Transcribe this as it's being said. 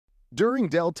During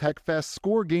Dell Tech Fest,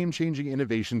 score game-changing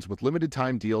innovations with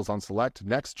limited-time deals on select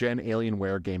next-gen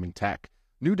Alienware gaming tech.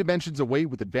 New dimensions await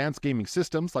with advanced gaming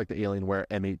systems like the Alienware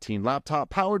M18 laptop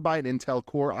powered by an Intel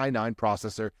Core i9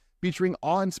 processor featuring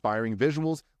awe-inspiring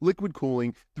visuals, liquid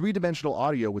cooling, three-dimensional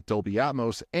audio with Dolby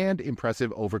Atmos, and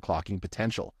impressive overclocking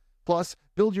potential. Plus,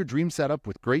 build your dream setup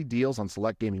with great deals on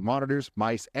select gaming monitors,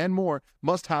 mice, and more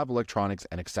must-have electronics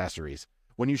and accessories.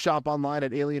 When you shop online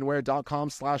at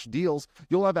alienware.com/deals,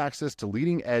 you'll have access to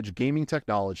leading-edge gaming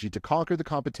technology to conquer the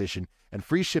competition and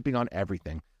free shipping on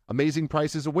everything. Amazing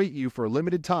prices await you for a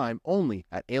limited time only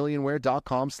at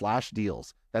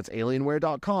alienware.com/deals. That's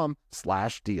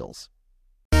alienware.com/deals.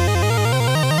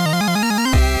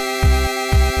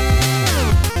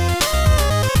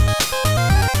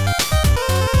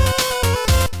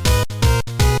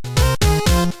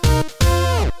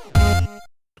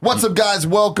 What's up, guys?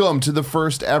 Welcome to the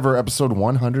first ever episode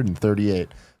 138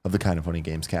 of the Kind of Funny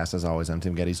Gamescast. As always, I'm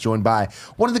Tim Geddes, joined by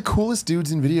one of the coolest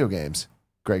dudes in video games,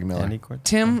 Greg Miller.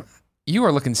 Tim, you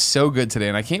are looking so good today,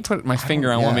 and I can't put my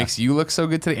finger on what makes you look so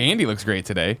good today. Andy looks great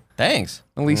today. Thanks.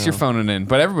 Elyse, you're phoning in.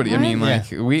 But everybody, I mean,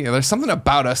 there's something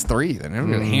about us three. They're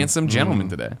handsome gentlemen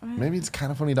today. Maybe it's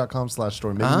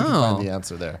kindoffunny.com/store. Maybe we can find the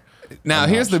answer there. Now,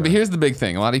 here's the big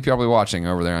thing. A lot of you probably watching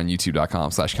over there on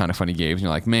youtube.com/kindoffunnygames, and you're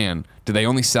like, man, do they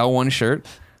only sell one shirt?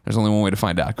 There's only one way to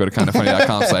find out. Go to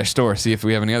kindoffunny.com/store, see if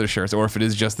we have any other shirts, or if it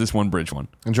is just this one bridge one.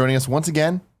 And joining us once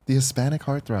again, the Hispanic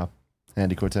heartthrob,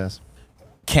 Andy Cortez.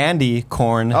 Candy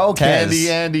corn. Oh, Tez. Candy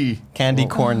Andy. Candy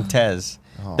corn Tez.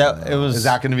 Is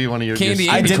that going to be one of your? Candy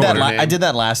I did that. I did did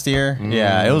that last year.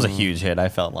 Yeah, it was a huge hit. I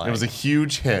felt like it was a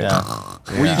huge hit. Yeah.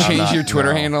 Will you change your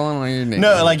Twitter handle and your name?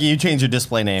 No, like you change your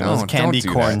display name. It was Candy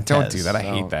corn. Don't do that. I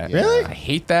hate that. Really? I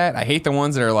hate that. I hate the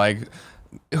ones that are like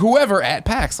whoever at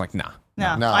PAX. Like No.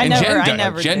 I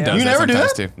never. Jen does. You never do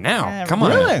sometimes that? too. Now, I never come do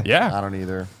on. Really? Yeah. I don't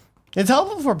either. It's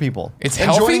helpful for people. It's And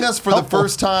healthy. joining us for the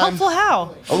first time, Helpful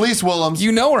how? Elyse Willems.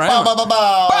 You know her. Ba, ba, ba,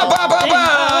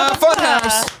 ba.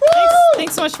 Funhaus.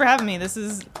 Thanks so much for having me. This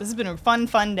has been a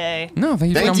fun day. No,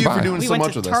 thank Thank you for for coming by. doing We so went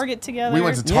much to with us. Target together. We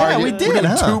went to Yeah, Target. we did, We did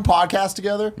huh? 2 podcasts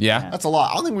together. Yeah. That's a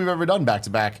lot. I don't think we've ever done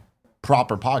back-to-back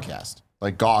proper podcast,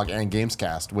 like GOG and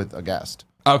Gamescast with a guest.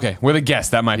 Okay, with a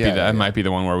guest. That might be Yeah, that yeah. might be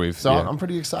the one where we've. So yeah. I'm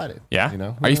pretty excited. Yeah? You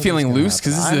know? Are you feeling loose?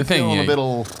 Because this is the thing. I'm feeling Yeah. a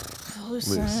little loose.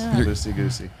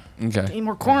 Loosey-goosey. Okay. Need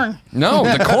more corn. No,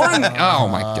 the corn. Oh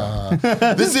my god.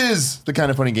 This is the Kind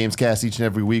of Funny Gamescast. Each and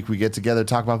every week we get together,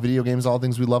 talk about video games, all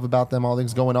things we love about them, all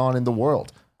things going on in the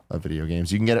world of video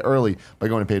games. You can get it early by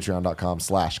going to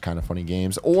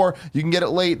patreon.com/kindoffunnygames, or you can get it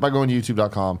late by going to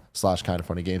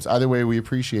youtube.com/kindoffunnygames. Either way, we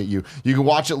appreciate you. You can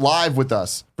watch it live with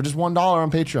us for just $1 on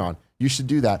Patreon. You should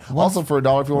do that. Also for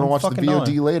 $1, if you want to watch the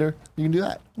VOD later, you can do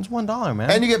that. It's $1,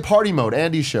 man. And you get party mode,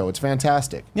 Andy's show. It's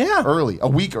fantastic. Yeah. Early, a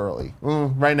week early.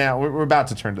 Right now, we're about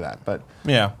to turn to that, but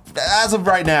yeah. as of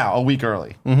right now, a week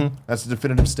early. That's a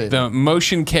definitive statement. The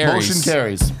motion carries. Motion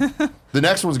carries. The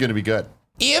next one's going to be good.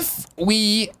 If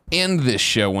we end this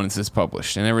show when it's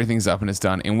published and everything's up and it's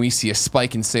done, and we see a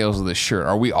spike in sales of this shirt,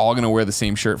 are we all going to wear the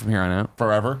same shirt from here on out?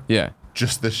 Forever? Yeah.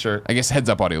 Just this shirt. I guess heads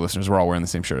up, audio listeners, we're all wearing the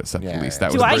same shirt except Yeah, Elyse. yeah.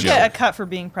 That was Do I the get a joke. cut for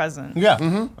being present?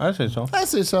 Yeah. I say so. I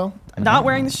say so. Not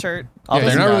wearing the shirt. Yeah,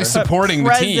 you're not really supporting the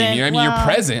team. present, You know, I mean, you're well-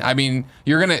 present. I mean,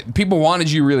 people wanted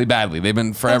you really badly. They've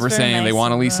been forever That's very saying they nice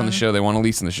want of Elyse on the them. show. They want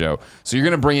Elyse on the show. So you're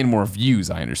going to bring in more views,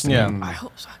 I understand. Yeah. I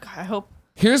hope so. God, I hope.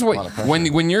 Here's what,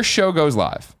 when your show goes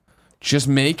live, just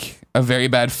make a very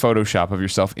bad Photoshop of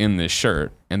yourself in this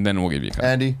shirt, and then we'll give you a cut.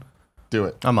 Andy, do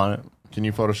it. I'm on it. Can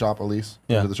you Photoshop Elyse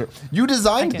Yeah. into the shirt? You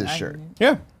designed I can- this I shirt. can-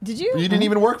 Yeah. Did you? You didn't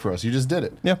even work for us. You just did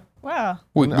it. Yeah. Wow.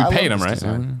 We I love paid him, this right?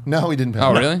 design. No, we didn't pay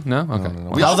Oh, him. really? No? Okay. No.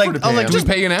 Well, We I was like- offered to I was pay like, him. Just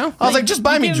pay you now? I was like, just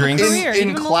buy me give him a drinks. career. In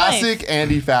Give him a classic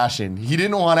Andy fashion, he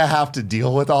didn't want to have to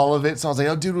deal with all of it. So I was like,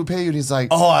 "Oh, dude, we'll pay you." And he's like,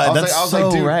 Oh, I was that's like, I was so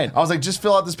like, dude, right. I was like, just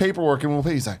fill out this paperwork and we'll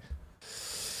pay you. He's like,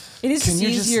 It is Can you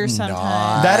just easier not?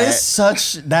 sometimes. That is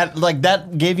such that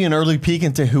gave you an early peek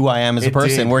into who I am as a It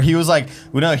person. did. Where he was like,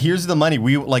 "Well, no, here's the money.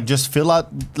 We like just fill out,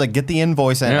 like get the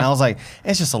invoice." And Yeah. I was like,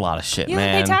 "It's just a lot of shit, You have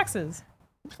to man." pay taxes.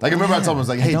 like I remember I told him, I was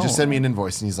like, "Hey, don't. just send me an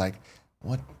invoice," and he's like,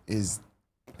 "What is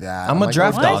that?" I'm a like,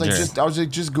 draft I was like, dodger. I was like,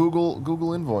 just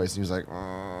Google invoice, and he was like,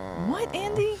 What,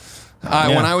 Andy?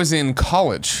 When I was in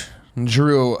college,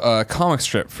 drew a comic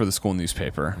strip for the school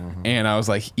newspaper, and I was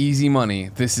like, easy money.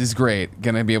 This is great.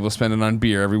 Gonna be able to spend it on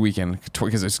beer every weekend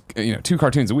because there's 2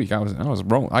 cartoons a week. I was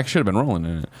rolling. I should have been rolling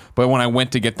in it. But when I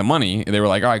went to get the money, they were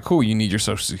like, all right, cool. You need your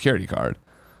social security card.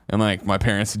 And like my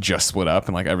parents had just split up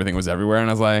and like everything was everywhere. And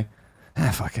I was like,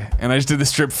 fuck it. And I just did the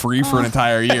strip free for an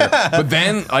entire year. But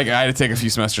then like I had to take a few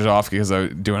semesters off because I was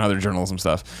doing other journalism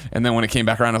stuff. And then when it came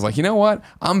back around, I was like, you know what?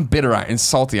 I'm bitter and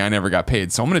salty I never got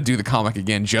paid. So I'm going to do the comic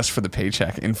again just for the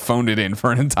paycheck and phoned it in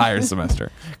for an entire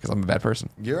semester because I'm a bad person.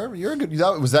 You're a good.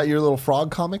 Was that your little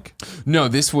frog comic? No,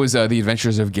 this was The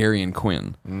Adventures of Gary and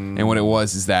Quinn. And what it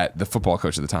was is that the football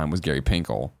coach at the time was Gary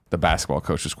Pinkel. The basketball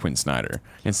coach was Quinn Snyder.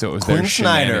 And so it was Quinn their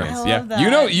Snyder. shenanigans. I love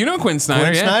that. You know Quinn Snyder.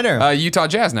 Quinn Snyder. Utah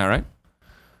Jazz now, right?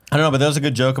 I don't know, but there was a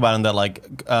good joke about him that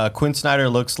like Quinn Snyder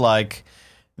looks like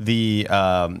the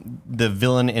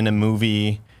villain in a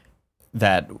movie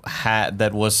that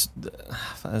was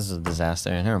this is a disaster.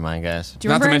 Never mind, guys. Do you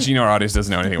Not to remember mention, our audience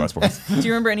doesn't know anything about sports. Do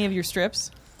you remember any of your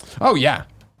strips? Oh yeah.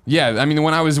 I mean,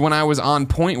 when I was on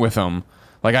point with them,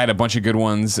 like I had a bunch of good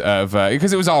ones of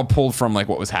because it was all pulled from like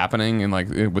what was happening and like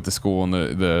with the school and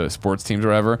the sports teams or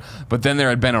whatever. But then there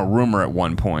had been a rumor at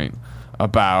one point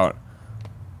about.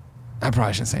 I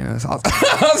probably shouldn't say this. I'll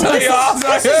tell you.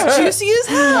 This is juicy as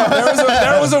hell.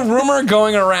 There was a rumor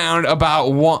going around about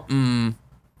one.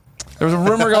 There was a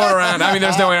rumor going around. I mean,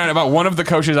 there's no way around it, about one of the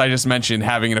coaches I just mentioned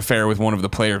having an affair with one of the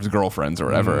players' girlfriends or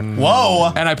whatever.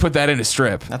 Whoa. And I put that in a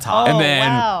strip. That's hot. And then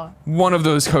wow. one of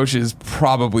those coaches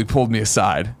probably pulled me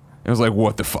aside. It was like,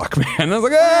 what the fuck, man? And I was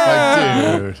like, ah!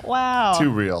 Like, dude. Wow.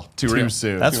 Too real. Too real.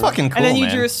 soon. That's fucking cool, And then you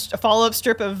man. drew a follow-up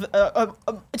strip of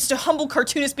it's a humble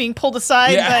cartoonist being pulled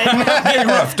aside. Yeah. Getting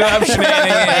roughed up,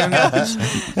 shenanigans.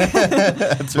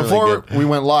 That's really Before good. we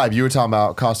went live, you were talking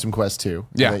about Costume Quest 2.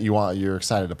 Yeah. And that you're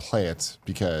excited to play it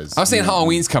because I was saying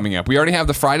Halloween's coming up. We already have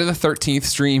the Friday the 13th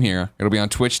stream here. It'll be on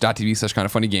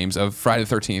twitch.tv/kindoffunnygames of Friday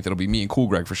the 13th. It'll be me and Cool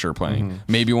Greg for sure playing.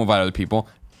 Maybe we'll invite other people.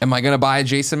 Am I going to buy a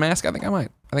Jason mask? I think I might.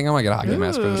 I think I might get a hockey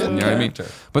mask for this one. You know what I mean?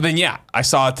 But then, yeah, I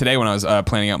saw it today when I was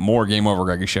planning out more Game Over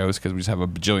Greggy shows because we just have a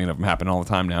bajillion of them happening all the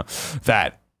time now.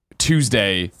 That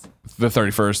Tuesday, the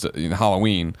 31st,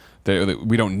 Halloween,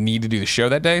 we don't need to do the show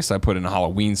that day, so I put in a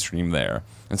Halloween stream there.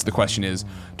 And so the question is,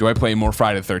 do I play more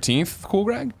Friday the 13th, Cool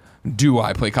Greg? Do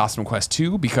I play Costume Quest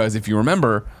 2? Because if you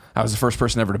remember, I was the first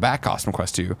person ever to back Costume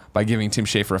Quest 2 by giving Tim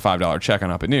Schafer a $5 check on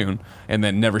Up at Noon and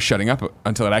then never shutting up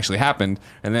until it actually happened.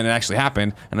 And then it actually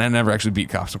happened, and I never actually beat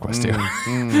Costume Quest 2.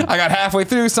 I got halfway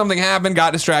through, something happened,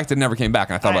 got distracted, never came back,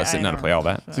 and I thought about sitting down to play all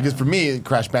that. because for me,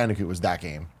 Crash Bandicoot was that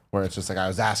game where it's just like I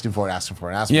was asking for it,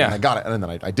 and Yeah. I got it, and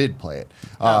then I did play it.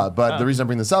 But the reason I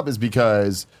bring this up is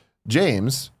because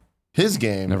James, his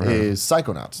game is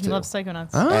Psychonauts 2. He loves Psychonauts.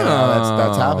 And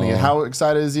that's happening. And how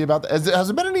excited is he about that? Has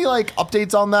there been any like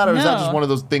updates on that, or is that No. just one of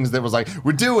those things that was like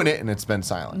we're doing it and it's been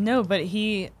silent? No, but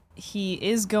he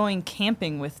is going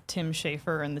camping with Tim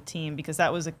Schafer and the team because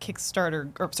that was a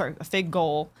a FIG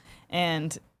goal,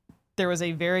 and there was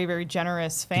a very, very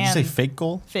generous fan. Did you say fake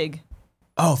goal? FIG.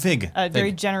 Oh, fig. A very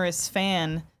Fig. generous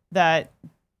fan that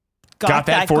Got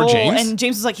that for goal, James? and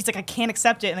James was like, I can't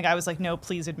accept it, and the guy was like, no,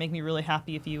 please, it'd make me really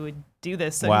happy if you would do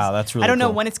this. So Wow, that's really I don't know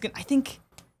cool. when it's gonna. I think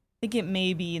it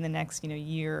may be in the next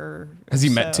year. Or Has he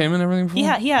so. met Tim and everything before?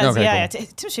 He has. Okay, yeah, cool. yeah.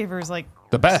 Tim Schafer is like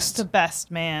The best. the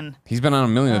best man. He's been on a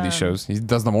million of these shows. He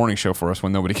does the morning show for us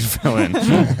when nobody can fill in.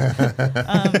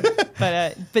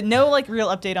 But no like real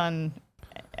update on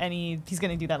any. He's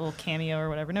gonna do that little cameo or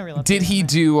whatever. No real update. Did he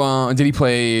on that. do? Did he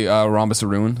play Rhombus of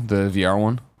Ruin, the VR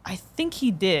one? I think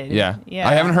he did. Yeah. Yeah.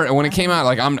 I haven't heard when it came out.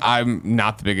 Like I'm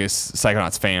not the biggest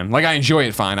Psychonauts fan. Like I enjoy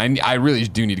it fine. I really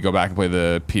do need to go back and play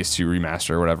the PS2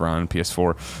 remaster or whatever on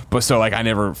PS4. But so like I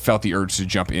never felt the urge to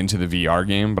jump into the VR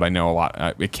game. But I know a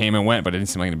lot. It came and went, but it didn't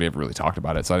seem like anybody ever really talked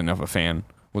about it. So I didn't know if a fan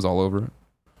was all over it.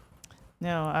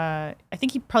 No. I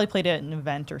think he probably played it at an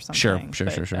event or something.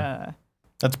 Sure.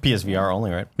 That's PSVR only,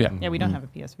 right? Yeah. Yeah, we don't have a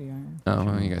PSVR. Oh,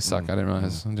 well, you guys suck. I didn't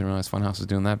realize Funhaus was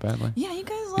doing that badly. Yeah, you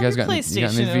guys love You guys your got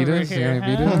PlayStation any over Vitas? here. You got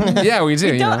any huh? Vitas? Yeah, we do.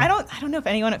 We you don't, know. I don't know if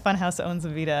anyone at Funhaus owns a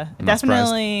Vita. I'm not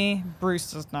surprised. Definitely Bruce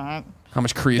does not. How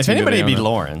much creativity? If anybody, do it'd they be own?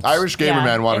 Lawrence. Irish Gamer Yeah.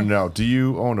 Man wanted to know: do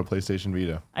you own a PlayStation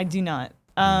Vita? I do not.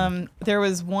 There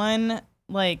was one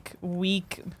like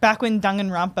week back when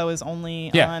Danganronpa was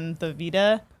only Yeah. on the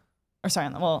Vita, or sorry,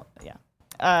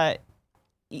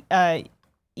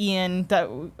 Ian,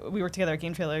 that we worked together at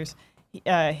Game Trailers.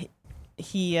 I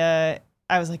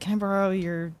was like, can I borrow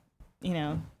your,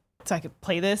 so I could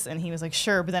play this? And he was like,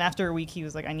 sure. But then after a week, he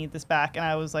was like, I need this back. And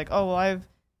I was like, oh, well, I've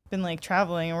been like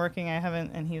traveling and working. I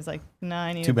haven't. And he was like, no,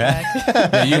 I need Too it bad.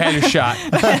 back. Yeah, you had your shot.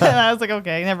 And I was like,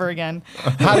 okay, never again.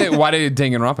 Why did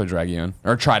Danganronpa drag you in,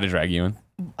 or try to drag you in?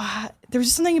 There was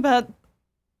just something about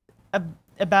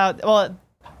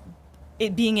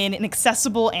it being an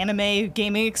accessible anime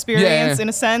gaming experience in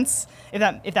a sense,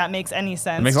 if that makes any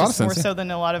sense. It makes a lot of Just sense, more so than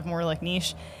a lot of more like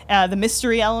niche. The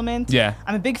mystery element. Yeah.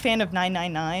 I'm a big fan of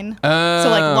 999. So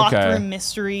like locked room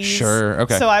mysteries. Sure.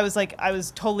 Okay. So I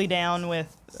was totally down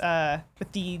with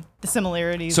the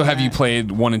similarities. So in have you it.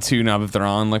 played 1 and 2 now that they're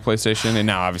on like PlayStation, and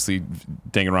now obviously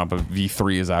Danganronpa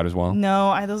V3 is out as well? No,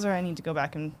 I need to go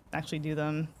back and actually do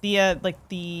them.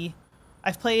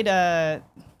 I've played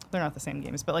they're not the same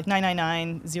games, but like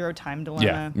 999, Zero Time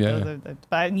Dilemma. Yeah.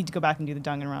 But I need to go back and do the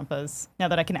Danganronpas now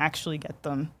that I can actually get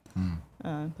them.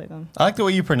 Play them. I like the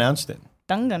way you pronounced it.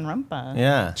 Danganronpa.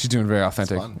 Yeah. She's doing very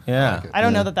authentic. Fun. Yeah. like it. I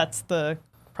don't know that that's the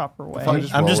proper way. Fine,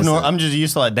 just I'm roll just with it. I'm just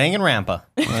used to like Danganronpa.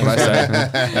 What I say.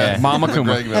 Yeah. Mama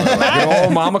Kuma. Greg Miller, like Good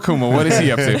old Mama Kuma. What is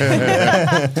he up to?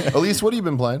 it. Elyse, what have you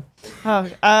been playing?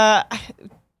 I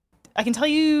can tell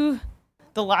you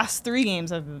the last 3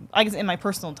 games I guess in my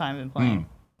personal time I've been playing.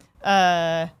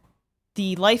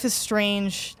 The Life is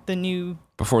Strange, the new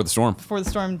Before the Storm. Before the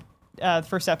Storm, the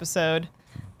first episode.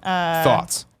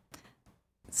 Thoughts?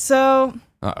 So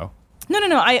Uh-oh. no.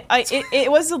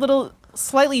 It was a little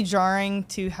slightly jarring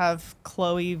to have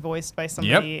Chloe voiced by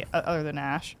somebody other than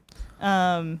Ash.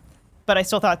 But I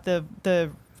still thought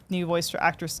the new voice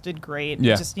actress did great.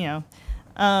 Yeah. Just,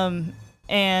 and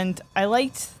I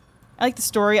liked the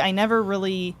story. I never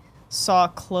really saw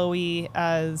Chloe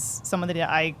as someone that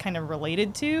I kind of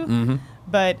related to. Mm-hmm.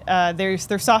 But they're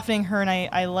softening her, and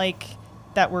I like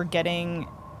that we're getting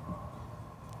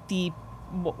the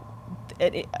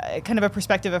kind of a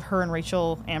perspective of her and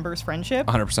Rachel Amber's friendship.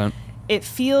 100%. It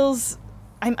feels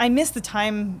I miss the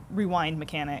time rewind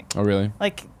mechanic. Oh, really?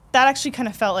 Like that actually kind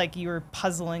of felt like you were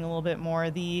puzzling a little bit more.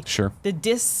 The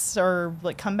discs or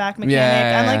like comeback mechanic.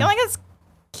 Yeah. I'm like that's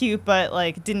cute, but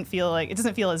like it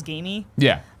doesn't feel as gamey.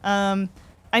 Yeah.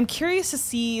 I'm curious to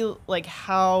see like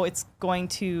how it's going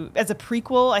to, as a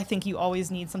prequel, I think you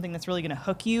always need something that's really going to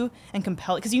hook you and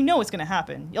compel, because you know what's going to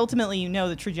happen. Ultimately, you know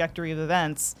the trajectory of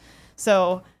events.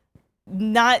 So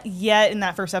not yet in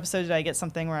that first episode did I get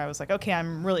something where I was like, okay,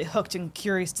 I'm really hooked and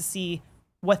curious to see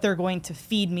what they're going to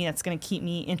feed me that's going to keep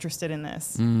me interested in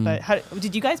this. But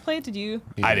did you guys play it? Did you?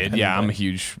 I did. Yeah, I'm a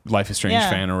huge Life is Strange Yeah.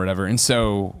 fan or whatever. And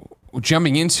so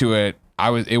jumping into it,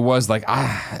 it was like,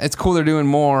 it's cool they're doing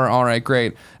more. All right,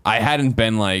 great. I hadn't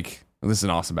been like, this is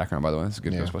an awesome background, by the way. This is a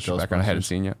good Ghostbusters background I hadn't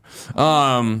seen yet.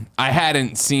 I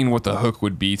hadn't seen what the hook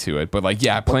would be to it, but like,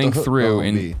 playing through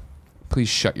and please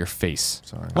shut your face.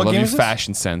 Sorry. I love game your is this?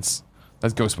 fashion sense.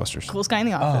 That's Ghostbusters. Coolest guy in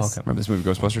the office. okay. Remember this movie,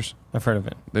 Ghostbusters? I've heard of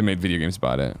it. They made video games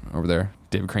about it over there.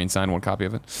 David Crane signed one copy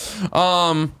of it.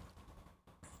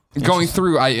 Going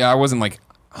through, I wasn't like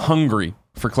hungry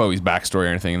for Chloe's backstory or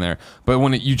anything in there, but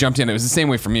when you jumped in, it was the same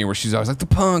way for me, where she's always like the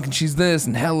punk and she's this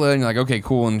and hella, and you're like, okay,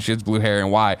 cool, and she has blue hair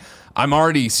and why.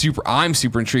 I'm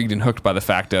super intrigued and hooked by the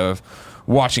fact of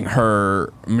watching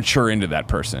her mature into that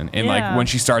person, and like when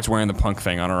she starts wearing the punk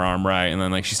thing on her arm, right, and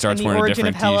then like she starts And the wearing a origin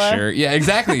different of Hella. t-shirt. Yeah,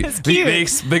 exactly. It's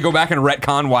cute. They go back and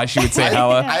retcon why she would say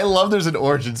Hella. I love there's an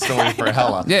origin story for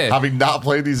Hella. Yeah. Having not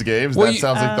played these games, Well, that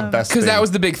sounds like the best Because thing. that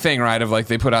was the big thing, right? Of like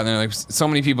they put out there, like so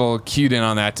many people cued in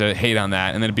on that to hate on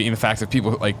that, and then it being the fact of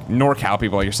people like NorCal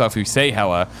people like yourself who say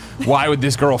Hella. Why would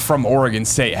this girl from Oregon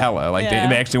say Hella? Like Yeah.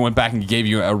 they actually went back and gave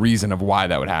you a reason of why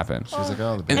that would happen. She was like,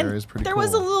 oh, the Bay And Area is pretty there cool.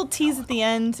 was a little tease at the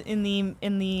end in the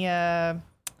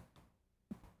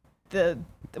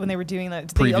when they were doing that.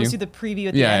 They Preview. always do the preview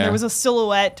at the Yeah, end. yeah. There was a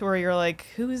silhouette where you're like,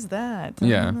 who is that? I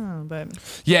Yeah. don't know, but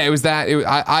Yeah, it was that.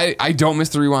 I don't miss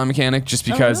the rewind mechanic just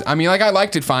because. really? I mean, like I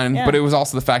liked it fine, Yeah. but it was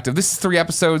also the fact of this is 3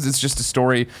 episodes. It's just a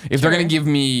story. If they're gonna give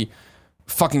me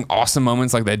fucking awesome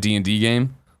moments like that D&D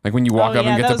game. Like when you walk Oh, up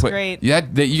yeah, and get that to was play, great.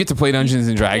 you get to play Dungeons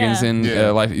and Dragons Yeah. in Yeah.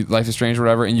 Life is Strange or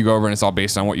whatever, and you go over and it's all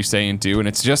based on what you say and do, and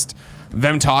it's just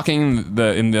them talking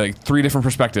in the like 3 different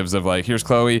perspectives of like here's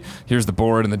Chloe, here's the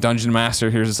board, and the dungeon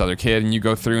master, here's this other kid, and you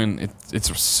go through and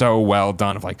it's so well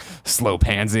done of like slow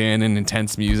pans in and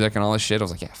intense music and all this shit. I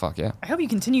was like, yeah, fuck yeah. I hope you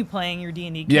continue playing your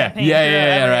D&D Yeah, campaign. yeah, throughout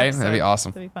yeah, every right? episode. That'd be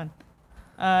awesome. That'd be fun.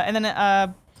 And then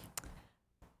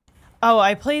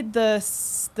I played the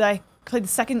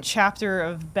second chapter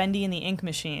of Bendy and the Ink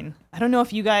Machine. I don't know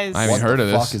if you guys. I haven't What heard the of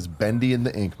this. fuck is Bendy in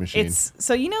the Ink Machine? It's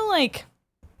so like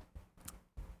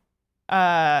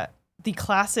the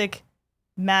classic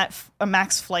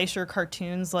Max Fleischer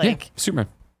cartoons, like yeah, Superman.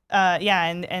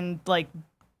 and like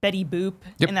Betty Boop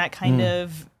Yep. and that kind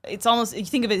of. It's almost, you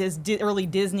think of it as early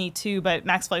Disney too, but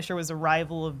Max Fleischer was a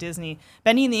rival of Disney.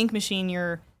 Bendy and the Ink Machine,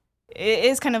 it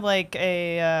is kind of like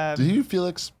a. Did you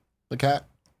Felix the cat?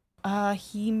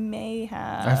 He may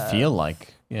have. I feel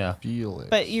like, yeah. Felix.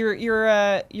 But you're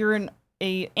an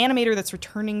a animator that's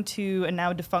returning to a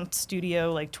now defunct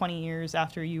studio like 20 years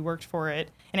after you worked for it,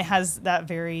 and it has that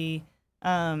very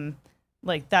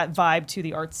like that vibe to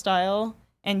the art style.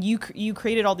 And you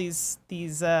created all these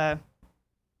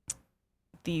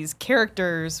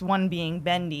characters, one being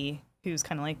Bendy, who's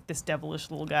kind of like this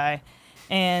devilish little guy.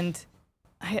 And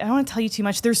I don't want to tell you too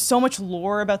much. There's so much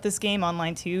lore about this game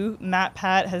online too. Matt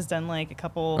Pat has done like a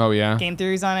couple game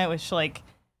theories on it, which like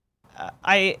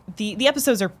the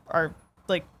episodes are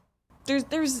like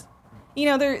there's you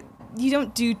know you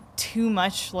don't do too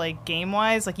much like game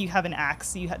wise. Like you have an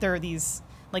axe, there are these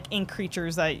like ink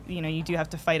creatures that you do have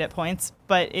to fight at points,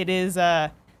 but it is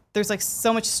there's like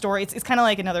so much story. It's kind of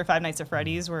like another Five Nights at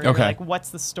Freddy's where you're like, what's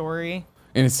the story?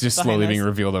 And it's just slowly being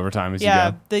revealed over time as you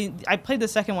go. I played the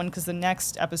second one because the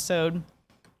next episode,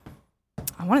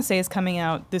 I want to say, is coming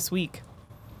out this week.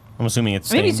 I'm assuming it's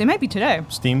Steam. Maybe it might be today.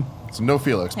 Steam? So no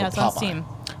Felix, Yeah, but it's Popeye. on Steam.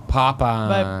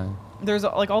 Popeye. But there's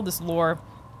like all this lore.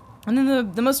 And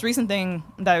then the most recent thing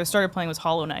that I started playing was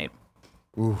Hollow Knight.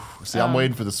 Ooh, see, I'm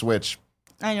waiting for the Switch.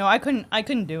 I know, I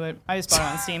couldn't do it. I just bought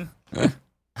it on Steam.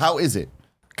 How is it?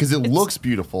 Because it looks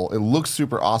beautiful. It looks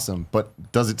super awesome,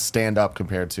 but does it stand up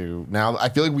compared to now? I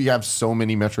feel like we have so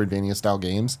many Metroidvania style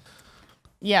games.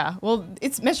 Yeah, well,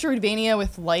 it's Metroidvania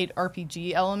with light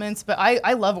RPG elements, but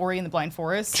I love Ori and the Blind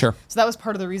Forest. Sure. So that was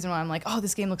part of the reason why I'm like, oh,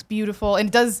 this game looks beautiful. And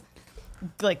it does,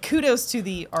 like, kudos to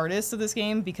the artists of this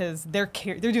game because they're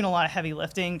doing a lot of heavy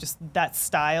lifting. Just that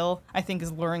style, I think,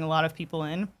 is luring a lot of people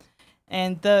in.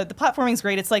 And the platforming's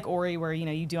great. It's like Ori where,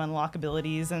 you do unlock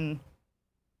abilities and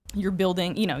you're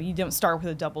building, you don't start with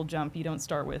a double jump. You don't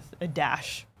start with a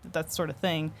dash, that sort of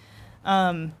thing.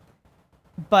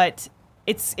 But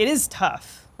it is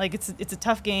tough. Like it's a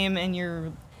tough game, and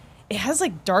it has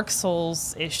like Dark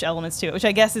Souls-ish elements to it, which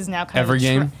I guess is now kind of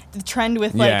the trend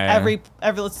with like every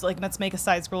let's make a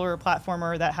side scroller or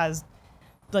platformer that has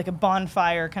like a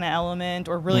bonfire kind of element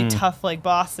or really tough like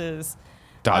bosses.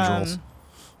 Dodge rolls.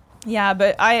 Yeah,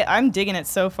 but I'm digging it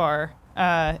so far.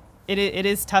 It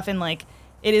is tough, and like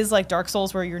it is like Dark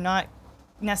Souls where you're not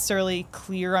necessarily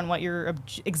clear on what your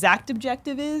exact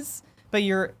objective is, but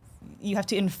you have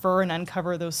to infer and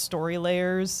uncover those story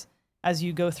layers as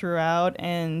you go throughout,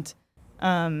 and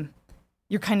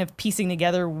you're kind of piecing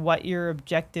together what your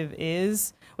objective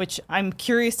is, which I'm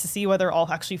curious to see whether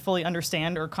I'll actually fully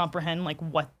understand or comprehend like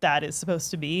what that is supposed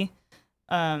to be.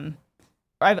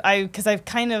 Because I've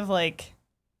kind of like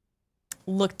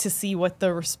looked to see what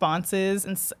the response is,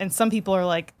 and some people are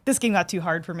like, this game got too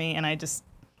hard for me, and I just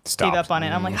gave up on it.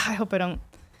 I'm like, I hope I don't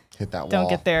hit that wall.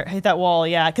 Hit that wall,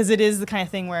 yeah, because it is the kind of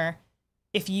thing where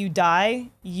if you die,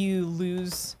 you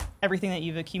lose everything that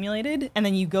you've accumulated, and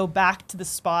then you go back to the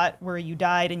spot where you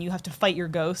died, and you have to fight your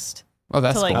ghost. Oh,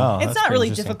 that's cool. It's not really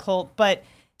difficult, but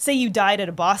say you died at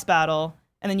a boss battle,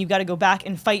 and then you've got to go back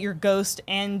and fight your ghost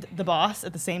and the boss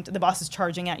at the same time. The boss is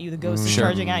charging at you, the ghost is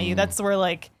charging at you. That's where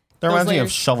like that reminds me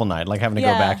of Shovel Knight, like having to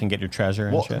go back and get your treasure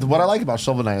and shit. What I like about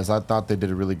Shovel Knight is I thought they did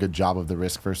a really good job of the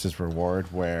risk versus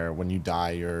reward, where when you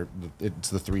die, it's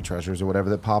the 3 treasures or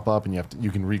whatever that pop up, and you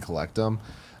can recollect them,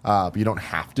 but you don't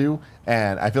have to.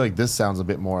 And I feel like this sounds a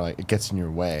bit more like it gets in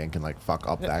your way and can like fuck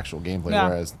up the actual gameplay. Yeah.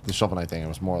 Whereas the Shovel Knight thing, it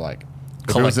was more like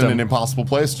if it was in an impossible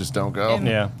place, just don't go.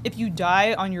 And if you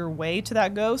die on your way to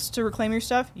that ghost to reclaim your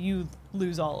stuff, you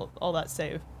lose all that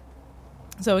save.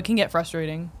 So it can get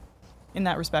frustrating in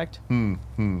that respect.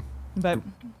 But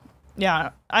yeah,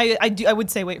 I would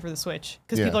say wait for the Switch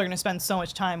because people are going to spend so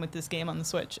much time with this game on the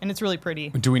Switch, and it's really pretty.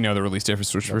 Do we know the release date for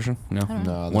Switch version? No.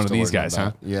 One of these guys,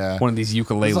 huh? Yeah. One of these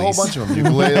ukuleles. There's a whole bunch of them.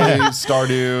 Ukulele,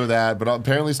 Stardew, that, but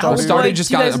apparently Stardew just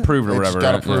got approved or whatever. It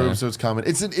got approved, so it's coming.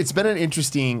 It's been an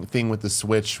interesting thing with the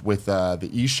Switch with the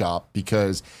eShop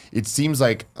because it seems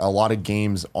like a lot of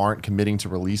games aren't committing to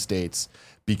release dates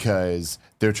because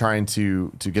they're trying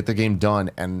to get the game done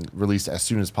and released as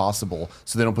soon as possible,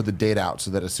 so they don't put the date out,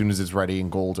 so that as soon as it's ready in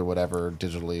gold or whatever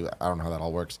digitally, I don't know how that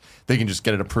all works, they can just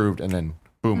get it approved and then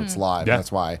boom, it's live. Yeah.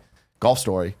 That's why Golf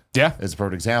Story is a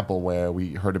perfect example where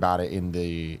we heard about it in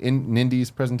Nindy's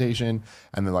presentation,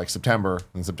 and then like September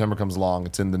comes along,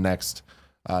 it's in the next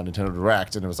Nintendo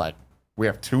Direct, and it was like, we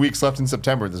have 2 weeks left in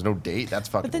September, there's no date. That's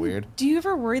fucking weird. Do you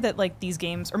ever worry that like these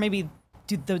games, or maybe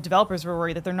the developers were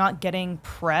worried that they're not getting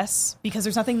press because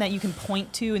there's nothing that you can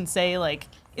point to and say like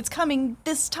it's coming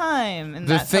this time? And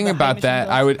the thing about that,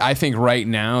 I think right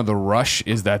now the rush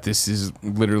is that this is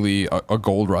literally a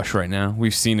gold rush right now.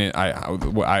 We've seen it.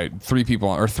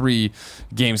 3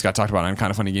 games got talked about on Kind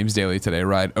of Funny Games Daily today,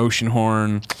 right?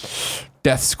 Oceanhorn,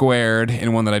 Death Squared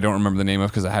and one that I don't remember the name of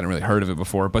because I hadn't really heard of it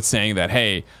before, but saying that,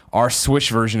 hey, our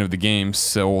Switch version of the game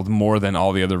sold more than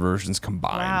all the other versions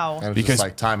combined. Wow. And it was Because- just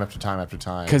like time after time after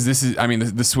time. Because this is, I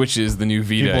mean, the Switch is the new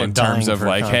Vita People are in terms dying of for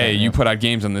like, content, hey, yeah. you put out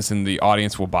games on this and the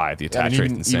audience will buy it. The attach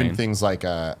rate's insane. Even things like,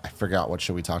 I forgot what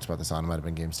show we talked about this on. It might have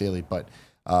been Games Daily, but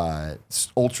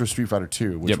Ultra Street Fighter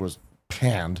 2, which Yep. was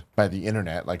panned by the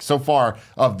internet. Like so far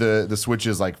of the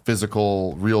Switch's like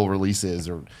physical real releases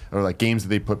or like games that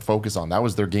they put focus on, that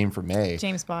was their game for May.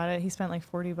 James bought it. He spent like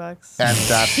 $40. And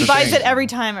that's He the buys thing. it every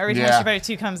time. Every time Yeah. Street Fighter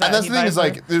 2 comes out. And that's he the thing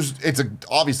buys is like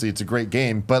obviously it's a great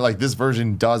game, but like this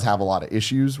version does have a lot of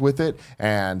issues with it,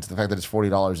 and the fact that it's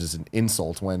 $40 is an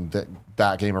insult when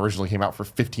that game originally came out for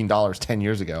 $15 10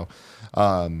 years ago.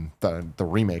 The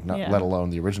remake, not Yeah. let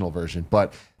alone the original version,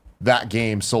 but that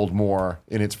game sold more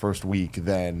in its first week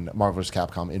than Marvel vs.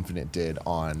 Capcom Infinite did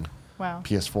on Wow.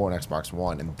 PS4 and Xbox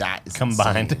One, and that is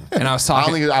Combined. insane. And I was I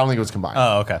talking. don't think it was combined.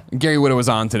 Oh, okay. Gary Widow was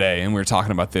on today, and we were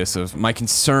talking about this. Of my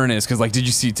concern is because, like, did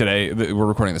you see today? We're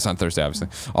recording this on Thursday, obviously.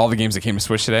 All the games that came to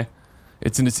Switch today.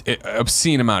 It's an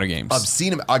obscene amount of games.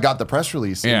 Obscene. I got the press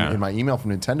release Yeah. in my email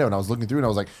from Nintendo, and I was looking through, and I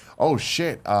was like, "Oh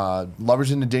shit! Lovers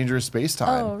in a Dangerous Space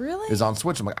Time Oh, really? is on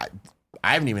Switch." I'm like,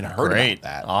 I haven't even heard Great. about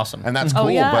that. Awesome. and that's Oh,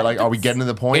 cool. yeah, But like, are we that's- getting to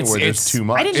the point where there's it's- too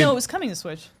much? I didn't know it was coming to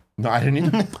Switch. No, I didn't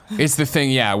either. It's the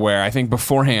thing, yeah, where I think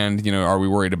beforehand, are we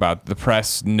worried about the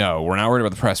press? No, we're not worried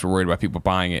about the press. We're worried about people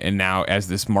buying it. And now, as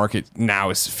this market now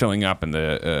is filling up and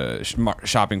the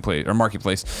shopping place or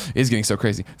marketplace is getting so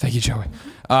crazy. Thank you, Joey.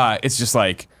 It's just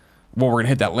like, well, we're gonna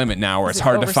hit that limit now where it's it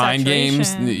hard to find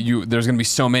games. oversaturation? There's gonna be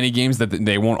so many games that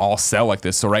they won't all sell like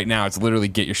this. So right now, it's literally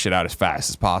get your shit out as fast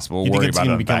as possible. You think worry it's about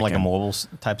going it to become back like a end. mobile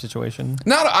type situation?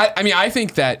 I mean, I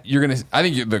think that I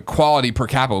think the quality per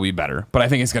capita will be better, but I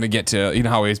think it's going to get to,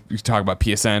 how we talk about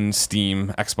PSN,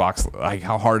 Steam, Xbox, like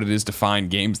how hard it is to find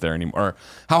games there anymore, or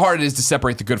how hard it is to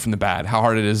separate the good from the bad, how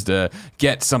hard it is to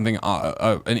get something,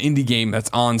 an indie game that's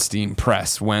on Steam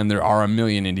press when there are a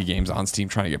million indie games on Steam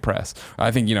trying to get press.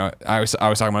 I think, I was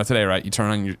talking about it today, right?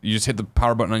 You just hit the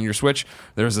power button on your Switch.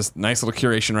 There's this nice little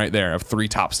curation right there of 3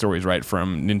 top stories, right,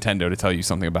 from Nintendo to tell you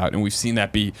something about. And we've seen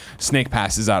that be Snake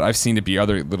Passes out. I've seen it be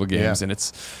other little games, Yeah. and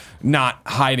it's not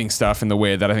hiding stuff in the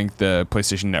way that I think the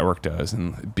PlayStation Network does.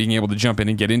 And being able to jump in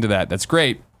and get into that's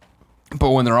great. But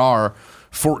when there are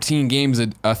 14 games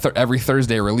every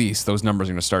Thursday release, those numbers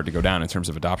are going to start to go down in terms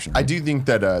of adoption. I do think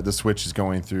that the Switch is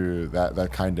going through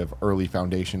that kind of early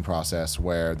foundation process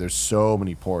where there's so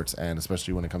many ports, and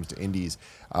especially when it comes to indies,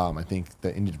 I think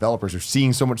the indie developers are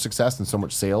seeing so much success and so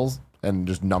much sales and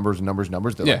just numbers.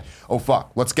 They're Yeah. like, oh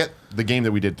fuck, let's get the game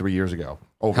that we did 3 years ago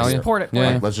over Hell here. yeah. Port it.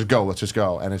 Yeah. Like, let's just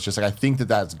go. And it's just like, I think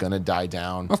that's going to die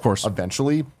down. Of course.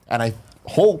 Eventually. And I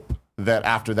hope that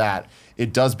after that,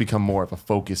 it does become more of a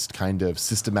focused kind of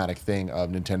systematic thing of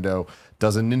Nintendo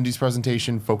does an indies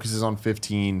presentation, focuses on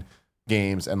 15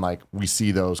 games, and like we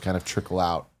see those kind of trickle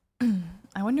out.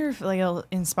 I wonder if it'll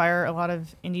inspire a lot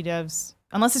of indie devs,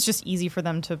 unless it's just easy for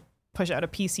them to push out a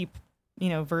PC,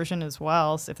 version as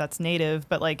well, so if that's native.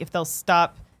 But like if they'll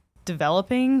stop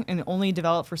developing and only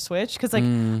develop for Switch, because like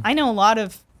I know a lot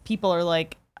of people are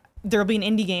like, there'll be an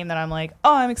indie game that I'm like,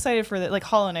 oh, I'm excited for that, like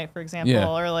Hollow Knight, for example, Yeah.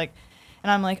 or like. And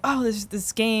I'm like, oh, there's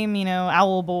this game,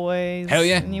 Owl Boys. Hell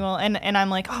yeah. And I'm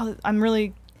like, oh, I'm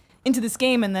really into this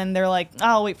game. And then they're like, oh,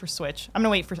 I'll wait for Switch. I'm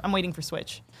waiting for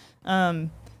Switch. And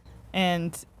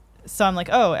so I'm like,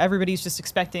 oh, everybody's just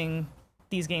expecting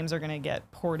these games are going to get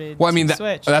ported Well, I mean, to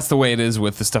Switch. that's the way it is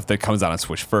with the stuff that comes out on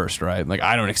Switch first, right? Like,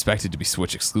 I don't expect it to be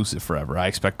Switch exclusive forever. I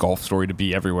expect Golf Story to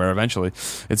be everywhere eventually.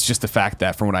 It's just the fact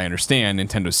that, from what I understand,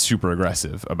 Nintendo's super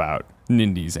aggressive about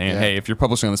indies. And, hey, if you're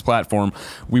publishing on this platform,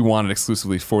 we want it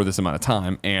exclusively for this amount of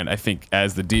time. And I think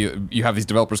as the deal, you have these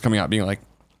developers coming out being like,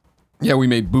 yeah, we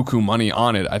made buku money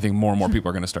on it. I think more and more people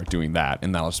are going to start doing that,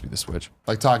 and that'll just be the Switch.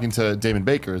 Like talking to Damon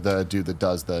Baker, the dude that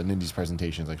does the Nindies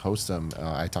presentations, like hosts them.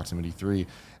 I talked to him at E3,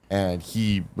 and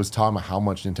he was talking about how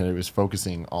much Nintendo is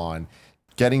focusing on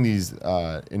getting these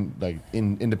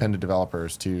independent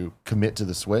developers to commit to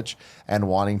the Switch and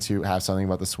wanting to have something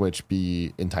about the Switch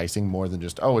be enticing more than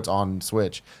just, oh, it's on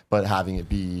Switch, but having it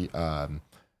be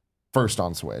first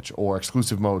on Switch or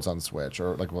exclusive modes on Switch,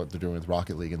 or like what they're doing with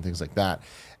Rocket League and things like that.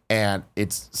 And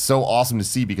it's so awesome to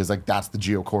see because like that's the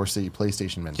Geo Corsi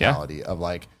PlayStation mentality of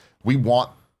like, we want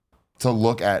to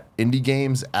look at indie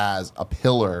games as a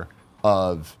pillar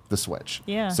of the Switch.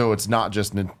 Yeah. So it's not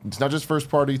just first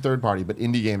party, third party, but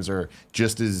indie games are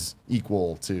just as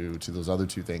equal to those other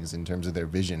two things in terms of their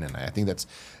vision. And I think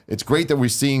it's great that we're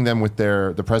seeing them with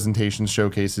the presentations,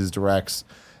 showcases, directs,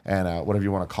 and whatever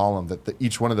you want to call them. That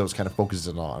each one of those kind of focuses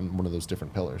on one of those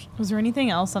different pillars. Was there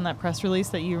anything else on that press release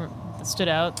that stood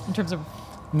out in terms of?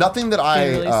 Nothing that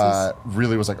Big I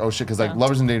really was like, oh shit, because like Yeah.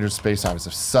 Lovers in Danger Space Time is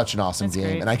such an awesome It's game,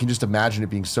 great. and I can just imagine it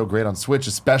being so great on Switch,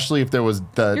 especially if there was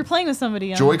You're the playing with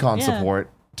somebody. Joy-Con yeah. support,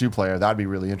 2-player. That'd be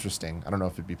really interesting. I don't know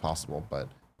if it'd be possible, but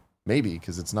maybe,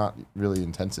 because it's not really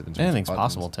intensive in terms Anything's of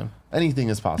buttons. possible, Tim. Anything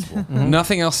is possible.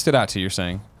 Nothing else stood out to you, you're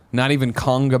saying? Not even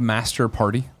Conga Master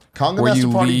Party? Conga Where Master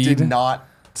you Party lead? did not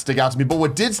stick out to me, but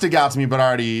what did stick out to me, but I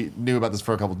already knew about this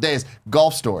for a couple of days,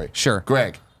 Golf Story. Sure.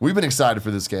 Greg, we've been excited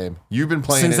for this game. You've been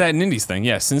playing Since it. that Nindies thing,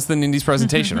 yeah. Since the Nindies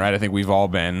presentation, right? I think we've all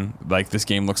been like, this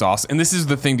game looks awesome. And this is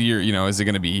the thing to your, is it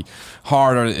going to be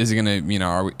hard, or is it going to,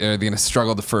 are they going to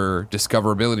struggle for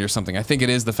discoverability or something? I think it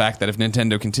is the fact that if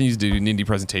Nintendo continues to do Nindie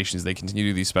presentations, they continue to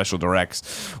do these special directs.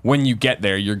 When you get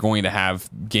there, you're going to have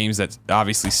games that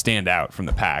obviously stand out from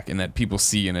the pack and that people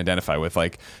see and identify with.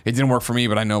 Like, it didn't work for me,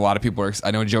 but I know a lot of people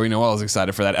I know Joey Noel is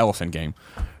excited for that elephant game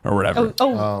or whatever.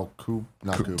 Not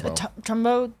Kubo.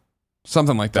 Trumbo.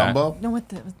 Something like that. Dumbo? No, what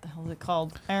the hell is it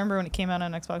called? I remember when it came out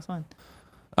on Xbox One.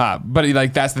 But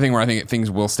like, that's the thing where I think things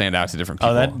will stand out to different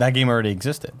people. Oh, that game already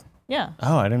existed. Yeah,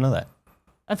 Oh, I didn't know that.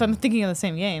 if I'm thinking of the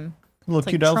same game. Little It's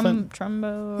cute like elephant.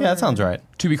 Trumbo. Yeah, that sounds right.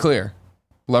 To be clear,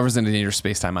 Lovers in Danger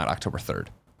Space Time out October 3rd.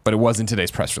 But it was in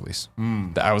today's press release.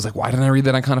 I was like, why didn't I read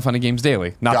that on Kind of Funny Games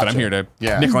Daily? Not that I'm Gotcha. here to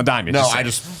Yeah. nickel and dime you. No, saying.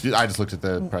 I just looked at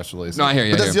the press release. No, I hear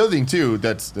you, But I that's hear the other thing too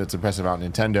that's impressive about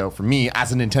Nintendo. For me,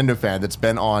 as a Nintendo fan that's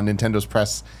been on Nintendo's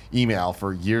press email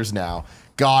for years now,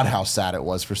 God, how sad it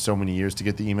was for so many years to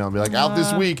get the email and be like, out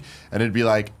this week, and it'd be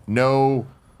like, no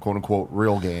quote unquote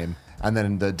real game. And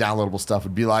then the downloadable stuff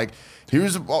would be like,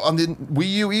 here's on the Wii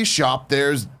U eShop,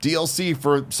 there's DLC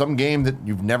for some game that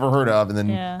you've never heard of. And then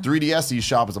Yeah. 3DS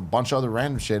eShop is a bunch of other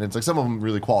random shit. And it's like some of them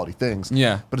really quality things.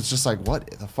 Yeah. But it's just like, what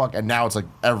the fuck? And now it's like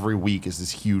every week is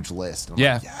this huge list. And I'm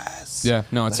Yeah. like, yes. Yeah,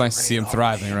 no, it's nice to see them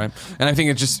thriving, right? And I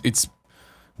think it's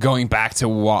going back to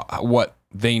what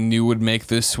they knew would make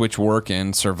this Switch work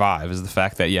and survive is the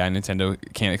fact that Nintendo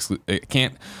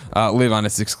can't live on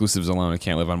its exclusives alone. It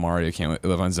can't live on Mario. It can't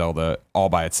live on Zelda all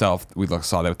by itself. We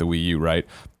saw that with the Wii U, right?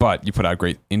 But you put out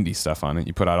great indie stuff on it.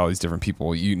 You put out all these different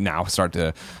people. You now start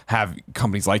to have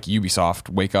companies like Ubisoft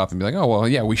wake up and be like, oh well,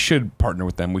 yeah, we should partner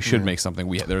with them. We should make something.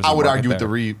 There's I a would market argue with there.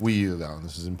 the Wii U, though, and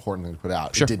this is important thing to put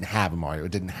out. Sure. It didn't have a Mario.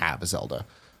 It didn't have a Zelda.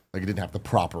 Like, it didn't have the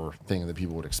proper thing that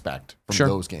people would expect from Sure.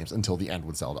 those games until the end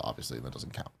with Zelda, obviously, and that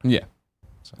doesn't count. Yeah.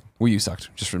 So. Wii U sucked.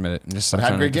 Just admit it. And just It stop had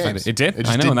trying great to defend games. it. It did. just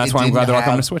I know, and that's why I'm glad they're all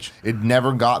coming to Switch. It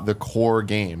never got the core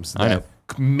games I know.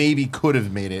 that maybe could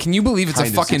have made it. Can you believe it's a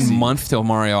kind of fucking succeed. month till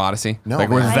Mario Odyssey? No, like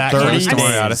we're man. that 30 close to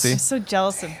Mario days. Odyssey. I'm so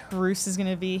jealous that Bruce is going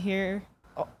to be here.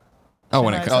 Oh,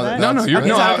 when Should it I comes. say that? No, That's-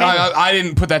 no, okay. I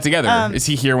didn't put that together. Is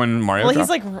he here when Mario? Well, he's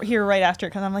drops? like here right after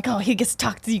because I'm like, oh, he gets to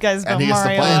talk to you guys about And he gets to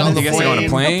Mario. play it on and the he gets to go on a plane.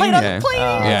 plane. Play it on Yeah. the plane.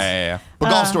 Yeah. But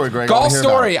Golf Story, Greg. I Golf wanna hear about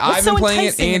Story. it. I've What's been so playing it.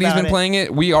 enticing Andy's about been it? playing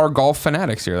it. We are golf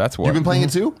fanatics here. That's what. You've been playing it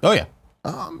too? Oh yeah.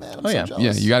 Oh, man. I'm Oh, so yeah. jealous.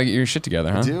 Yeah, you got to get your shit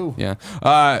together, huh? do.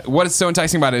 Yeah. What is so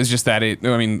enticing about it is just that a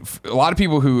lot of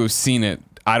people who have seen it,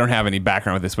 I don't have any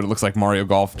background with this, but it looks like Mario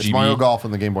Golf It's GB. Mario Golf on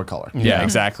the Game Boy Color. Yeah,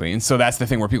 exactly. And so that's the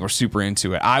thing where people are super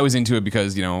into it. I was into it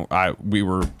because, we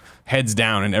were heads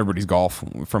down in everybody's golf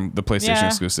from the PlayStation Yeah.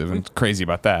 exclusive and crazy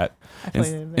about that. played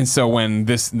it a bit. And so when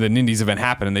the Nindies event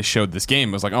happened and they showed this game,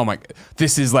 it was like, oh my,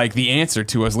 this is like the answer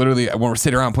to us. Literally, when we're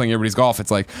sitting around playing everybody's golf,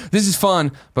 it's like, this is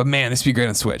fun, but man, this would be great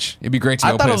on Switch. It'd be great to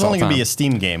I go thought play it was this all only the gonna be time. a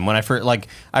Steam game when I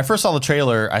first saw the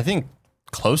trailer. I think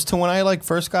close to when I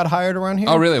first got hired around here.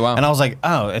 Oh, really? Wow. And I was like,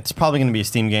 oh, it's probably gonna be a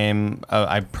Steam game.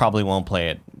 I probably won't play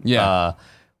it. Yeah.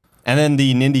 And then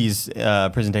the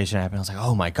Nindies presentation happened. I was like,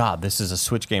 oh my god, this is a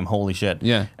Switch game. Holy shit.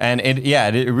 Yeah. And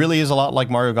it really is a lot like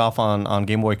Mario Golf on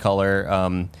Game Boy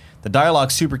Color. The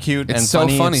dialogue's super cute It's and so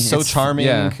funny. It's so It's- charming.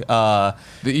 yeah.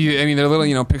 They're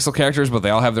little, pixel characters, but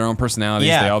they all have their own personalities.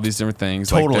 Yeah. They all have these different things.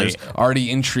 Totally. Like, there's already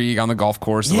intrigue on the golf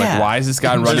course. Yeah. Like, why is this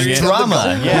guy running There's it?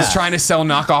 drama. He's Yeah. trying to sell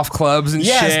knockoff clubs and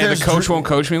Yes, shit. there's The coach won't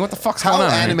coach me. What the fuck's going How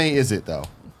on? anime is it, though?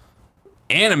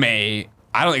 Anime.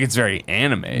 I don't think it's very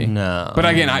anime. No. But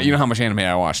again, you know how much anime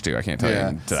I watch too. I can't tell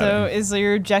Yeah. you. So is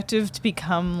your objective to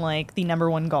become like the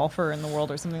 #1 golfer in the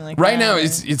world or something like Right that? now, or-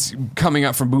 it's coming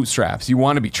up from bootstraps. You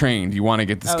want to be trained. You want to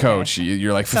get this Okay. coach.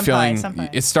 You're like Senpai, fulfilling. senpai.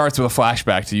 It starts with a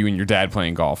flashback to you and your dad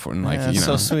playing golf, and like That's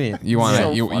so sweet. You want So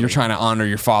to. You're trying to honor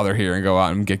your father here and go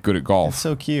out and get good at golf. It's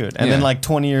so cute. And Yeah. then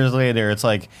 20 years later, it's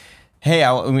like hey,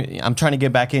 I'm trying to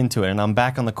get back into it, and I'm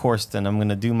back on the course, and I'm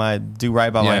gonna do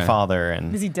right by my father.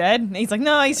 And is he dead? And he's like,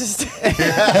 no, he's just. He's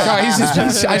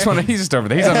just over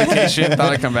there. He's on vacation.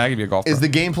 Thought I'd come back and be a golfer. Is the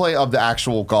gameplay of the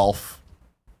actual golf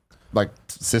like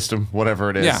system, whatever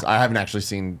it is? Yeah. I haven't actually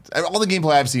seen. All the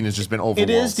gameplay I've seen has just been overworld.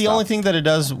 It is the only thing that it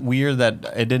does weird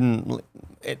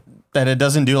that it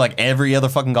doesn't do like every other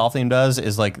fucking golf game does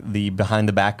is like the behind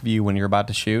the back view when you're about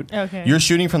to shoot. Okay. You're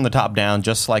shooting from the top down,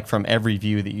 just like from every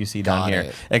view that you see down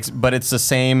here. But it's the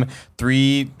same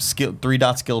three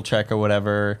dot skill check or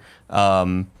whatever.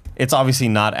 It's obviously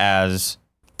not as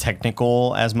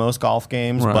technical as most golf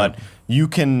games, but you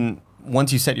can,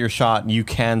 once you set your shot, you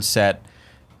can set,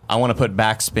 I want to put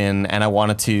backspin and I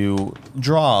wanted to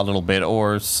draw a little bit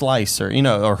or slice or,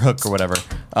 or hook or whatever.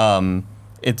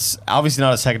 It's obviously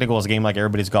not as technical as a game like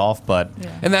everybody's golf, but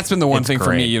and that's been the one thing great.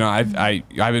 for me.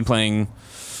 I've been playing.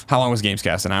 How long was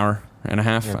Gamescast? An hour and a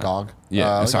half? GOG.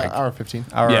 Yeah, sorry, hour 15.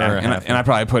 And I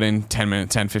probably put in 10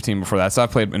 minutes, 10, 15 before that. So I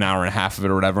played an hour and a half of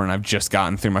it or whatever, and I've just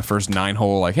gotten through my first 9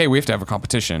 hole. Like, hey, we have to have a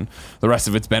competition. The rest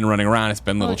of it's been running around. It's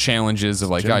been little challenges of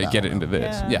like, oh, you get it into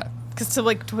this. Yeah. Because to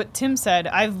like what Tim said,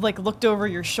 I've like looked over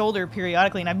your shoulder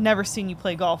periodically, and I've never seen you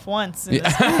play golf once.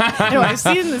 I've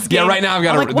seen this game. Yeah, right now I've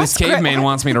got this caveman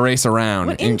wants me to race around.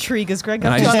 What intrigue is Greg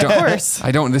and up to on the course?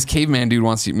 I don't. This caveman dude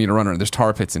wants me to run around. There's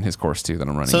tar pits in his course too that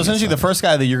I'm running. So essentially, the first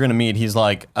guy that you're gonna meet, he's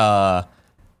like,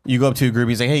 you go up to a group.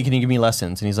 He's like, hey, can you give me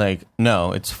lessons? And he's like,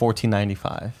 no, it's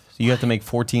 $14.95. So you have to make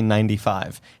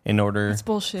 $14.95 in order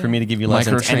for me to give you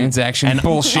lessons. Microtransaction and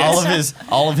bullshit.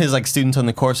 All of his like students on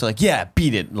the course are like, yeah,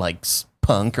 beat it, like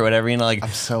punk or whatever. Like,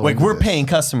 like we're paying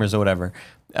customers or whatever.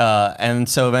 And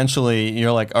so eventually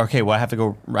you're like, okay, well I have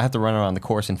to run around the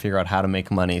course and figure out how to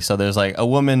make money. So there's like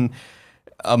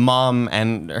a mom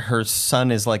and her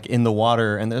son is like in the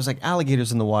water and there's like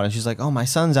alligators in the water. And she's like, oh, my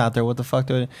son's out there. What the fuck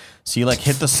do I do? So you like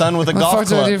hit the son with a golf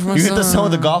club. You hit the son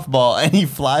with a golf ball and he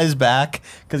flies back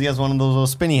because he has one of those little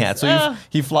spinny hats. So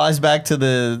he flies back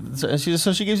to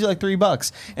so she gives you like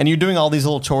 $3 and you're doing all these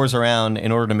little chores around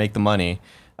in order to make the money.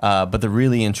 But the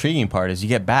really intriguing part is you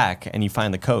get back and you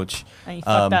find the coach. And you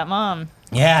fuck that mom.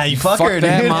 Yeah, you fuck her,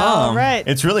 that dude. mom. Oh, right.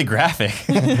 It's really graphic.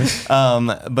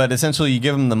 But essentially, you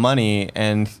give him the money,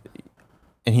 and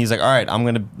he's like, all right, I'm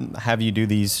going to have you do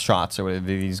these shots or whatever,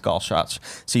 these golf shots.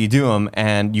 So you do them,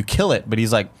 and you kill it. But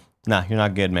he's like, nah, you're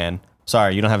not good, man.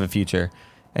 Sorry, you don't have a future.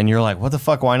 And you're like, what the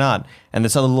fuck, why not? And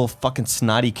this other little fucking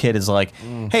snotty kid is like,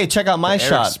 hey, check out my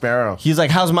shot. Eric Sparrow. He's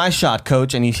like, how's my shot,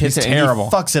 coach? And he hits it terrible.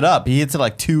 and he fucks it up. He hits it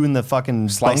like 2 in the fucking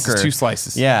bunker. 2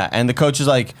 slices. Yeah, and the coach is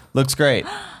like, looks great.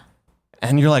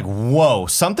 And you're like, whoa,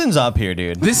 something's up here,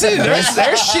 dude. There's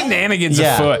shenanigans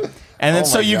afoot. And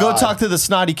then you go talk to the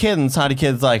snotty kid, and the snotty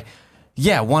kid's like,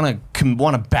 yeah, want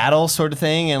to battle sort of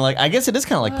thing. And like, I guess it is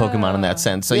kind of like Pokemon in that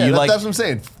sense. So you like, that's what I'm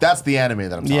saying. That's the anime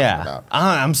that I'm talking about.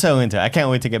 I'm so into it. I can't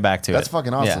wait to get back to it. That's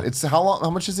fucking awesome. Yeah. It's how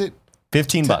much is it?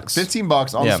 $15.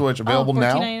 $15 on the Switch, available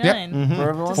now. $14.99. For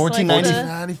everyone.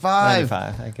 $14.95.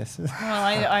 $95. I guess. Well,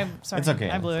 I'm sorry. It's okay.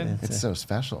 I blew it. It's so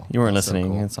special. You weren't That's so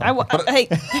listening. cool. It's all. Hey.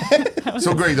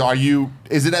 So Greg, though,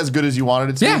 is it as good as you wanted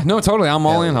it to be? Yeah, no, totally. I'm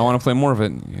all in. I want to play more of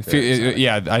it.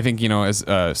 I think as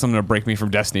something to break me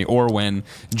from Destiny, or when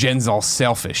Jen's all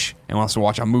selfish and wants to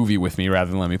watch a movie with me rather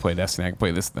than let me play Destiny, I can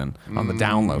play this then on the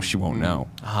down low. She won't know.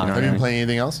 Have you been playing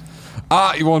anything else?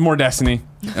 Well, more Destiny,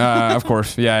 of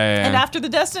course. Yeah. And after the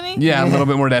Destiny? Yeah, a little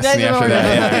bit more Destiny after that.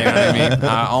 Yeah, you know what I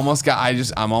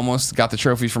mean? I'm almost got the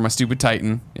trophy for my stupid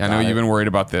Titan. I know you've been worried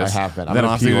about this. I have been. Then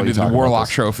I'll have to do the Warlock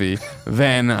trophy.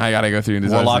 Then I got to go through and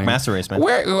do Warlock Master Race, man.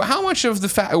 How much of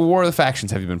the War of the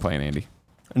Factions have you been playing, Andy?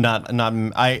 Not.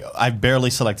 I barely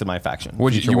selected my faction.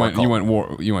 You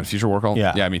went Future War Cult?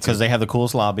 Yeah, me too. Because they have the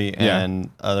coolest lobby and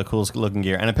the coolest looking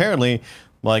gear, and apparently,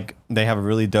 like they have a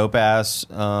really dope ass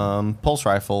pulse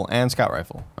rifle and scout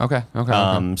rifle. Okay.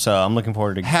 So I'm looking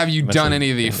forward to. Have you done any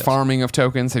of the farming of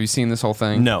tokens? Have you seen this whole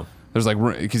thing? No. There's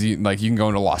because you can go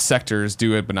into lost sectors,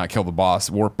 do it, but not kill the boss,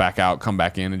 warp back out, come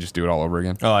back in, and just do it all over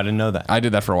again. Oh, I didn't know that. I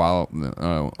did that for a while.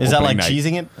 Is that like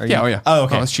cheesing it? Yeah. Oh,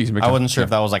 okay. Oh, it's cheesing. I wasn't sure if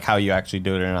that was like how you actually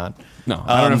do it or not. No,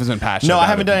 I don't know if it's been patched. No, I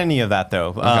haven't done any of that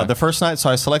though. The first night, so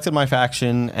I selected my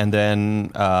faction, and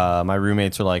then my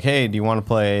roommates were like, "Hey, do you want to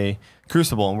play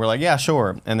Crucible?" And we're like, "Yeah,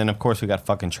 sure." And then of course we got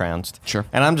fucking trounced. Sure.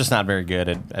 And I'm just not very good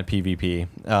at PvP.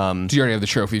 Do you already have the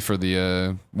trophy for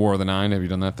the War of the Nine? Have you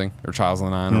done that thing or Trials of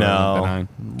the Nine? No. Okay.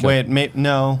 Wait,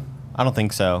 no. I don't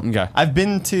think so. Okay. I've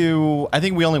been to. I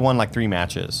think we only won like 3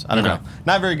 matches. I don't know.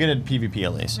 Not very good at PvP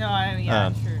at least.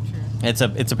 No, true. It's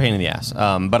a pain in the ass.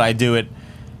 But I do it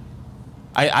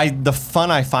The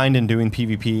fun I find in doing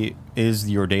PvP is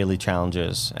your daily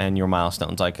challenges and your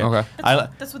milestones. Like, Okay.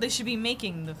 That's what they should be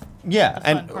making. The fun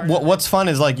and what's fun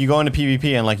is like you go into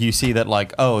PvP and like you see that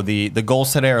like the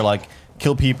goals today are like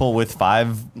kill people with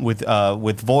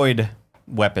void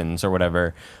weapons or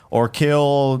whatever, or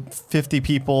kill 50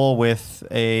 people with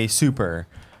a super,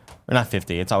 or not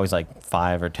 50. It's always like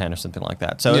 5 or 10 or something like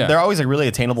that. So they're always like really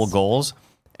attainable goals,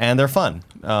 and they're fun.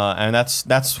 And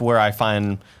that's where I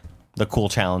find the cool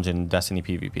challenge in Destiny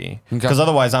PvP. Because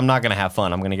otherwise, I'm not gonna have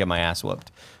fun. I'm gonna get my ass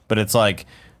whooped. But it's like,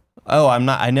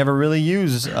 I never really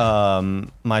use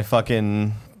my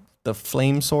fucking the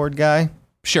flame sword guy.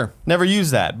 Sure. Never use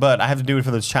that, but I have to do it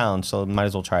for this challenge, so might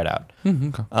as well try it out.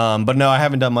 Okay. But no, I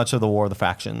haven't done much of the War of the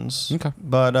Factions. Okay.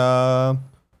 But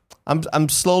I'm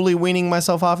slowly weaning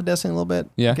myself off of Destiny a little bit.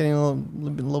 Yeah. Getting a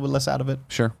little bit less out of it.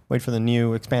 Sure. Wait for the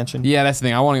new expansion. Yeah, that's the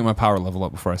thing. I want to get my power level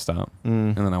up before I stop.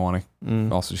 And then I want to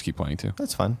also just keep playing too.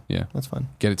 That's fun. Yeah. That's fun.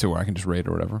 Get it to where I can just raid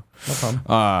or whatever. No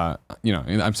problem.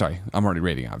 I'm sorry. I'm already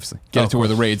raiding, obviously. Get it to where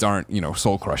the raids aren't,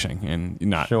 soul crushing and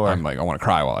not. Sure. I'm like, I want to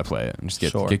cry while I play it and just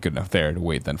get good enough there to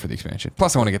wait then for the expansion.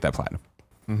 Plus, I want to get that platinum.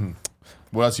 Mm-hmm.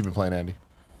 What else you been playing, Andy?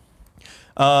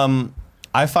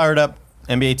 I fired up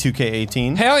NBA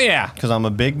 2K18. Hell yeah. Because I'm a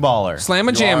big baller. Slam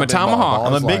a jam, a tomahawk.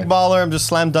 I'm a big baller. I'm just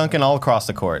slam dunking all across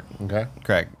the court. Okay.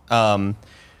 Correct. Man,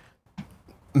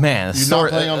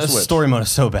 the story mode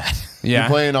is so bad. Yeah. You're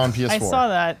playing on PS4. I saw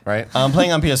that. Right? I'm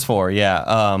playing on PS4, yeah.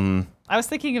 I was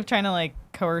thinking of trying to like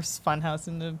coerce Funhaus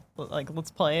into like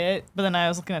let's play it, but then I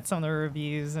was looking at some of the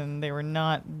reviews and they were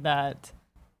not that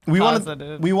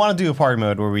positive. We want to do a party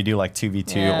mode where we do like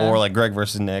 2v2 or like Greg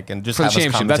versus Nick and just for the have us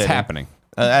championship. That's happening.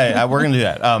 We're gonna do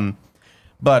that.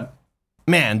 But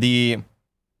man, the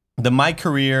my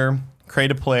career,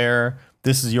 create a player,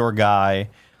 this is your guy.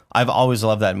 I've always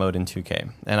loved that mode in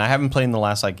 2K, and I haven't played in the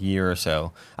last like year or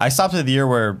so. I stopped at the year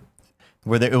where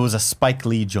it was a Spike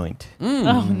Lee joint.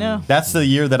 Oh no! That's the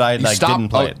year that I didn't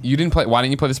play it. You didn't play. Why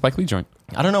didn't you play the Spike Lee joint?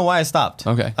 I don't know why I stopped.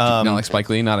 Okay, not like Spike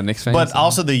Lee, not a Knicks fan. But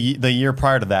also the year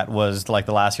prior to that was like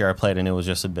the last year I played, and it was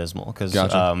just abysmal because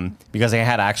they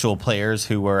had actual players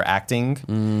who were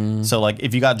acting. So like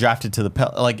if you got drafted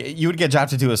to you would get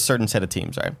drafted to a certain set of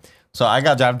teams, right? So I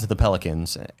got drafted to the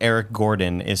Pelicans. Eric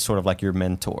Gordon is sort of like your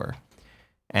mentor,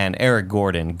 and Eric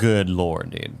Gordon, good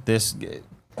lord, dude,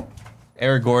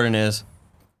 Eric Gordon is.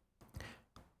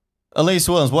 Elyse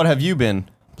Willems, what have you been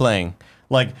playing?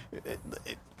 Like,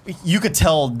 you could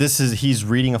tell he's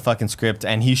reading a fucking script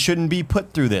and he shouldn't be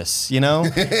put through this,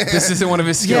 This isn't one of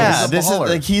his skills.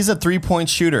 Yeah, he's a 3-point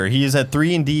shooter. He is a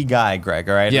 3-and-D guy, Greg,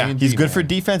 all right? Yeah. He's good for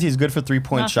defense. He's good for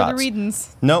 3-point shots. Not for the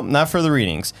readings. Nope, not for the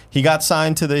readings. He got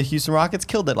signed to the Houston Rockets,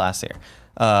 killed it last year.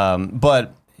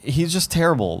 But he's just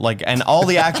terrible. Like, and all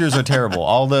the actors are terrible.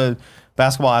 All the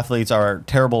basketball athletes are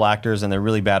terrible actors and they're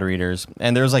really bad readers.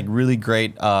 And there's like really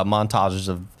great montages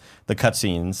of the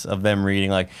cutscenes of them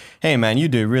reading like, hey man, you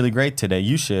did really great today.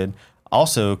 You should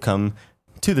also come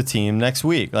to the team next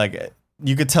week. Like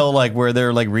you could tell like where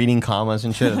they're like reading commas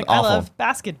and shit. It's awful. I love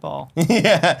basketball.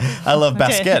 Yeah, I love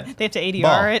basket. They have to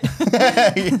ADR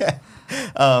it.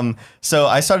 Yeah. So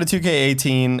I started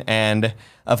 2K18 and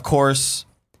of course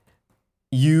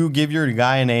you give your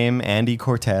guy a name, Andy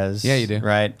Cortez. Yeah, you do.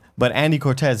 Right? But Andy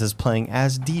Cortez is playing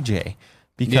as DJ.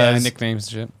 Because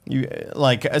nicknames and shit. You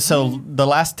the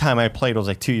last time I played was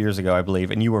like 2 years ago, I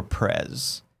believe, and you were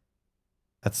Prez.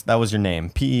 That was your name,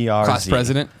 PERZ. Class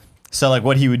president. So like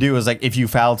what he would do is like if you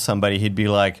fouled somebody, he'd be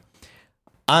like,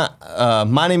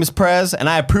 my name is Prez, and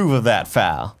I approve of that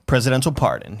foul. Presidential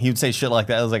pardon. He would say shit like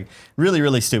that. It was like really,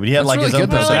 really stupid. He had like really his own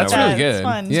good, though. persona. That's really It's good.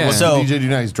 fun. Yeah. So DJ do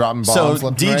now? He's dropping bombs. So left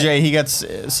and DJ, right? he gets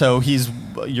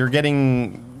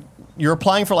you're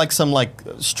applying for like some like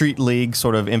street league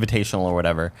sort of invitational or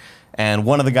whatever, and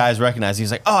one of the guys recognized.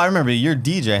 He's like, "Oh, I remember you're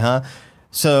DJ, huh?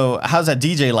 So how's that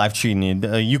DJ life treating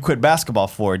you? You quit basketball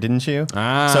for it, didn't you?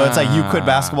 So it's like you quit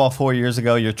basketball 4 years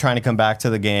ago. You're trying to come back to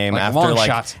the game Like long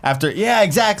after shots. yeah,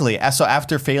 exactly. So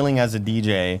after failing as a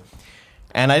DJ,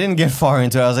 and I didn't get far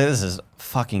into it. I was like, this is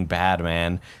fucking bad,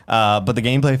 man. But the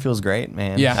gameplay feels great,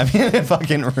 man. Yeah. I mean, it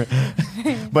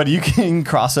fucking. But you can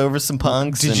cross over some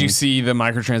punks. Did you see the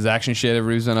microtransaction shit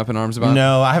everybody's been up in arms about?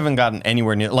 No, I haven't gotten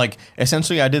anywhere near. Like,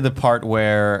 essentially, I did the part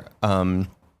where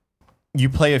you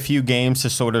play a few games to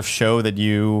sort of show that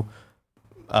you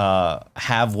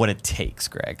have what it takes,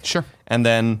 Greg. Sure. And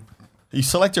then you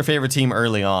select your favorite team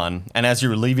early on, and as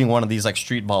you're leaving one of these like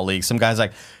street ball leagues, some guy's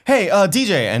like, "Hey,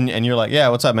 DJ," and you're like, "Yeah,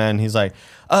 what's up, man?" He's like,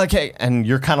 "Okay," and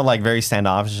you're kind of like very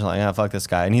standoffish, like, "Yeah, fuck this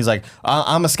guy," and he's like,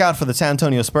 "I'm a scout for the San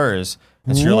Antonio Spurs,"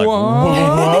 and so you're like,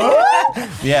 "What?"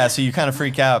 Yeah, so you kind of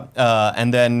freak out,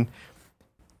 and then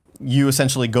you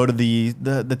essentially go to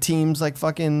the team's like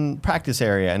fucking practice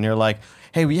area, and you're like,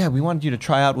 hey, yeah, we wanted you to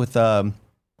try out with the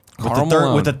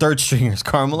third stringers.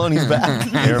 Karl Maloney's back.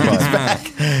 He's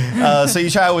back. So you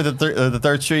try out with the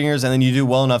third stringers, and then you do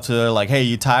well enough to like, hey,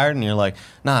 you tired? And you're like,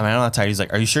 nah, man, I'm not tired. He's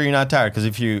like, are you sure you're not tired? Because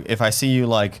if I see you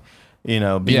like, being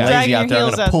lazy out there,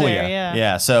 I'm gonna pull you.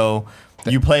 Yeah. So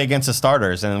you play against the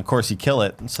starters, and of course you kill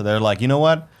it. So they're like, you know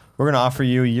what? We're gonna offer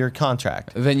you your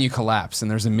contract. Then you collapse, and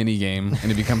there's a mini game,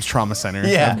 and it becomes trauma center.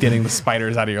 Yeah. Of getting the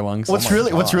spiders out of your lungs. What's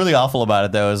really awful about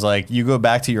it though is like you go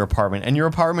back to your apartment, and your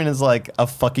apartment is like a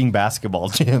fucking basketball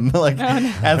gym. Like,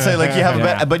 and so like you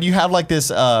have, but you have like this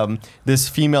this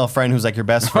female friend who's like your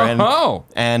best friend.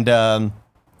 And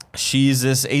she's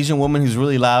this Asian woman who's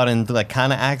really loud and like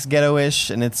kind of acts ghetto-ish,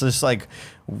 and it's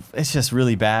just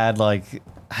really bad. Like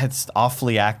it's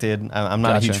awfully acted. I'm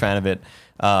not a huge fan of it.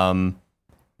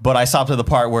 But I stopped at the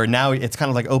part where now it's kind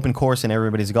of like open course in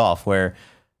everybody's golf, where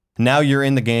now you're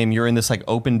in the game, you're in this like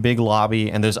open big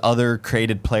lobby, and there's other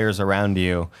created players around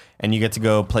you, and you get to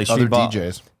go play street ball. Other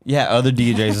DJs. Yeah, other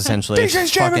DJs essentially.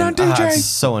 DJs jamming on DJ. It's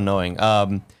so annoying.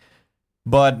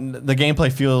 But the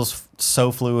gameplay feels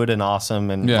so fluid and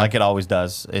awesome, and like it always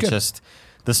does. It's just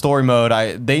the story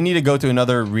mode. They need to go to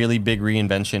another really big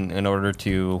reinvention in order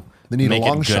to make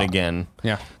it good again.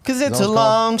 Yeah, because it's a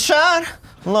long shot.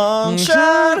 Long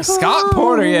shot. Scott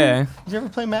Porter, yeah. Did you ever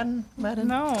play Madden?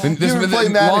 No.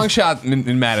 Long shot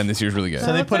in Madden this year is really good.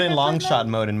 So they put in long shot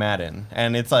mode in Madden,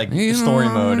 and it's like story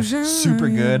mode, super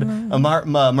good.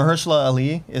 Mahershala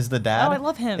Ali is the dad. Oh, I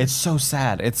love him. It's so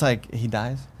sad. It's like he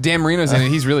dies. Dan Marino's in it.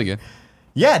 He's really good.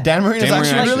 Yeah, Dan Marino's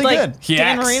actually really good.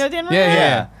 Dan Marino?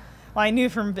 Yeah. Well, I knew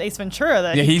from Ace Ventura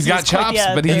that he's got chops,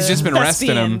 but he's just been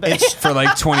resting him for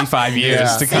like 25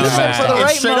 years to come back.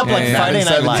 It's straight up like Friday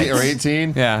Night Lights. Or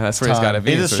 18. Yeah, that's where he's got to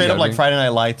be. It's straight up like Friday Night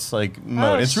Lights like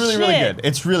mode. It's really good.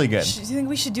 It's really good. Do you think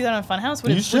we should do that on Funhaus?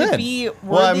 Would it be worthy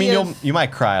Well, I mean, you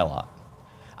might cry a lot.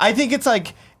 I think it's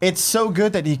like it's so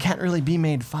good that you can't really be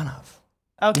made fun of.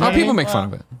 Okay. People make fun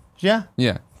of it. Yeah.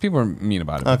 Yeah. People are mean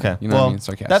about it. Okay. You know what I mean?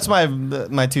 Sarcastic. That's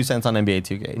my 2 cents on NBA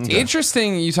 2K.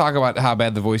 Interesting you talk about how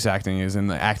bad the voice acting is and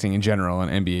the acting in general in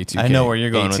NBA 2K. I know where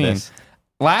you're going with this.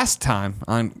 Last time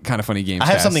on Kind of Funny Gamescast. I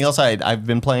have something else I've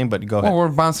been playing, but go ahead. Well, we're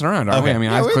bouncing around, aren't we? I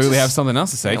mean, I clearly have something else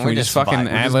to say. Can we just fucking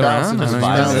ad-lib around?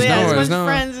 There's no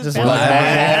friends.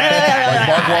 Like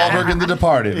Mark Wahlberg in The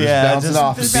Departed. Just bouncing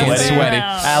off. Sweaty.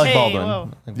 Alec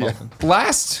Baldwin.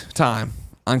 Last time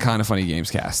on Kind of Funny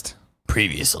Gamescast.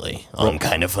 Previously on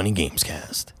Kind of Funny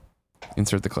Gamescast.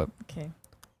 Insert the clip. Okay.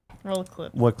 Roll a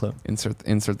clip. What clip? Insert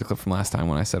the clip from last time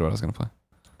when I said what I was going to play.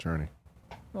 Journey.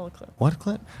 Roll a clip. What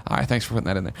clip? All right, thanks for putting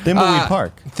that in there. Thimbleweed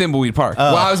Park. Thimbleweed Park.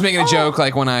 Well, I was making a joke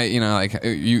like when I, you like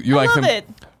love it.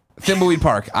 Thimbleweed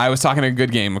Park. I was talking a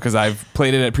good game because I've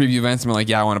played it at preview events and been like,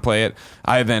 yeah, I want to play it.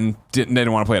 I then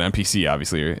didn't want to play it on PC,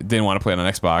 obviously. Or didn't want to play it on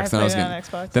Xbox.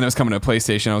 Then it was coming to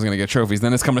PlayStation. I was going to get trophies.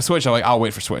 Then it's coming to Switch. I'm like, I'll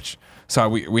wait for Switch. So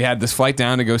we had this flight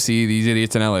down to go see these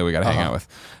idiots in LA we got to hang out with.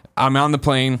 I'm on the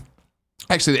plane,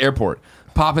 actually the airport.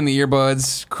 Pop in the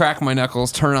earbuds, crack my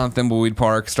knuckles, turn on Thimbleweed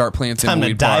Park, start playing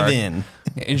Thimbleweed Park. Time to dive in.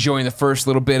 Enjoying the first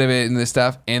little bit of it and this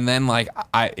stuff. And then like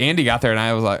Andy got there and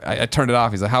I was like, I turned it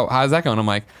off. He's like, how's that going? I'm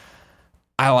like,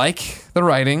 I like the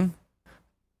writing.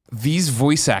 These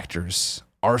voice actors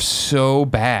are so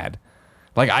bad.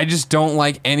 Like, I just don't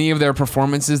like any of their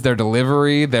performances, their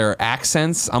delivery, their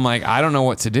accents. I'm like, I don't know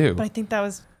what to do. But I think that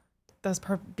was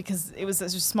because it was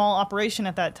such a small operation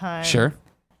at that time. Sure.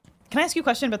 Can I ask you a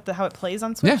question about how it plays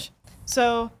on Switch? Yeah.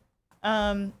 So,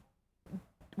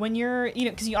 when you're,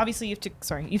 because you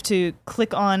have to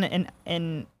click on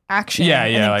an action. Yeah,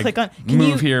 and then like click on.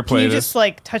 here, play Can you this. just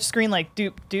like touch screen like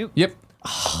doop doop? Yep.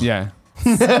 Yeah.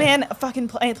 Man, fucking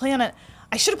play on it.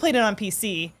 I should have played it on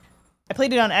PC. I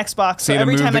played it on Xbox, so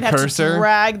every time I'd have to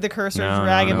drag the cursor,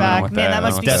 drag it back. Man, that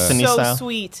must be Destiny so style.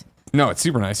 Sweet. No, it's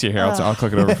super nice. Here, I'll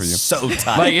click it over for you. So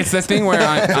tight. Like, it's the thing where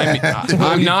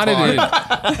I'm not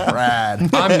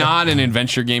an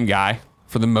adventure game guy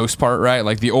for the most part, right?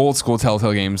 Like the old school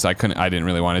Telltale games, I didn't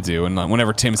really want to do. And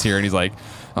whenever Tim's here and he's like,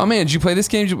 "Oh man, did you play this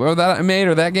game or that I made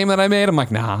or that game that I made?" I'm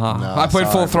like, "Nah." I played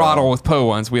Full Throttle with Poe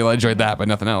once. We enjoyed that, but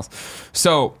nothing else.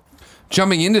 So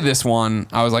jumping into this one,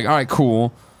 I was like, "All right,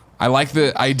 cool." I like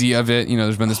the idea of it.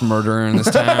 There's been this murder in this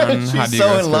town. She's How do you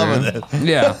so go in love through with it.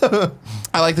 Yeah.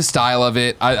 I like the style of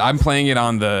it. I'm playing it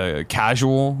on the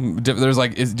casual. There's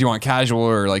like, do you want casual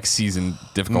or like seasoned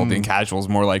difficulty? And casual is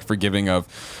more like forgiving of,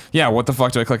 yeah, what the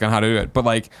fuck do I click on how to do it? But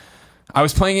like, I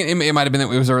was playing it. It might have been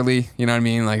that it was early. You know what I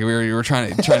mean? Like we were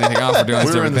trying to think off. We're doing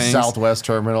we were in the things. Southwest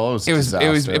Terminal. It was,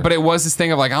 but it was this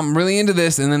thing of like, I'm really into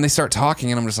this, and then they start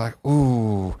talking, and I'm just like,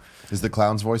 ooh. Is the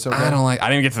clown's voice okay? I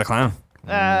didn't get to the clown.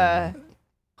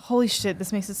 Holy shit,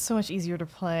 this makes it so much easier to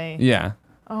play. Yeah.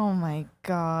 Oh my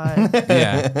god.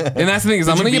 Yeah. And that's the thing is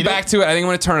I'm going to get back to it. I think I'm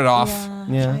going to turn it off.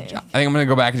 Yeah. I think I'm going to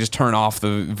go back and just turn off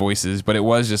the voices, but it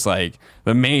was just like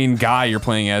the main guy you're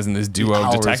playing as in this duo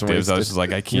of detectives. I was just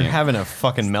like, I can't. You're having a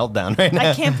fucking meltdown right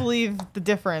now. I can't believe the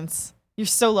difference. You're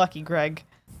so lucky, Greg.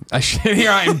 Here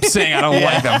I am saying I don't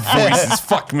like the voices.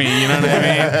 Fuck me, you know what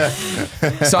I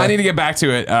mean? So I need to get back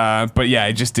to it. But yeah,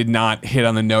 it just did not hit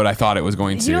on the note I thought it was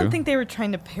going to. You don't think they were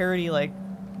trying to parody like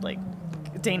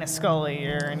Dana Scully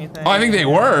or anything? Oh, I think they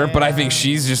were, but I think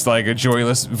she's just like a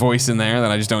joyless voice in there that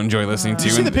I just don't enjoy listening to.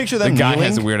 Did you see the picture of them The guy kneeling?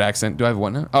 has a weird accent. Do I have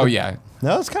one now? Oh yeah,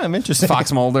 No, it's kind of interesting.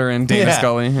 Fox Mulder and Dana Yeah.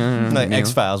 Scully. Like Neil.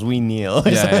 X-Files, we kneel.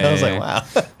 Yeah, I was like, wow.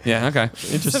 Yeah, okay.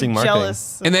 Interesting So marketing.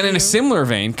 jealous. And then in of a you. similar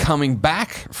vein, coming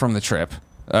back from the trip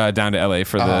down to LA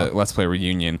for the Let's Play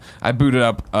reunion, I booted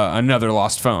up another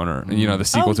Lost Phone, or the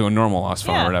sequel to a normal Lost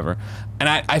Phone yeah. or whatever. And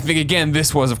I think again,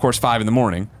 this was of course 5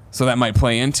 a.m, so that might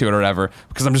play into it or whatever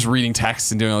because I'm just reading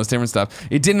texts and doing all this different stuff.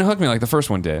 It didn't hook me like the first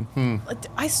one did.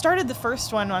 I started the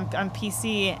first one on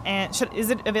PC, and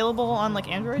is it available on like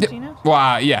Android? Do you know?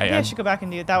 Well, yeah. Yeah, I should go back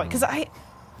and do it that way because I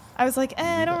was like,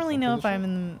 I don't really know if I'm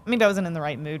in. Maybe I wasn't in the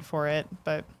right mood for it,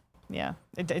 but yeah,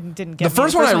 it didn't get The me.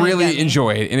 first one I didn't really get me.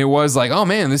 enjoyed, and it was like, oh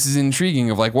man, this is intriguing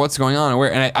of like what's going on and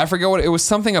where. And I forget what it was.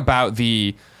 Something about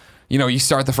the, you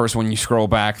start the first one, you scroll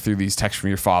back through these texts from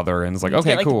your father, and it's like, You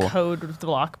okay, get, like, cool. the code with the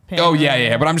lock pin. Oh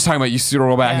yeah. But I'm just talking about you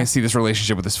scroll back Yeah. and see this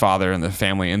relationship with his father and the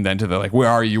family, and then to the like, where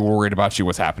are you? We're worried about you.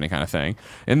 What's happening? Kind of thing.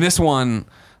 And this one,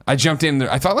 I jumped in.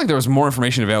 I thought like there was more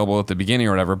information available at the beginning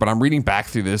or whatever, but I'm reading back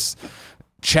through this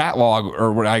chat log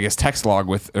or what I guess text log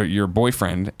with your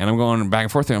boyfriend, and I'm going back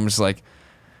and forth. And I'm just like,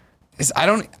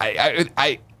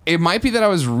 it might be that I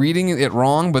was reading it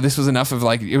wrong, but this was enough of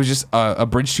like, it was just a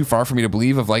bridge too far for me to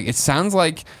believe of like, it sounds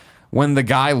like when the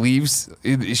guy leaves,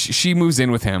 she moves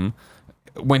in with him.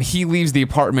 When he leaves the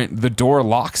apartment, the door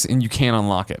locks and you can't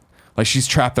unlock it. Like she's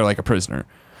trapped there like a prisoner.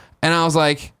 And I was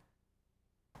like,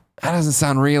 that doesn't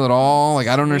sound real at all. Like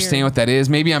I don't understand Weird. what that is.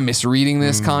 Maybe I'm misreading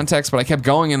this context, but I kept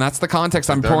going, and that's the context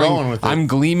I'm they're pulling. going with it. I'm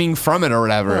gleaming from it or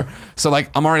whatever. So like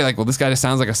I'm already like, well, this guy just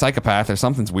sounds like a psychopath or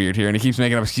something's weird here, and he keeps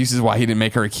making up excuses why he didn't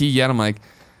make her a key yet. I'm like,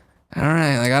 all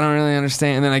right, like I don't really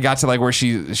understand. And then I got to like where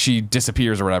she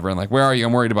disappears or whatever, and like, where are you?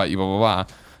 I'm worried about you, blah blah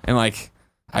blah. And like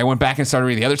I went back and started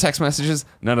reading the other text messages.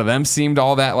 None of them seemed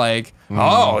all that like,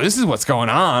 oh, this is what's going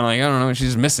on. Like I don't know, she's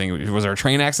just missing. Was there a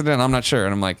train accident? I'm not sure.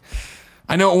 And I'm like,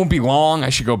 I know it won't be long. I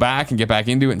should go back and get back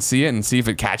into it and see it and see if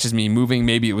it catches me moving.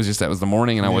 Maybe it was just that was the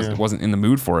morning and I wasn't in the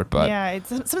mood for it. But Yeah,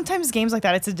 it's sometimes games like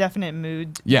that. It's a definite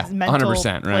mood. Yeah, mental 100%,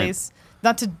 right. place.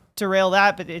 Not to derail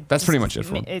that, but That's pretty much it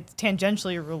for 'em. It's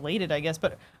tangentially related, I guess.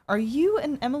 But are you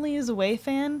an Emily is Away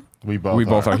fan? We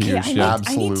both are. are Okay, huge. I need, Yeah. I need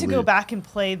to Absolutely. go back and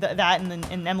play that,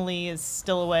 and Emily is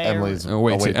still away. Emily's Oh,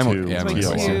 wait, away Emily, too. yeah, Emily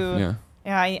TLC. too.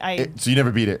 Yeah, Yeah, So you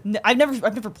never beat it. I've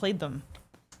never played them.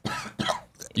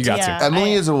 you got Yeah. to.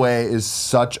 Emily is Away is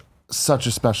such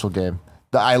a special game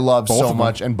that I love Both so of them.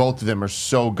 much, and both of them are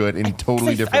so good in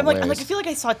totally different ways. I'm like, I feel like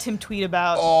I saw Tim tweet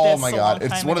about. Oh this my a god,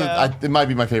 long it's time one of ago. the. It might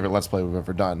be my favorite Let's Play we've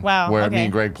ever done. Wow, Where me okay.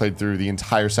 and Greg played through the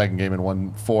entire second game in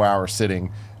 1 4-hour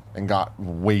sitting and got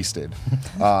wasted.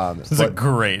 This is a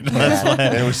great.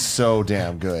 It was so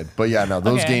damn good. But yeah, no,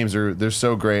 those Okay. games they're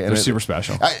so great. And They're super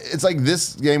special. It's like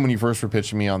this game when you first were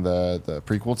pitching me on the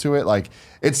prequel to it. Like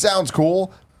it sounds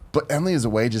cool, but Emily is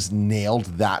Away just nailed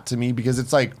that to me because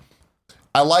it's like.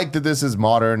 I like that this is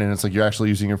modern and it's like you're actually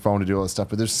using your phone to do all this stuff,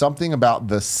 but there's something about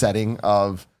the setting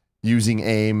of using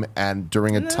aim and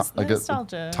during a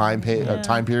Nostalgia. time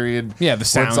period. Yeah, the where it's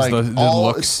sounds, like the all,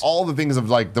 looks. it's all the things of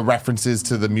like the references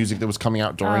to the music that was coming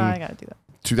out Oh, during I gotta do that.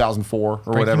 2004 or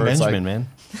Breaking whatever. Benjamin,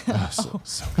 It's man. like,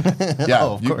 so good. Yeah,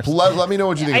 Oh, of course. let me know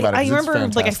what you think about it. I 'Cause it's remember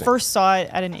like I fantastic. first saw it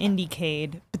at an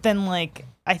Indiecade, but then like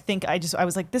I think I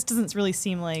was like, this doesn't really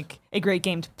seem like a great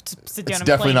game to sit down It's and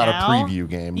definitely play not now. a preview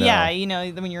game. No. Yeah,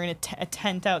 when you're in a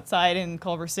tent outside in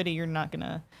Culver City, you're not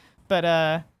gonna. But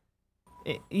I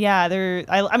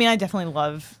definitely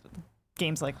love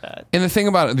games like that. And the thing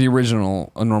about the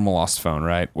original A Normal Lost Phone,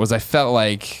 right, was I felt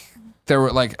like there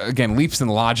were like, again, leaps in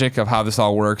logic of how this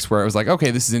all works where it was like,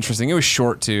 okay, this is interesting. It was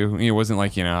short too. It wasn't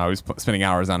like, I was spending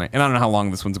hours on it. And I don't know how long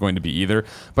this one's going to be either.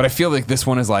 But I feel like this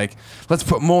one is like, let's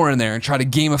put more in there and try to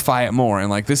gamify it more. And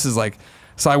like, this is like,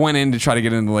 so I went in to try to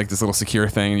get into like this little secure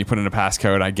thing and you put in a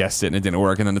passcode. I guessed it and it didn't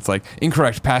work. And then it's like,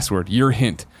 incorrect password, your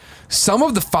hint. some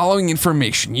of the following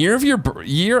information: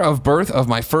 year of birth of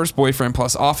my first boyfriend,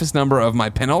 plus office number of my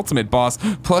penultimate boss,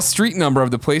 plus street number of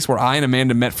the place where I and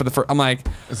Amanda met for the first. I'm like,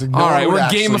 no all right, one we're would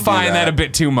actually do gamifying that a that.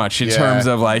 bit too much in terms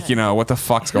of like, you know, what the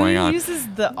fuck's going Who on. uses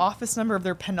the office number of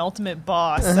their penultimate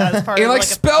boss as part It of like a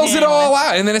spells it pin? all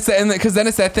out, and then it's because then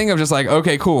it's that thing of just like,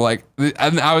 okay, cool. Like,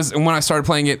 and when I started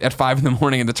playing it at 5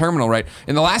 a.m. in the terminal, right?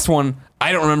 In the last one,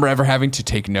 I don't remember ever having to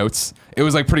take notes. It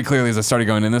was like pretty clearly as I started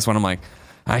going in this one, I'm like,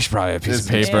 I should probably have a piece of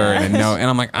paper and a note. And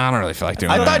I'm like, I don't really feel like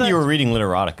doing I that. thought you were reading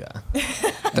Literotica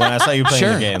when I saw you playing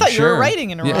Sure. the game. I thought you Sure. were writing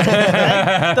in a row.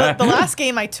 The last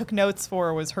game I took notes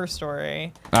for was Her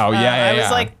Story. Oh, yeah, I yeah.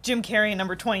 was like Jim Carrey in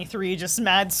number 23, just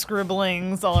mad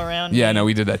scribblings all around. Yeah, me. no,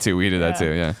 we did that too. We did that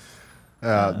too. Yeah.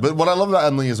 But what I love about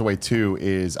Emily is Away too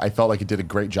is I felt like it did a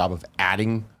great job of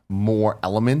adding more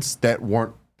elements that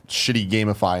weren't shitty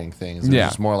gamifying things. It was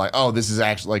just more like, oh, this is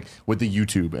actually like with the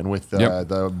YouTube and with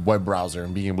the web browser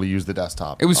and being able to use the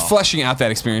desktop. It was fleshing out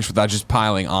that experience without just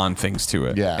piling on things to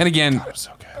it. Yeah. And again, God, it was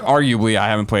so good. arguably, I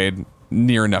haven't played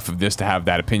near enough of this to have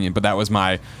that opinion, but that was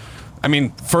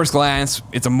first glance,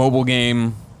 it's a mobile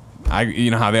game. You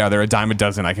know how they are. They're a dime a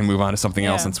dozen. I can move on to something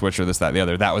else and switch or this, that, the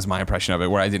other. That was my impression of it,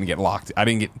 where I didn't get locked. I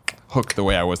didn't get hooked the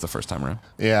way I was the first time around.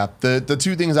 Yeah, the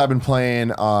two things I've been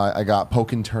playing, I got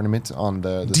Pokken Tournament on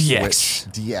the DX.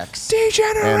 Switch. DX.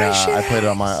 Degeneration. And I played it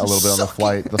on a little bit on the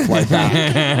flight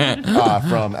back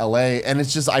from LA. And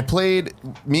it's just,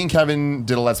 me and Kevin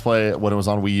did a Let's Play when it was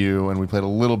on Wii U, and we played a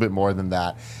little bit more than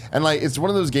that. And like, it's one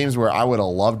of those games where I would have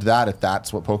loved that if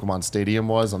that's what Pokemon Stadium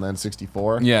was on the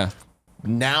N64. Yeah.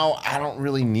 Now I don't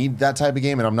really need that type of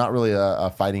game, and I'm not really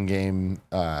a fighting game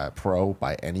pro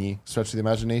by any stretch of the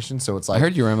imagination. So it's like, I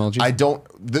heard you were MLG. I don't.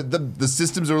 The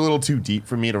systems are a little too deep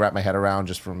for me to wrap my head around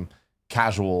just from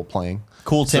casual playing.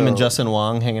 Cool Tim So- and Justin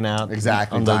Wong hanging out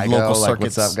Exactly. on the Daigo, local like,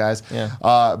 circuits. what's up, guys?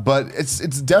 Yeah. But it's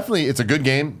definitely a good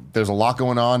game. There's a lot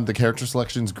going on. The character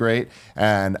selection's great,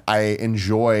 and I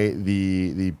enjoy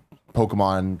the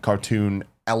Pokemon cartoon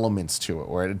elements to it,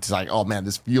 where it's like, oh man,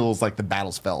 this feels like the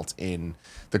battles felt in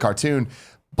the cartoon.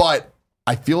 But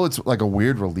I feel it's like a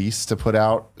weird release to put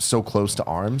out so close to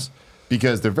ARMS,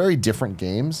 because they're very different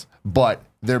games, but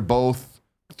they're both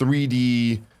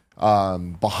 3D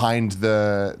behind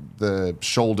the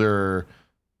shoulder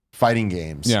fighting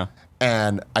games. Yeah.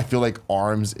 And I feel like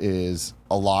ARMS is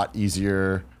a lot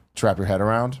easier to wrap your head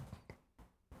around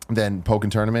than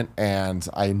Pokken Tournament, and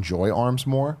I enjoy ARMS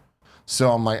more.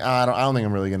 So I'm like, I don't think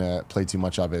I'm really gonna play too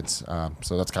much of it.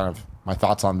 So that's kind of my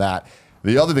thoughts on that.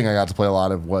 The other thing I got to play a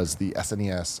lot of was the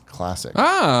SNES Classic.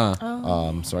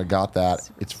 So I got that.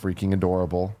 It's freaking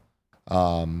adorable.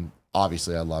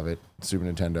 Obviously, I love it. Super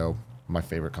Nintendo, my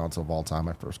favorite console of all time,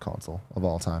 my first console of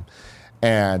all time.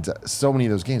 And so many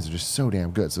of those games are just so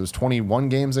damn good. So there's 21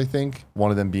 games, I think,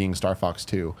 one of them being Star Fox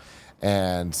 2.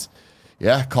 And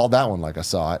yeah, called that one like I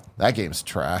saw it. That game's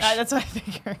trash. That's what I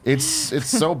figured. It's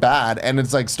so bad. And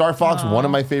it's like Star Fox, one of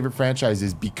my favorite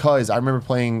franchises, because I remember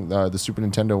playing the Super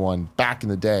Nintendo one back in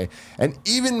the day. And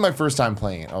even my first time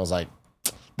playing it, I was like,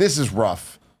 this is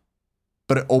rough.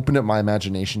 But it opened up my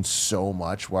imagination so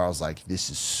much, where I was like, this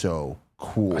is so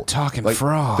cool. A talking like,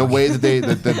 frog. The way that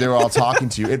they were all talking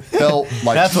to you, it felt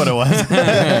like That's what it was.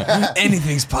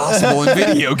 Anything's possible in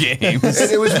video games.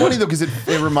 It was funny though, because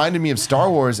it reminded me of Star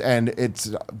Wars, and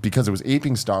it's because it was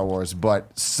aping Star Wars,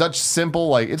 but such simple,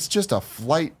 like it's just a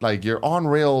flight, like you're on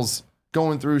rails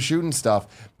going through shooting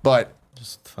stuff, but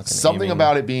Just fucking something aiming.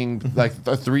 about it being like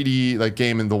a 3D like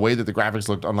game, and the way that the graphics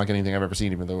looked unlike anything I've ever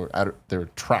seen, even though they were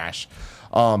trash.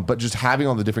 But just having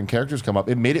all the different characters come up,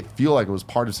 it made it feel like it was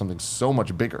part of something so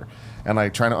much bigger, and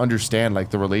like trying to understand like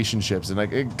the relationships, and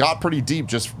like it got pretty deep.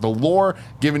 Just the lore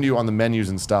given to you on the menus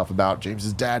and stuff about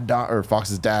James's dad or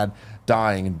Fox's dad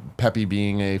dying, and Peppy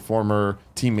being a former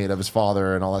teammate of his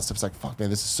father, and all that stuff. It's like, fuck, man,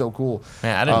 this is so cool.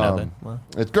 Man, I didn't know that. Wow.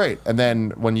 It's great. And then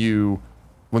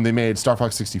when they made Star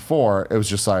Fox 64, it was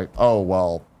just like, oh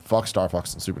well, fuck Star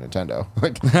Fox and Super Nintendo.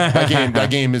 Like that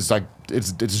game is like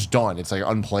it's just done. It's like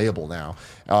unplayable now.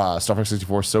 Star Fox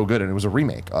 64 is so good, and it was a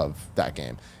remake of that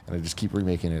game, and they just keep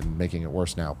remaking it and making it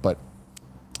worse now. But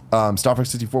Star Fox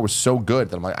 64 was so good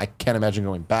that I'm like, I can't imagine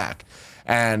going back.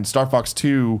 And Star Fox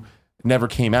 2 never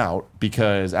came out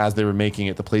because as they were making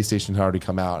it, the PlayStation had already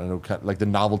come out, and it would like the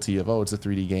novelty of, oh, it's a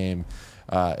 3D game,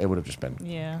 it would have just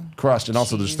been crushed. And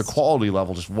also just the quality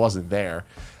level just wasn't there.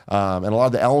 And a lot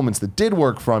of the elements that did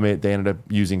work from it, they ended up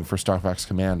using for Star Fox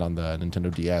Command on the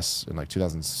Nintendo DS in like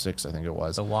 2006, I think it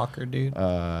was. The Walker dude.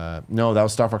 No, that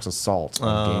was Star Fox Assault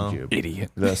on GameCube.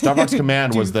 Idiot. The Star Fox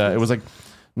Command was it was like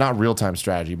not real-time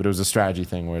strategy, but it was a strategy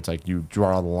thing where it's like you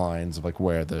draw the lines of like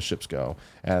where the ships go,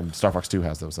 and Star Fox 2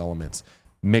 has those elements.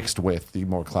 mixed with the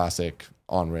more classic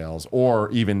on rails, or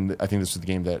even I think this was the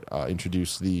game that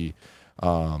introduced the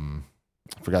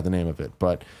forgot the name of it,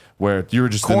 but where you were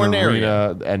just in the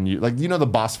arena and you the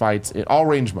boss fights in all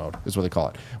range mode is what they call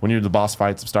it. When you're the boss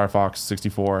fights of Star Fox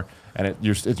 64 and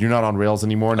you're not on rails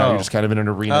anymore. Now you're just kind of in an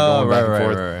arena going back and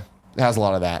forth. Right. It has a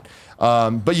lot of that.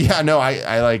 But yeah, no,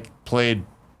 I like played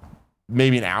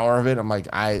maybe an hour of it. I'm like,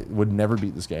 I would never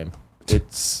beat this game.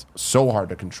 It's so hard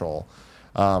to control.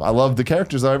 I love the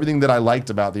characters though. Everything that I liked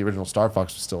about the original Star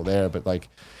Fox was still there, but like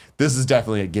this is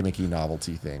definitely a gimmicky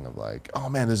novelty thing of like, oh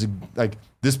man,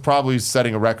 this probably is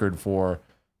setting a record for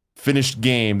finished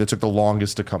game that took the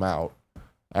longest to come out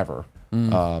ever.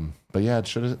 But yeah, it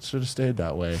should have stayed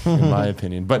that way in my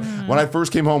opinion. But when I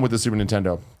first came home with the Super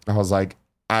Nintendo, I was like,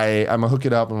 I'm gonna hook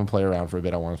it up. I'm gonna play around for a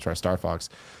bit. I want to try Star Fox,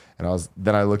 and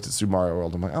then I looked at Super Mario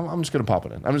World. I'm like, I'm just gonna pop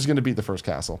it in. I'm just gonna beat the first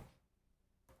castle.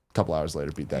 A couple hours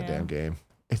later, beat that damn game.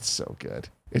 It's so good.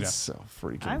 It's so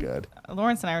freaking good.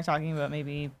 Lawrence and I were talking about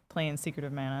maybe playing Secret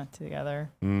of Mana together.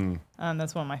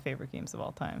 That's one of my favorite games of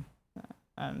all time.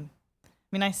 I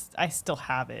mean, I still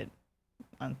have it.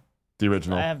 The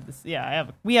original. I have this. Yeah,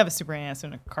 we have a Super NES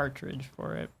and a cartridge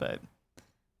for it, but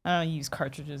I don't use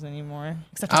cartridges anymore.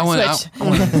 Except I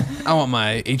want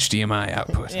my HDMI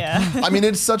output. Yeah. I mean,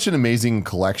 it's such an amazing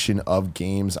collection of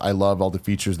games. I love all the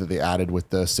features that they added with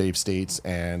the save states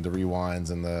and the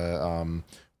rewinds and the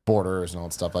borders and all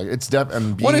that stuff. Like it's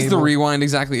what is the rewind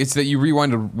exactly? It's that you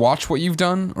rewind to watch what you've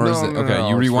done, or is it okay?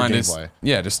 You rewind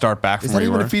to start back. Is from that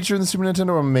even a feature in the Super Nintendo?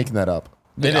 Or am I making that up?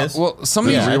 It is. Well, some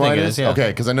of these rewind is. Yeah. Okay,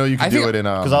 because I know you can do it in.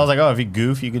 Because I was like, oh, if you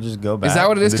goof, you could just go back. Is that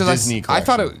what it is? Because I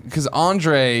thought it because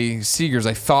Andre Seegers,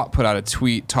 I thought, put out a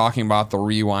tweet talking about the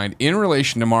rewind in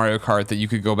relation to Mario Kart that you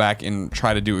could go back and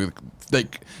try to do.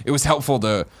 Like it was helpful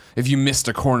to if you missed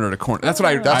a corner to corner. That's what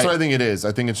I think it is.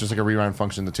 I think it's just like a rewind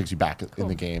function that takes you back in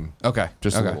the game. Okay,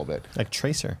 just a little bit, like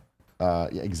Tracer. Yeah,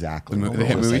 exactly. The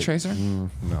hit movie Tracer.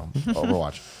 No,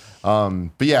 Overwatch.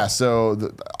 But yeah,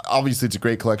 so obviously it's a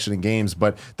great collection of games,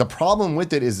 but the problem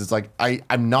with it is it's like I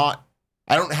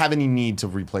don't have any need to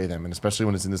replay them, and especially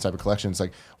when it's in this type of collection, it's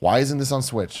like, why isn't this on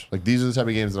Switch? Like these are the type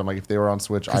of games that I'm like, if they were on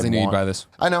Switch, I'd need to buy this.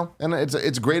 I know, and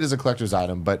it's great as a collector's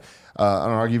item, but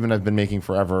an argument I've been making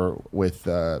forever with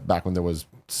back when there was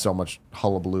so much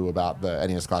hullabaloo about the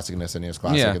NES Classic and SNES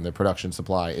Classic and the production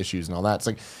supply issues and all that. It's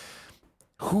like,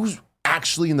 who's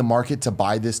actually in the market to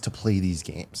buy this to play these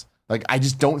games? Like, I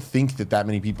just don't think that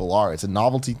many people are. It's a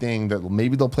novelty thing that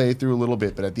maybe they'll play through a little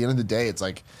bit, but at the end of the day, it's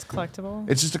like... It's collectible.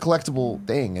 It's just a collectible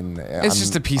thing. And it's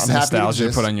just a piece of nostalgia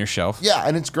to put on your shelf. Yeah,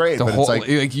 and it's great. But it's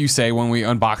like you say when we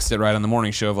unboxed it right on the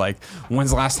morning show of like, when's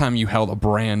the last time you held a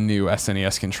brand new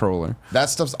SNES controller? That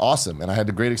stuff's awesome, and I had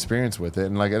a great experience with it.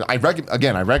 And like, I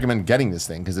recommend getting this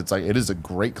thing because it's like, it is a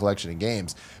great collection of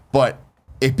games, but...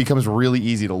 it becomes really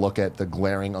easy to look at the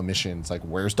glaring omissions, like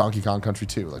where's Donkey Kong Country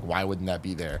 2? Like why wouldn't that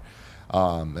be there?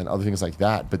 And other things like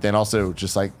that. But then also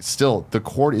just like still the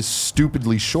cord is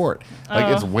stupidly short.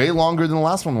 Like it's way longer than the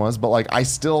last one was, but like I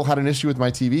still had an issue with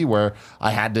my TV where I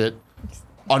had to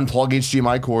unplug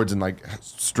HDMI cords and like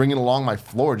string it along my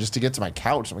floor just to get to my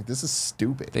couch. I'm like, this is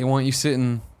stupid. They want you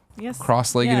sitting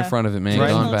cross-legged in front of it, man. Right.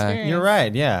 Going back. You're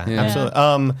right. Yeah,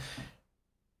 absolutely.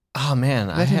 Oh man,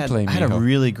 I had a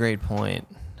really great point.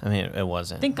 I mean, it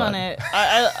wasn't. Think on it.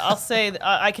 I'll say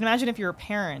I can imagine if you're a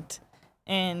parent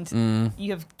and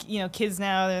you have kids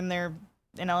now and they're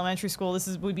in elementary school. This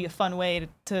would be a fun way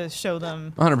to show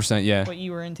them 100%. Yeah, what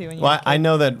you were into. When you well, I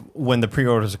know that when the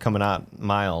pre-orders are coming out,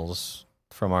 Miles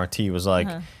from RT was like,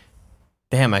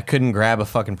 damn, I couldn't grab a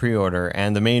fucking pre-order,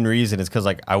 and the main reason is because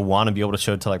like I want to be able to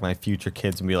show it to like my future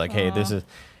kids and be like, hey, this is.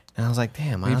 And I was like,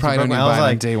 damn, you probably don't need to buy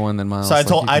it on day one then, Miles. So I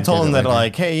told him that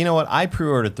like, hey, you know what? I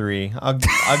pre-ordered 3. I'll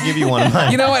give you one of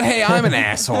mine. You know what? Hey, I'm an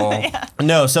asshole.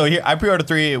 No, so here I pre-ordered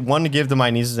 3. One to give to my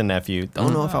nieces and nephew.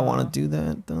 Don't know if I want to do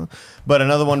that though. But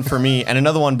another one for me, and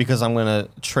another one because I'm gonna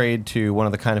trade to one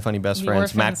of the kind of funny best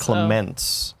friends, Matt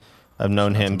Clements. I've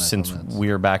known him since we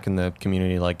were back in the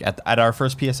community, like at our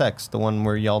first PSX, the one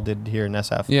where y'all did here in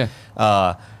SF.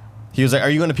 Yeah. He was like, are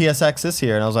you going to PSX this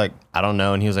year? And I was like, I don't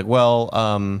know. And he was like,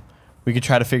 well, we could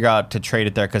try to figure out to trade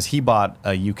it there because he bought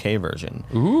a UK version.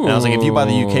 Ooh. And I was like, if you buy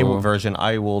the UK version,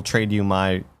 I will trade you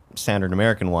my standard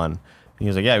American one. And he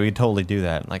was like, yeah, we could totally do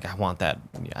that. Like, I want that.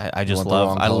 I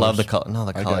love the color. No,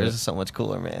 the colors are so much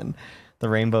cooler, man. The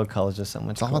rainbow colors are so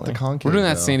much cooler. About the concave, we're doing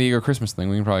that San Diego Christmas thing.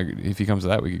 We can probably, if he comes to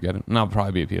that, we could get it. And I'll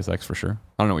probably be a PSX for sure.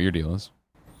 I don't know what your deal is.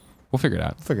 We'll figure it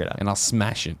out. Figure it out. And I'll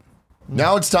smash it.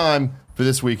 Now it's time for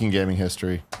This Week in Gaming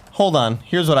History. Hold on.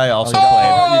 Here's what I also You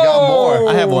played. got more.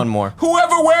 I have one more.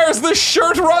 Whoever wears the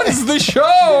shirt runs the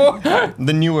show.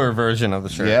 The newer version of the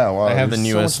shirt. Yeah, wow, I have the it's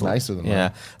so newest. much nicer than yeah.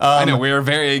 mine. I know we are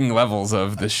varying levels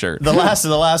of this shirt. The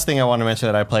last thing I want to mention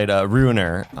that I played,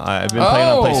 Ruiner. I've been playing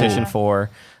on PlayStation 4.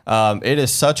 It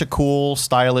is such a cool,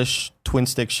 stylish twin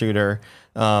stick shooter.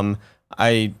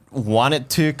 I want it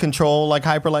to control like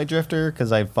Hyper Light Drifter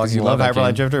because I fucking you love love that Hyper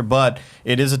Light game. Drifter, but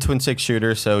it is a twin stick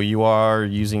shooter, so you are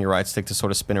using your right stick to sort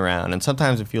of spin around, and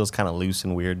sometimes it feels kind of loose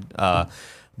and weird.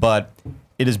 But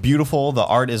it is beautiful. The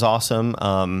art is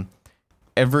awesome.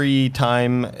 Every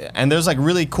time, and there's like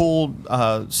really cool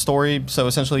story. So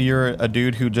essentially, you're a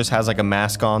dude who just has like a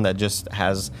mask on that just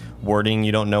has wording.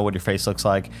 You don't know what your face looks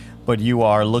like, but you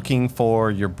are looking for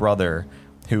your brother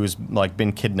who's like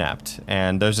been kidnapped.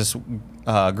 And there's this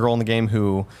girl in the game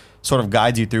who sort of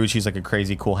guides you through. She's like a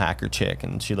crazy cool hacker chick,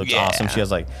 and she looks awesome. She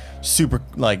has like super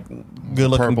like good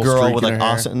looking Purple girl streak with in like her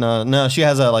hair. awesome. No, she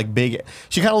has a like big.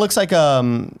 She kind of looks like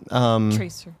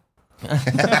Tracer.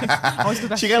 Always go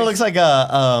back She to kind of looks Tracer. like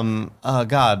a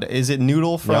God. Is it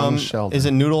Noodle Young from? Sheldon. Is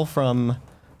it Noodle from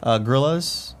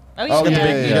Gorillas? Oh, Oh, yeah.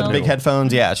 yeah, You got the big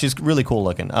headphones. Yeah, she's really cool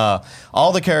looking.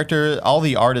 All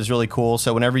the art is really cool.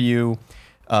 So whenever you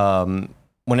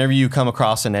come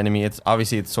across an enemy, it's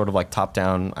sort of like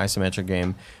top-down isometric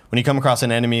game. When you come across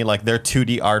an enemy, like their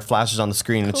 2D art flashes on the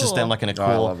screen. It's just Cool. them like in a cool.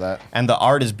 I love that. And the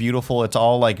art is beautiful. It's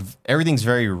all like everything's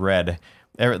very red.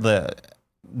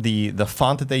 The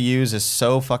font that they use is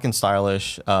so fucking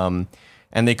stylish. And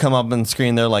they come up on the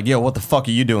screen, they're like, "Yo, what the fuck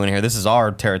are you doing here? This is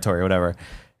our territory, or whatever."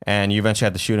 And you eventually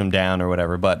have to shoot them down or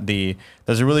whatever. But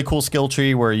there's a really cool skill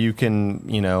tree where you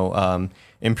can,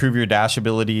 improve your dash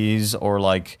abilities or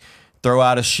like throw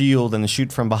out a shield and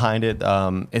shoot from behind it.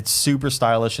 It's super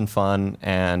stylish and fun,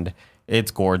 and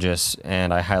it's gorgeous.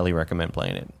 And I highly recommend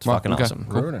playing it. It's fucking okay. awesome.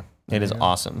 Ruiner. It is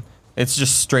awesome. It's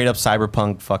just straight up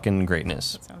cyberpunk fucking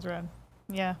greatness. That sounds rad.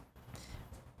 Yeah.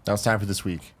 Now it's time for This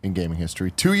Week in Gaming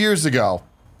History. 2 years ago,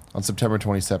 on September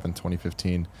 27th,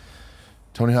 2015,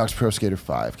 Tony Hawk's Pro Skater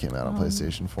 5 came out on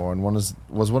PlayStation 4 and was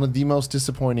one of the most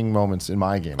disappointing moments in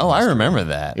my game. Oh, I remember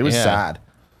that. It was Yeah. sad.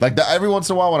 Like every once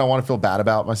in a while when I want to feel bad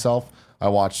about myself, I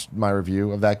watch my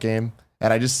review of that game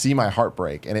and I just see my heart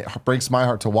break, and it breaks my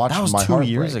heart to watch That was my 2 heart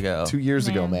years break. ago. 2 years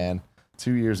ago, Man. man.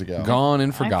 2 years ago. Gone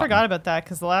and forgotten. I forgot about that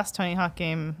because the last Tony Hawk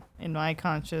game in my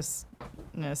consciousness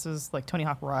was like Tony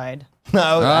Hawk Ride. No,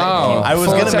 Oh, I was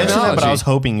full going to mention that, but technology. I was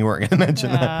hoping you weren't going to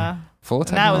mention that. Yeah. Full of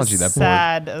And that was technology. That,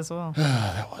 sad as well.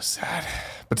 That was sad.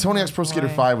 But Tony Hawk's Pro Skater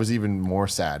boy. 5 was even more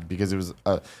sad because it was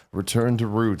a return to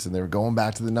roots and they were going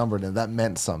back to the number, and that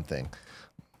meant something.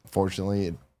 Fortunately,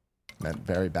 it meant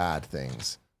very bad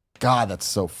things. God, that's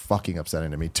so fucking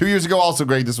upsetting to me. 2 years ago, also,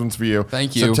 Greg, this one's for you.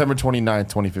 Thank you. September 29th,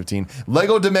 2015.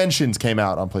 Lego Dimensions came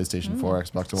out on PlayStation 4,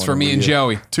 Xbox One. It's for me and Wii U.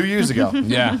 Joey. 2 years ago.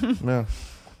 Yeah. Yeah.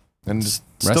 And just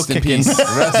Still Rest in kicking. peace. rest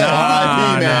Nah, RIP,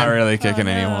 not man. really kicking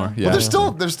anymore. Yeah.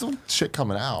 Well, there's still shit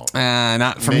coming out.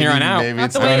 Not from Maybe- here on out. maybe Not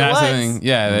it's the way it that's the was. thing.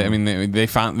 Yeah, I mean,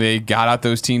 they got out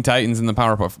those Teen Titans and the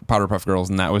Powerpuff Girls,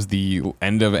 and that was the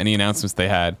end of any announcements they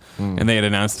had. And they had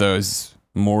announced those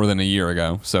more than a year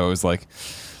ago, so it was like,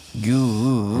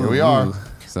 here we are.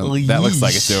 So that looks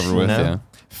like it's over with. You know? Yeah.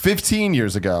 15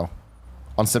 years ago,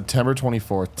 on September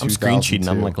 24th, I'm screen cheating.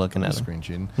 I'm, like, looking at I'm them. screen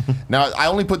cheating. Now, I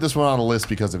only put this one on a list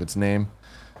because of its name.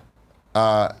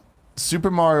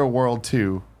 Super Mario World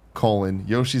 2,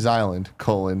 Yoshi's Island,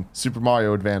 Super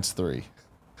Mario Advance 3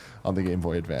 on the Game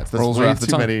Boy Advance. That's Rolls way right off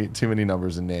the too many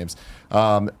numbers and names.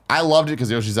 I loved it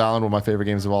because Yoshi's Island, one of my favorite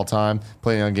games of all time.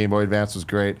 Playing on Game Boy Advance was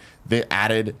great. They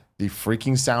added the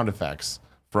freaking sound effects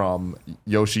from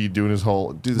Yoshi doing his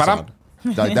whole sound.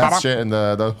 Like that shit and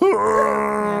the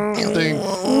thing.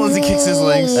 As he kicks his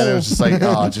legs. And it was just like, it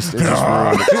just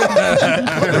ruined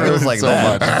it. It was like so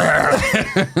much.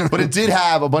 But it did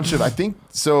have a bunch of, I think,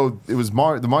 so it was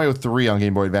the Mario 3 on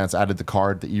Game Boy Advance added the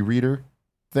card, the e-reader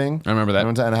thing. I remember that.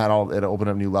 And it opened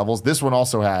up new levels. This one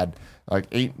also had like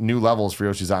 8 new levels for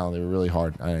Yoshi's Island. They were really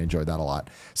hard. I enjoyed that a lot.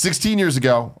 16 years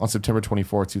ago, on September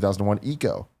 24th, 2001,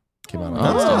 Eco came out on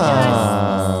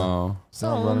Oh.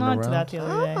 So we'll nod to that the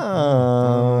other day.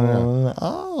 I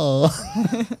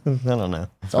don't know.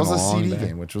 That was been a a long CD day.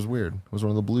 game, which was weird. It was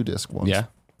one of the blue disc ones. Yeah.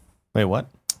 Wait, what?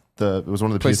 It was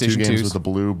one of the PS2 PlayStation games 2s. with the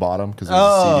blue bottom because it was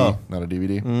a Oh. CD, not a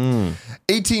DVD.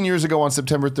 18 years ago, on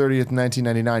September 30th,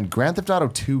 1999, Grand Theft Auto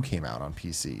 2 came out on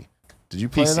PC. Did you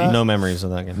play that? No memories of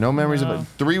that game. No memories of it.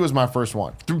 3 was my first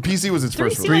one. PC was its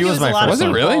first seemed release. Three like it was my a lot first of Was it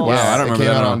one. really? people. Wow, I don't It remember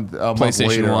came that out on on PlayStation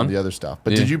later 1. on the other stuff.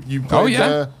 But Yeah. did you play Oh yeah.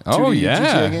 the Oh 2D yeah.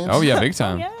 GTA games? Oh yeah, big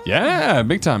time. yeah. Yeah,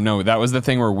 big time. No, that was the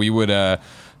thing where we would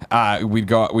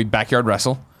we'd backyard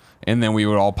wrestle, and then we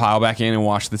would all pile back in and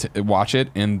watch it,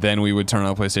 and then we would turn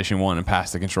on the PlayStation 1 and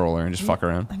pass the controller and just fuck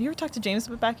around. Have you ever talked to James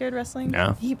about backyard wrestling?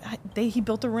 No. He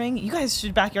built a ring. You guys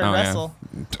should backyard wrestle.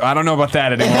 Yeah. I don't know about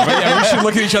that anymore, but yeah, we should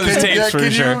look at each other's tapes for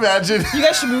can sure. you imagine? You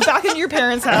guys should move back into your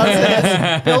parents'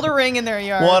 houses, build a ring in their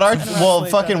yard.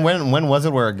 Fucking when was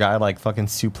it where a guy like fucking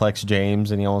suplexed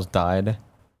James and he almost died?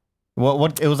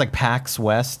 What it was like PAX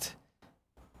West.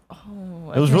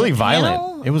 It was really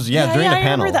violent. It was during the panel.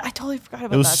 I remember that. I totally forgot about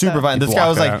that. It was super violent. This guy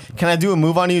was like, out. "Can I do a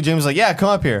move on you?" James was like, "Yeah, come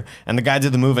up here." And the guy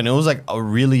did the move, and it was like a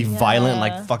really violent,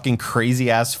 like fucking crazy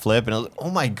ass flip. And I was like,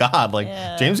 "Oh my god!" Like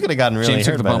James could have gotten really James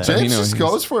took hurt the by bumps. that. James just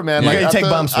goes for it, man. You Like, gotta take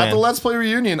bumps, at man. the Let's Play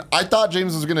reunion, I thought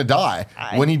James was gonna die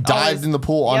when he dived in the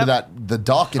pool onto the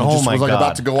dock and Oh just my was like God.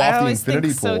 about to go I off the always infinity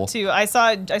think pool. so too. I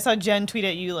saw Jen tweet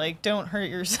at you like, "Don't hurt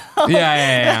yourself."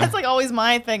 Yeah. That's like always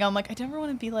my thing. I'm like, I never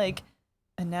want to be like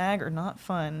a nag or not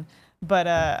fun. But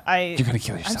You're gonna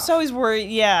kill yourself. I'm just always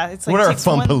worried. Yeah, it's like What are takes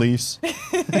fun one, police?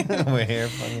 We're here,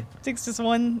 funny. takes just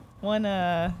one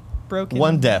broken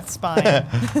One death. spine.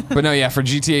 But no, yeah, for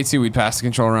GTA 2, we'd pass the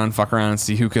controller around, fuck around, and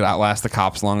see who could outlast the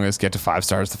cops longest, get to 5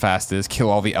 stars the fastest, kill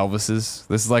all the Elvises.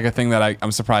 This is like a thing that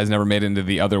I'm surprised never made into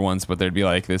the other ones, but there'd be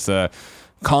like this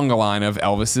conga line of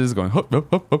Elvises going hup, hup,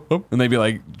 hup, hup, hup, and they'd be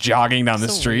like jogging down the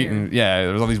So street, weird. and yeah,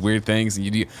 there was all these weird things,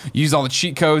 and you use all the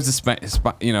cheat codes to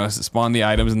spawn the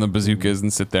items and the bazookas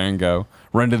and sit there and go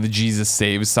run to the Jesus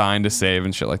save sign to save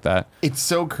and shit like that. It's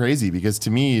so crazy because to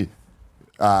me,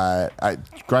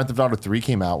 Grand Theft Auto 3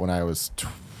 came out when I was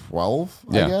 12,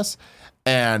 Yeah. I guess.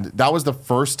 And that was the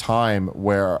first time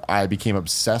where I became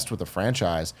obsessed with the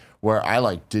franchise, where I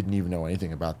like didn't even know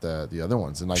anything about the other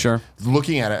ones. And like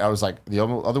looking at it, I was like, the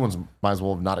other ones might as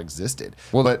well have not existed.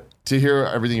 Well, but to hear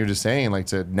everything you're just saying, like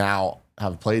to now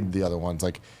have played the other ones,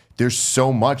 like there's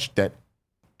so much that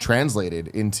translated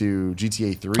into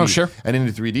GTA 3 and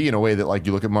into 3D in a way that like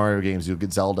you look at Mario games, you look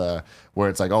at Zelda, where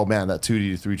it's like, oh man, that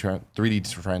 2D to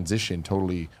 3D transition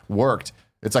totally worked.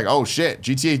 It's like, oh shit,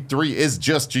 GTA 3 is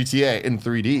just GTA in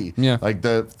 3D. Yeah. Like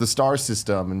the star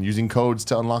system and using codes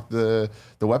to unlock the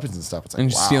weapons and stuff. It's like,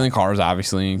 and wow. stealing cars,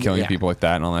 obviously, and killing people like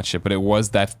that and all that shit. But it was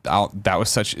that was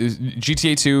such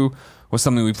GTA 2 was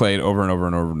something we played over and over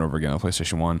and over and over again on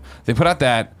PlayStation 1. They put out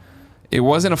that. It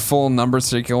wasn't a full number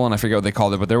sequel, and I forget what they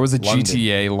called it, but there was a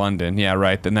GTA London. Yeah,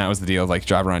 right. Then that was the deal, like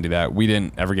drive around and do that. We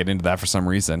didn't ever get into that for some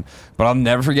reason. But I'll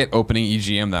never forget opening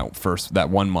EGM that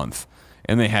 1 month.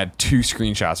 And they had 2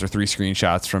 screenshots or 3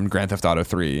 screenshots from Grand Theft Auto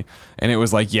 3. And it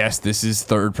was like, yes, this is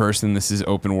third person. This is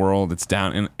open world. It's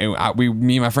down. And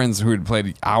me and my friends who had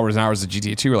played hours and hours of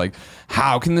GTA 2 were like,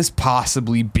 how can this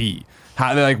possibly be?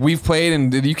 How, they're like, we've played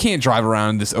and you can't drive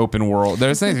around this open world.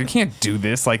 There's things you can't do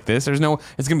this like this. There's no,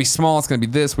 it's going to be small. It's going to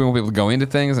be this. We won't be able to go into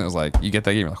things. And it was like, you get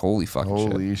that game, you're like, holy fucking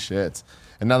shit. Holy shit.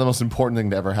 And now the most important thing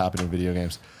to ever happen in video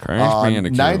games. Crash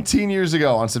Bandicoot. 19 years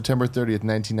ago, on September 30th,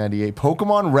 1998,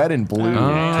 Pokemon Red and Blue came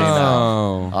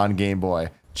out on Game Boy.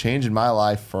 Changing my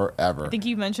life forever. I think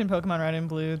you mentioned Pokemon Red and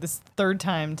Blue this third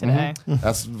time today.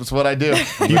 That's what I do.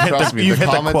 Trust me. you've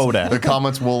hit the quota. The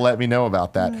comments will let me know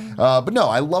about that. But no,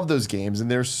 I love those games,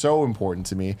 and they're so important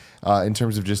to me in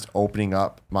terms of just opening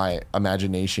up my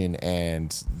imagination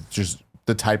and just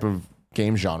the type of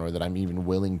game genre that I'm even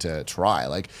willing to try.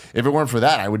 Like, if it weren't for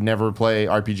that, I would never play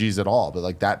RPGs at all. But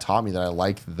like that taught me that I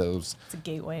liked those. It's a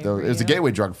gateway. It's a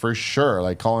gateway drug for sure.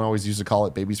 Like Colin always used to call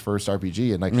it baby's first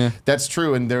RPG, and like that's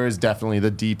true. And there is definitely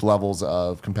the deep levels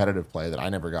of competitive play that I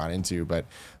never got into. But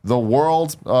the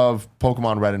world of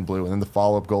Pokemon Red and Blue, and then the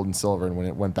follow up Gold and Silver, and when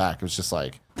it went back, it was just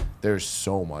like there's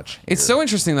so much here. It's so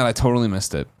interesting that I totally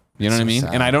missed it. You know what I mean?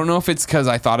 sad. And I don't know if it's because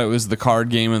I thought it was the card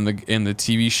game and the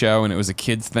TV show and it was a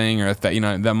kid's thing, or if that,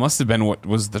 that must have been what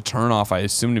was the turnoff, I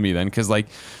assumed to me then. Because like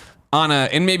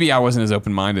and maybe I wasn't as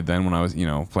open minded then when I was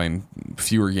playing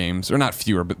fewer games, or not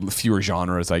fewer, but fewer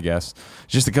genres, I guess.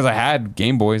 Just because I had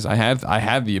Game Boys, I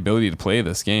had the ability to play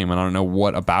this game, and I don't know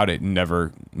what about it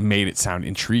never made it sound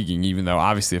intriguing. Even though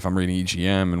obviously, if I'm reading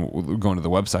EGM and going to the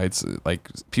websites, like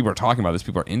people are talking about this,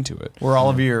 people are into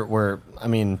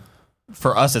it.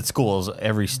 For us at schools,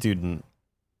 every student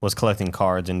was collecting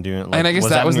cards and doing. Like, and I guess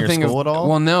that was in the your thing. School at all?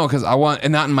 Well, no, because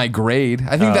and not in my grade.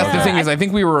 I think that's the thing is I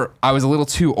think I was a little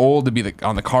too old to be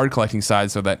on the card collecting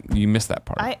side, so that you missed that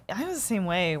part. I was the same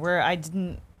way where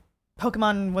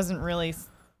Pokemon wasn't really.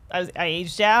 I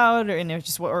aged out, and it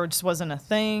just wasn't a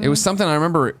thing. It was something I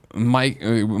remember. Mike,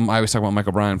 I was talking about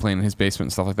Michael Bryan playing in his basement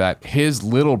and stuff like that. His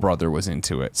little brother was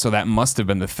into it, so that must have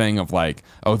been the thing of like,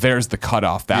 oh, there's the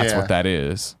cutoff. That's what that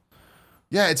is.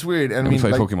 Yeah, it's weird. And we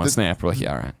played Pokemon Snap. We're like,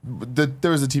 yeah, all right.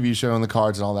 There was a TV show and the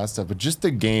cards and all that stuff, but just the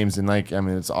games and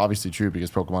it's obviously true because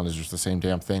Pokemon is just the same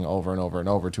damn thing over and over and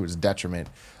over to its detriment.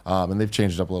 And they've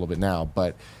changed it up a little bit now,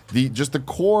 but the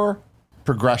core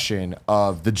progression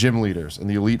of the gym leaders and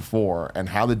the Elite Four and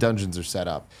how the dungeons are set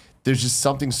up, there's just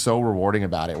something so rewarding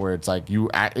about it where it's like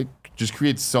it just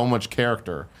creates so much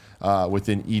character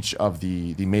within each of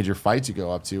the major fights you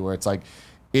go up to, where it's like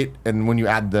and when you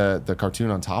add the cartoon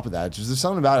on top of that, there's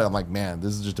something about it. I'm like, man,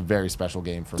 this is just a very special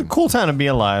game for me. It's a cool time to be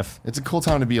alive. It's a cool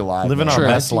time to be alive. Living our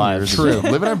best lives. True.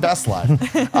 Living our best life.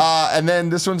 And then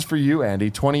this one's for you, Andy.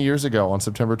 20 years ago, on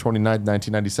September 29th,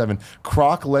 1997,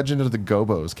 Croc Legend of the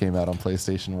Gobos came out on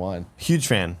PlayStation 1. Huge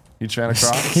fan. Huge fan of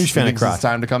Croc? Huge fan of Croc. It's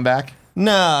time to come back?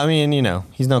 No, I mean,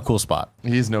 he's no cool spot.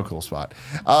 He's no cool spot.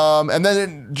 And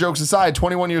then, jokes aside,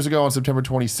 21 years ago on September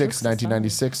 26th,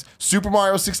 1996, Super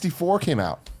Mario 64 came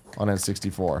out on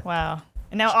N64. Wow.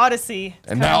 And now Odyssey.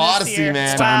 And now Odyssey, man.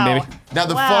 It's time, baby. Now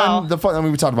the fun. I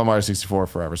mean, we talked about Mario 64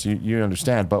 forever, so you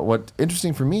understand. But what's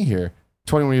interesting for me here,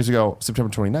 21 years ago, September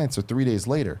 29th, so 3 days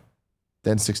later,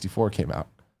 then 64 came out.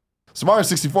 So Mario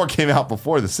 64 came out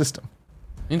before the system.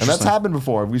 And that's happened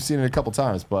before. We've seen it a couple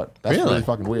times, but that's really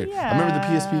fucking weird. Yeah. I remember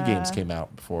the PSP games came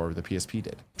out before the PSP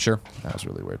did. Sure. That was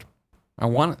really weird.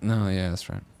 That's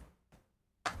right.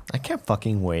 I can't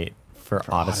fucking wait for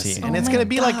Odyssey. And Oh it's my gonna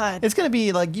be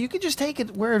God. like you could just take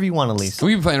it wherever you want, Elyse.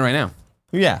 We've been playing it right now.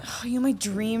 Yeah. Oh, my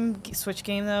dream Switch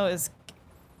game though is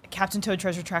Captain Toad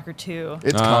Treasure Tracker 2.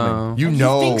 It's coming. You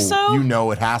think so? You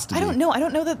know it has to be. I don't know. I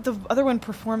don't know that the other one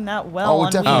performed that well Oh, on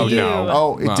it definitely Wii did. U.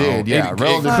 Oh, it did. Yeah. It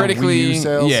Relative to critically, Wii U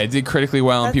sales. it did critically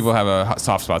well, and That's- people have a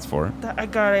soft spots for it.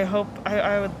 I hope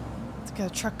I would get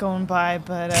a truck going by,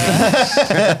 but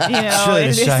It's really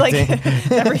it's like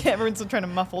distracting. everyone's still trying to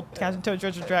muffle Captain Toad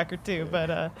Treasure Tracker 2,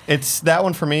 but It's that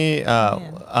one for me.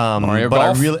 Mario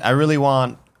but Golf? I really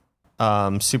want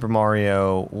Super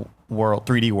Mario World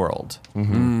 3D World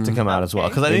to come out as well,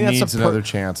 because I It think needs that's another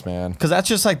chance, man. because that's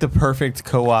just like the perfect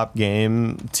co-op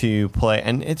game to play,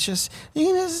 and it's just you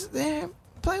can just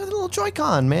play with a little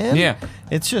Joy-Con, man. Yeah.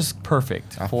 It's just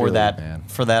perfect I for feel that it, man.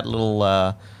 for that little.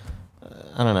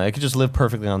 I don't know. It could just live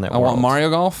perfectly on that. I world. want Mario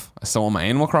Golf. I still want my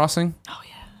Animal Crossing. oh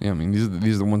yeah. Yeah, I mean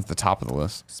these are the ones at the top of the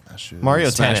list. Mario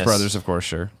Smash Tennis. Brothers, of course,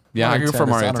 sure. Yeah, Mario I go for Tennis,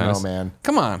 Mario I don't Tennis. know, man.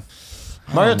 Come on.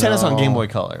 Mario Tennis on know. Game Boy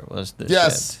Color was the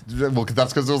Yes. shit. Well,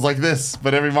 that's because it was like this.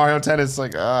 But every Mario Tennis,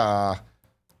 like, Fucking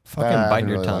I bite haven't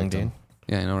your really tongue, liked dude. them.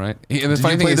 Yeah, I know, right? And the Did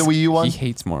funny you thing play is, the Wii U one? he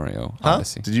hates Mario Huh?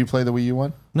 Odyssey. Did you play the Wii U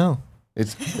one? No.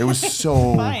 It was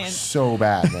so Fine.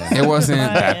 bad, man. It wasn't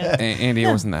Fine. that, Andy. It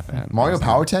wasn't that bad. Mario It wasn't-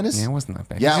 Power Tennis? Yeah, it wasn't that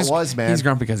bad. Yeah, He's it was, man. He's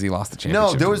grumpy because he lost the No,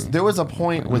 championship. there was a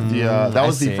point with the that I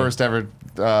was the see. first ever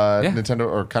Nintendo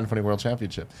or Kind of Funny World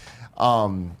Championship.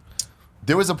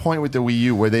 There was a point with the Wii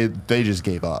U where they just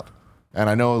gave up. And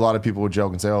I know a lot of people would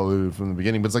joke and say, "Oh, from the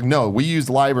beginning," but it's like, no, Wii U's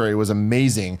library was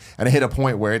amazing, and it hit a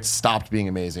point where it stopped being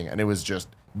amazing, and it was just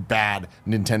bad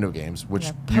Nintendo games,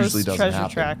 which usually doesn't Treasure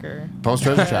happen. Tracker. Post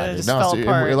Treasure It Tracker. just No, fell it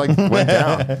apart. like went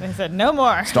down. They said no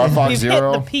more. Star Fox You've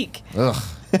Zero. hit the peak. Ugh.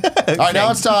 All right,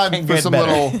 now it's time Can't for get some better.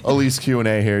 little Elise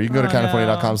Q&A here. You can go to Oh,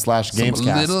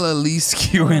 kindoffunny.com/gamescast. Little Elyse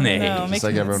Q&A. No, Just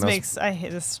like everyone else. I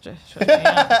hate this.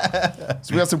 Yeah.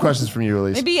 So we got some questions from you,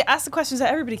 Elise. Maybe ask the questions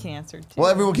that everybody can answer. Too. Well,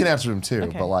 everyone can answer them too,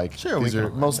 Okay. but like Sure, we these can are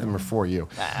all most of them are for you.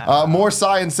 Wow. More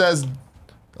Science says,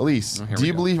 Elise, here do we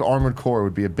you go. believe Armored Core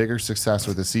would be a bigger success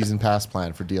with a season pass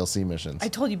plan for DLC missions? I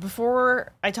told you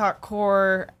before I talk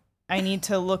core, I need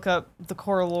to look up the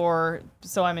core lore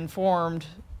so I'm informed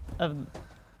of.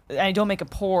 I don't make a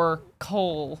pour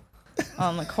coal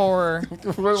on the core.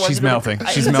 She's melting.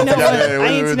 I She's need to melting. know, Yeah, I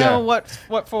need we're to there. know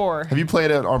what for. Have you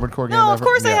played an Armored Core game No, ever? of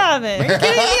course I Yeah. haven't. Are you kidding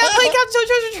me? I played Captain Toad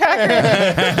Treasure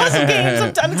Tracker. Puzzle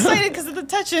games. I'm excited because of the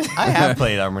tension. I have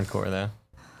played Armored Core though.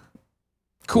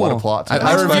 Cool. What a plot twist. I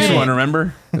That's reviewed right. one,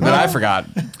 remember? That I forgot.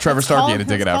 Trevor Stargate to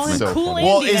dig it out for me. So Cool funny.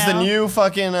 Well, Andy is the now. new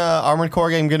fucking Armored Core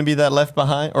game going to be that Left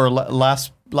Behind or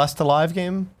Last Alive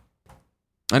game?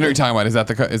 I know what you're talking about. Is that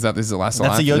the last That's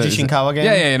alive? a Yoji Is it- Shinkawa game?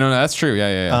 Yeah, no, that's true.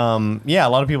 Yeah. Yeah, a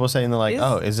lot of people are saying they're like, Is-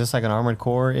 oh, is this like an Armored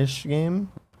Core-ish game?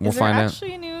 We'll Is there find out.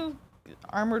 actually a new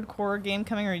Armored Core game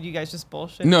coming, or do you guys just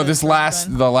bullshit? No, the this first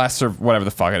one? the last whatever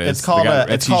the fuck it is. It's called They got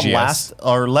it at it's called TGS. Last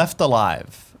or Left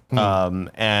Alive,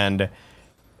 and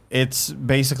it's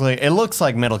basically it looks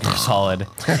like Metal Gear Solid.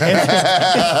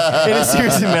 It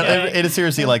is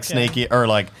seriously like Okay. Snakey or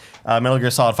like Metal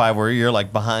Gear Solid 5, where you're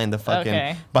like behind the fucking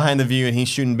Okay. behind the view, and he's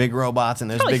shooting big robots, and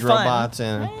there's Probably big fun. robots,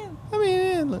 and Right. I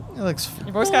mean, it looks.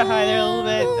 Your voice got high there a little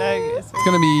bit. It's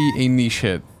gonna be a niche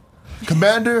hit.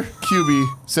 Commander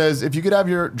QB says, if you could have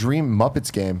your dream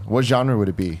Muppets game, what genre would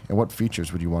it be, and what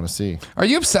features would you want to see? Are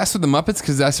you obsessed with the Muppets?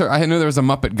 Because I know there was a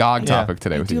Muppet GOG topic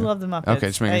today I with do you. love the Muppets. Okay,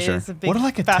 just making sure. It's a big What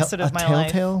like a facet of my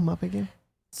life. Telltale Muppet game?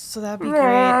 So that'd be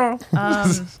great.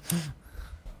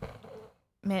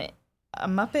 Man, a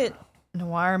Muppet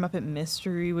Noir, Muppet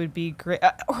Mystery would be great.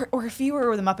 Or if you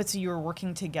were the Muppets and you were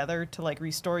working together to like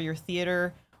restore your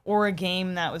theater, or a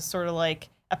game that was sort of like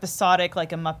episodic,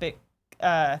 like a Muppet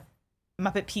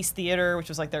Piece Theater, which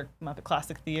was like their Muppet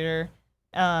Classic Theater.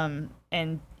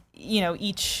 And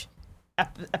each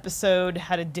episode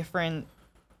had a different.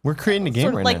 We're creating a game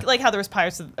sort of right now. like how there was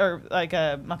Pirates of, or like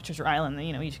a Muppet Treasure Island.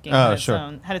 Each game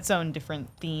had its own different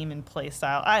theme and play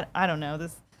style. I don't know.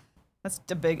 That's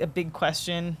a big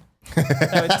question.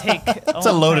 That would take. It's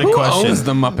a loaded Who question. owns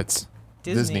the Muppets?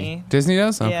 Disney. Disney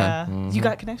does? Okay. Yeah. You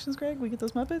got connections, Greg? We get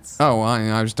those Muppets? Oh, well,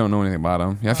 I just don't know anything about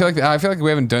them. Yeah, I feel like we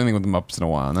haven't done anything with the Muppets in a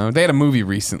while. No, they had a movie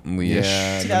recently-ish.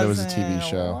 Yeah, and then there was a TV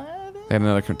show. They had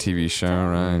another TV show,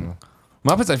 right?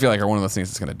 Muppets, I feel like, are one of those things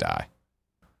that's gonna die.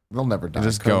 They'll never die. They'll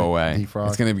just go away. Defrog.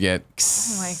 It's gonna get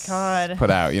Oh my god. put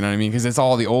out. You know what I mean? Because it's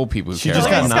all the old people who She care. just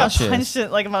about got it. nauseous. punched it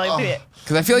like my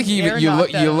Because I feel like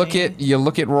you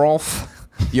look at Rolf,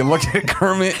 you look at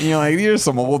Kermit, and you're like, these are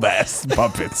some old ass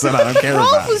puppets that I don't care Rolf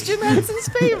about. was Jim Henson's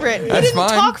favorite. He That's didn't fine.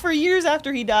 talk for years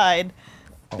after he died.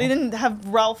 They didn't have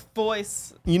Ralph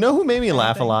voice. You know who made me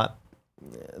laugh a lot?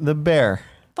 The bear.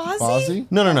 Fozzie?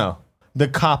 No. The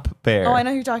cop bear. Oh, I know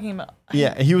who you're talking about.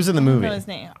 Yeah, he was in the I don't movie. know his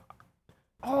name.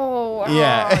 Oh,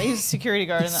 Yeah. he was a security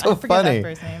guard. It's And so I forget funny. that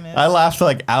person's name is. I laughed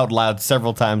like out loud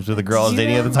several times with a girl I was Do you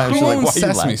dating at the know time. She's Who like, owns "Why are you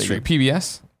Sesame laughing?" Street?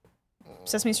 PBS?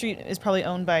 Sesame Street is probably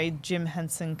owned by Jim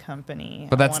Henson Company.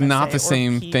 But that's I wanna not say, the or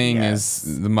same thing PBS.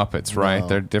 as the Muppets, right? No.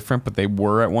 They're different, but they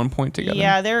were at one point together.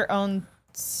 Yeah, they're owned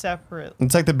separate.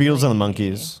 It's like the Beatles and the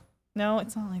Monkeys. No,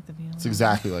 it's not like the Beatles. It's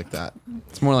exactly like that.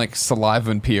 It's more like Saliva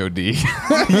and POD.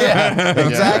 Yeah,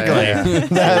 exactly. Yeah.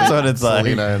 That's what it's like.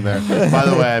 Selena in there. By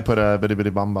the way, I put a bitty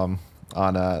bitty bum bum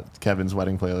on Kevin's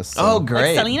wedding playlist. so- Oh, Like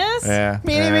great. Selena's? Yeah.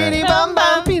 bum,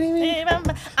 bum,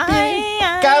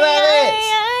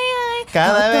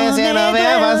 Cada vez que nos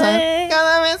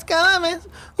vemos, cada vez.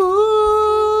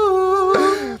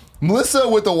 Ooh. Melissa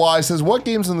with the Y says, what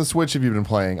games on the Switch have you been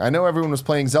playing? I know everyone was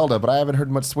playing Zelda, but I haven't heard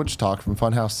much Switch talk from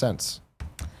Funhaus since.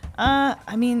 I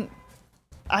mean,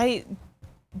 I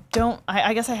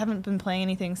guess I haven't been playing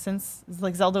anything since.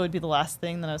 Like Zelda would be the last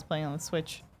thing that I was playing on the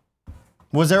Switch.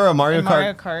 Was there a Mario And Kart,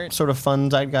 Mario Kart. sort of fun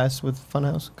zeitgeist with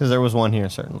Funhaus? Because there was one here,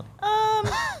 certainly.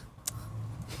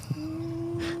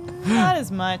 Not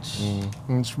as much.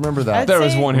 Just remember that. I'd There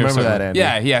was say- one here. Remember somewhere. that,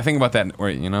 Andy. Yeah. Think about that.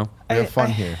 Right, We have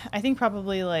fun here. I think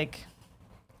probably like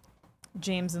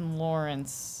James and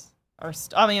Lawrence are.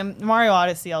 I mean, Mario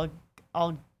Odyssey.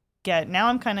 I'll get. Now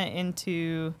I'm kind of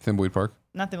into Thimbleweed Park.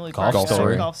 not the Willy Golf Park,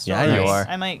 Story. Golf Story. Yeah, you are.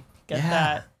 I might get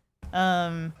Yeah.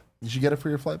 that. You should get it for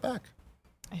your flight back.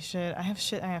 I should. I have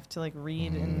shit I have to like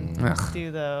read and Ugh. do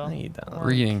though. No, you don't. Or-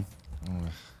 Reading.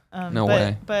 No but,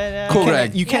 way. But Cool, You Greg.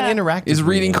 can't, you can't Yeah. interact. Is with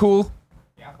reading cool?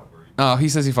 Oh, he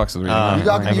says he fucks with reading. Uh, You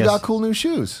got I you guess. got cool new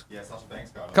shoes. Yeah, Sasha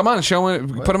Banks got it. Come on, show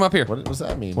him. Put him up here. What does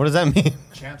that mean? What does that mean?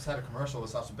 Champs had a commercial with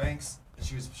Sasha Banks, and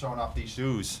she was showing off these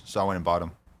shoes, so I went and bought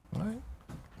them.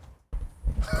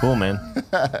 Cool, man.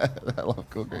 I love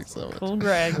Cool Greg so much. cool,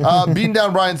 Greg. Bean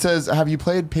Down Brian says, have you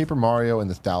played Paper Mario and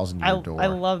the Thousand Year Door? I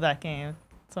love that game.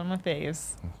 It's one of my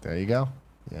faves. There you go.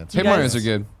 Yeah, it's Paper guys- Mario's are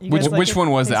good. you guys like Which it?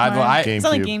 one was It's that? mine. Game- It's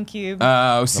on the GameCube.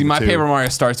 GameCube. See, Number my two. Paper Mario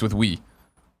starts with Wii.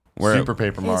 Where Super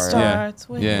Paper It Mario. starts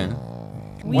with Yeah.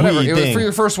 Wii. Whatever. Wii It was thing. for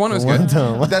your first one. It was One good.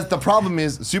 time. That's the problem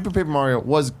is Super Paper Mario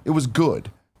was good,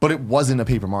 but it wasn't a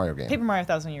Paper Mario game. Paper Mario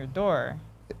Thousand Year Door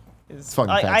is fucking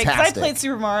 'cause I fantastic. played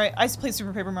Super Mario. I used to play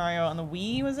Super Paper Mario on the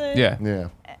Wii. Was it? Yeah. Yeah.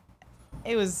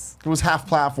 It was. It was half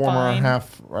platformer, Fine.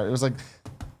 half right. It was like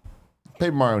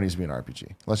Paper Mario needs to be an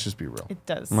RPG. Let's just be real. It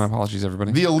does. My apologies,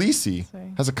 everybody. The Elyse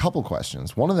Sorry. has a couple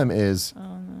questions. One of them is,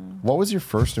 what was your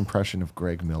first impression of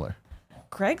Greg Miller?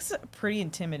 Greg's pretty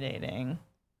intimidating.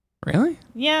 Really?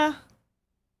 Yeah.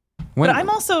 When, But I'm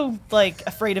also like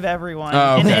afraid of everyone.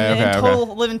 Oh, okay, and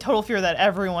okay. live in total fear that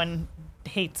everyone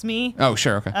hates me. Oh,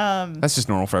 sure. Okay. Um, That's just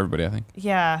normal for everybody, I think.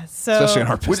 yeah. So Especially in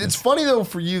our Well, business. it's funny though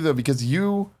for you though because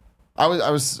I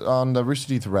was on the Rooster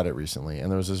Teeth Reddit recently, and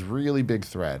there was this really big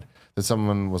thread that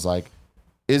someone was like,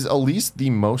 "Is Elyse the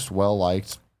most well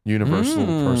liked Universal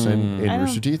person in I don't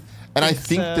Rooster Teeth?" And I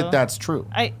think so. that that's true.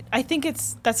 I think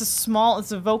it's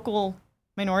a vocal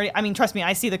minority. I mean, trust me,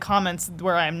 I see the comments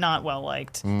where I'm not well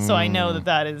liked, so I know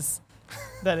that is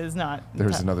not.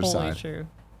 There's that another wholly side. True.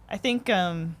 I think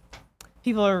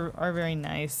people are very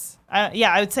nice.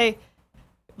 I would say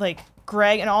like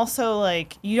Greg, and also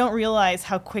like you don't realize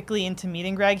how quickly into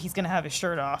meeting Greg he's gonna have his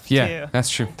shirt off. Yeah, too. that's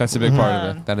true. That's a big part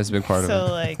of it. That is a big part So of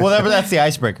it. like, Well, that's the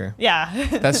icebreaker. yeah.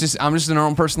 I'm just a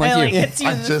normal person like And, like, you. hits you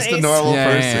in I'm the just a face. normal Yeah,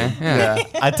 person. yeah.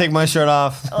 I take my shirt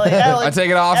off. Like, I I take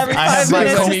it off. Every I 5 have my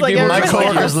minutes, co- just, like, people- My everybody's like,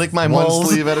 coworkers lick my One moles.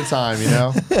 sleeve at a time, you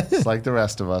know? It's like the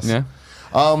rest of us. Yeah.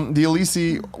 The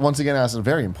Elyse once again asks a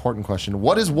very important question.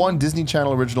 What is one Disney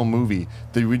Channel original movie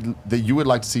that you would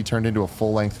like to see turned into a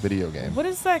full-length video game? What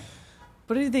is that?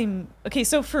 What do they? Okay,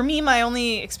 so for me, my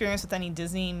only experience with any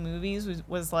Disney movies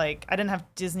was like I didn't have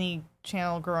Disney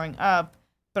Channel growing up,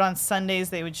 but on Sundays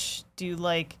they would do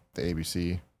like The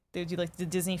ABC. they would do like the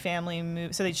Disney Family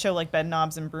movie. So they'd show like bed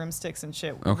knobs and broomsticks and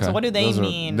shit. Okay. So what do they Those are-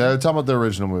 mean? They're talking about the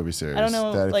original movie series. I don't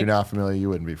know, That if like- you're not familiar, you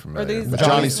wouldn't be familiar. these- With are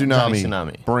Johnny these- Tsunami, Johnny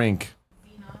Tsunami. Brink,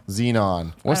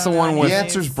 Xenon. What's I the don't one know with? The any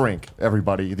answer's names. Brink,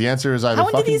 everybody. The answer is either How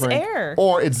when did fucking these Brink air?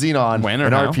 or it's Xenon, When or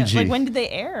an how? RPG. Like when did they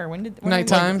air? When did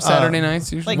Nighttime, Like, Saturday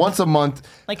nights usually. like- Once a month.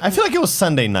 like I feel like it was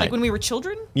Sunday night. like when we were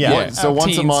children. yeah. Yeah. So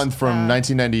once a teens. month from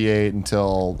 1998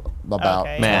 until about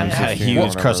Okay. Man, Yeah. had a 2015 huge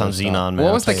whenever crush it on was Xenon, done. man.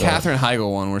 What was the I'll tell you Katherine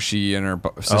Heigl one where she and her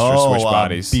sister Oh, switched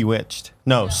bodies? Bewitched.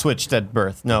 No, switched at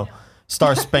birth. No,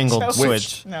 Star Spangled Joke.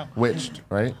 Switch. No. Witched,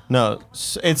 right? No,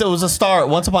 it was a star.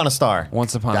 Once Upon a Star.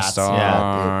 Once Upon a That's- Star.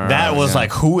 Yeah, that was Yeah.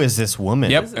 like, who is this woman?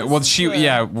 Yep. Well,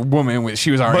 woman.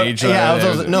 She was our But, age.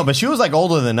 yeah, no, but she was like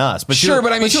older than us. But Sure,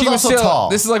 but I mean, she was also still tall.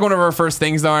 This is like one of her first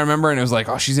things, though. I remember, and it was like,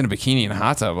 oh, she's in a bikini in a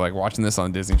hot tub, like watching this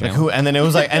on Disney Channel. Who? And then it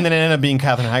was like, and then it ended up being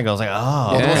Katherine Heigl. I was like, oh,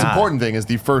 Well, the most Yeah. important thing is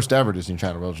the first ever Disney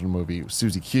Channel original movie,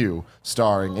 Susie Q,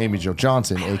 starring Amy Jo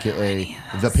Johnson, a.k.a.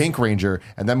 the Pink Ranger.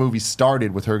 And that movie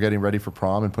started with her getting ready for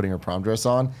prom and putting her prom dress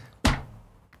on.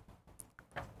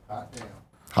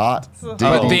 Hot. But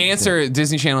damn. the answer,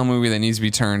 Disney Channel movie that needs to be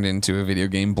turned into a video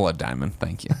game, Blood Diamond.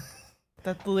 Thank you.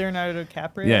 That's the Leonardo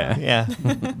DiCaprio. Yeah. Yeah,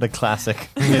 the classic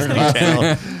Disney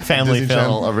Channel family Disney film.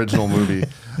 Channel original movie.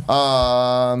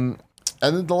 And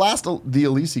then the last, the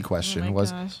Elyse question Oh my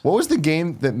was, gosh. what was the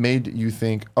game that made you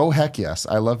think, oh, heck yes,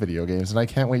 I love video games and I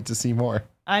can't wait to see more?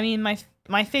 I mean,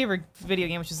 my favorite video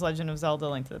game, which is Legend of Zelda: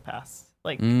 Link to the Past.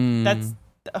 Like that's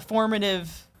a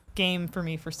formative game for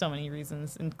me for so many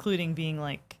reasons, including being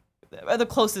like the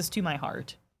closest to my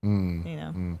heart. You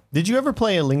know, Did you ever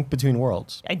play A Link Between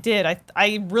Worlds? I did.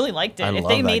 I really liked it. I if love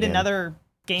they that made game. another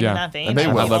game Yeah. in that vein, And they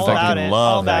I'd will. be I all love that about game. it.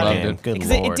 Love all that about game. it. Good Because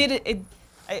lord.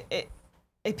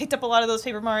 it picked up a lot of those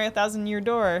Paper Mario 1000-Year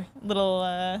Door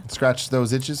little Scratch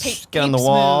those itches? tape, Get on the tapes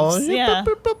wall. moves. Yeah,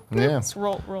 Yeah. Just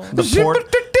roll. The port.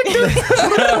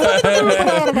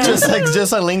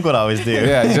 just like Link would always do.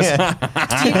 Yeah,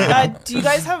 just Do you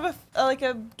guys have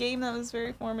a game that was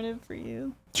very formative for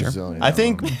you? Sure. I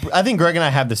think Greg and I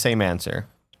have the same answer.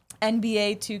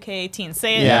 NBA 2K18.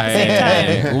 Say it Yeah, at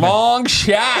the same time. Long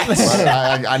shot.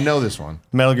 I know this one.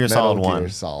 Metal Gear Solid Metal Gear 1,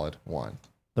 Solid 1.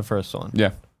 the first one.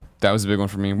 Yeah, that was a big one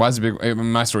for me. Why is it big?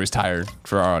 My story's tired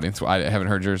for our audience. I haven't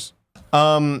heard yours.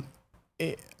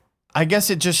 I guess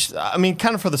it just, I mean,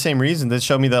 kind of for the same reason. That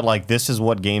showed me that like this is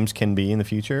what games can be in the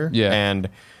future. Yeah. And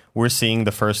we're seeing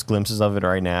the first glimpses of it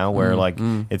right now, where like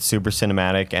it's super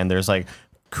cinematic and there's like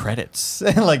credits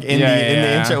like in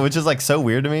the intro, which is like so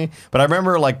weird to me. But I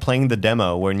remember like playing the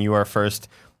demo when you are first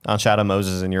on Shadow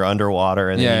Moses and you're underwater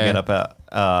and then you get up.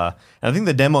 And I think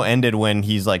the demo ended when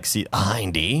he's like, "See,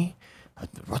 Hindy,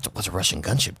 what's a Russian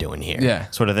gunship doing here?" Yeah.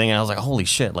 sort of thing. And I was like, "Holy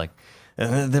shit!" Like.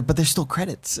 But there's still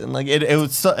credits, and like it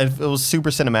was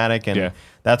super cinematic, and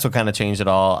that's what kind of changed it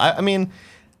all. I mean,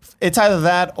 it's either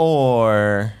that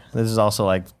or this is also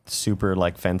like super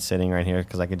like fence sitting right here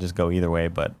because I could just go either way.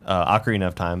 But Ocarina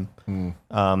of Time,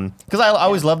 because I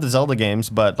always loved the Zelda games,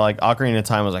 but like Ocarina of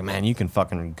Time was like, man, you can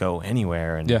fucking go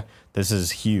anywhere, and this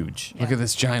is huge. Look at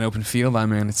this giant open field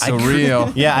I'm in. It's so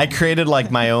real. Yeah, I created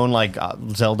like my own like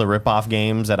Zelda ripoff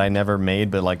games that I never made,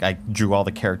 but like I drew all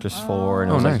the characters for. And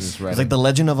it was nice. Like, it was like The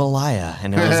Legend of Elia,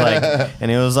 and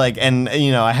it was like, and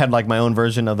you know, I had like my own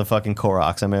version of the fucking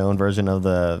Koroks and my own version of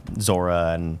the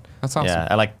Zora, and That's awesome. Yeah,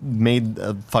 I like made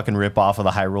a fucking ripoff of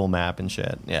the Hyrule map and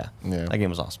shit. Yeah, that game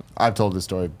was awesome. I've told this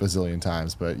story a bazillion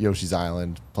times, but Yoshi's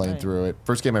Island, playing through it,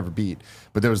 first game I ever beat.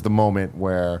 But there was the moment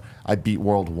where I beat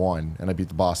World 1 and I beat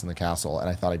the boss in the castle, and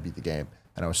I thought I beat the game,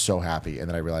 and I was so happy. And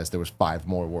then I realized there was 5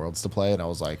 more worlds to play, and I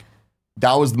was like,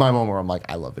 that was my moment where I'm like,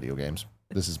 I love video games.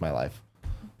 This is my life.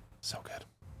 So good.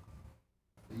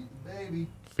 Feed the baby.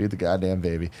 Feed the goddamn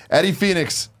baby. Eddie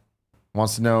Phoenix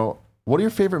wants to know, what are your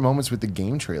favorite moments with the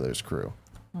game trailers crew?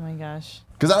 Oh my gosh.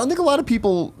 Because I don't think a lot of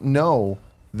people know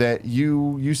that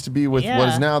you used to be with what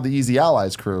is now the Easy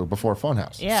Allies crew before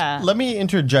Funhaus. Yeah. Let me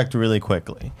interject really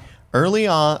quickly.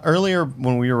 Earlier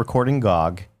when we were recording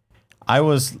GOG, I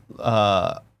was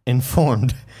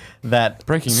informed that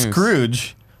Breaking news.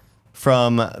 Scrooge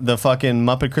from the fucking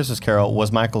Muppet Christmas Carol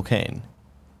was Michael Caine.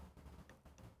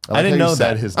 I didn't know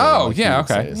that. His name, Oh, like yeah, he would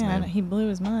say okay. his Yeah, name. he blew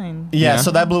his mind. Yeah, Yeah.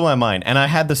 so that blew my mind. And I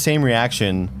had the same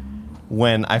reaction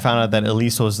when I found out that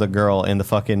Elyse was the girl in the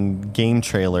fucking game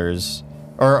trailers,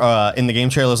 or in the game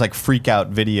trailers, like freak out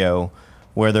video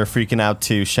where they're freaking out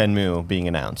to Shenmue being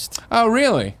announced. Oh,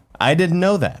 really? I didn't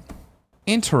know that.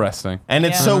 Interesting. And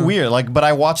it's Yeah. so weird. Like, but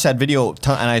I watched that video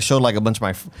and I showed like a bunch of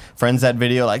my friends that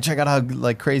video. Like, check out how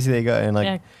like crazy they go. And like,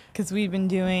 Yeah, because we'd been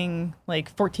doing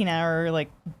like 14-hour like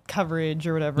coverage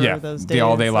or whatever Yeah. those days. The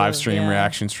all-day live of- stream yeah.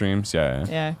 reaction streams. Yeah.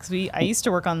 Yeah, because I used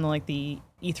to work on the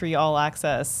E3 All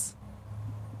Access,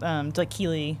 like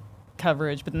Keeley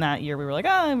coverage, but in that year we were like,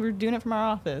 we're doing it from our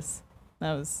office.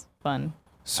 That was fun.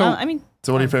 So I mean,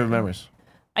 So, what are your favorite memories?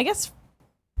 I guess,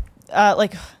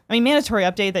 mandatory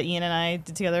update that Ian and I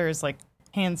did together is like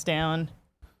hands down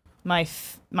my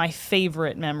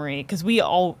favorite memory, because we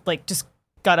all like just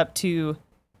got up to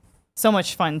so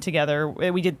much fun together.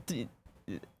 We did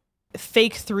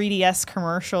fake 3DS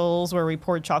commercials where we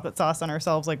poured chocolate sauce on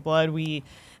ourselves like blood. We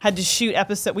had to shoot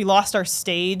we lost our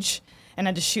stage and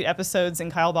had to shoot episodes in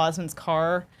Kyle Bosman's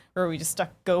car where we just stuck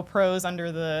GoPros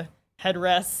under the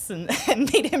headrests and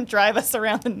made him drive us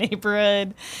around the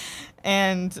neighborhood.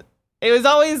 And it was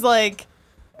always like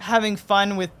having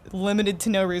fun with limited to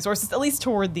no resources, at least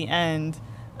toward the end.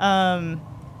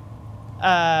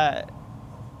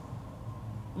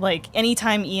 Like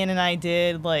anytime Ian and I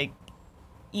did like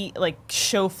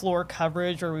show floor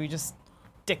coverage where we just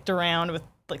dicked around with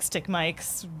like stick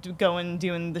mics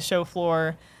doing the show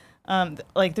floor.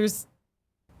 Like there's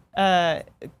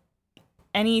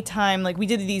anytime like we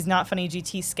did these Not Funny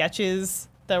GT sketches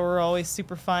that were always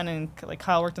super fun, and like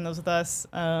Kyle worked on those with us.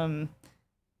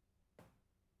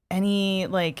 Any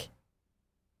like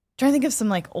trying to think of some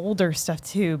like older stuff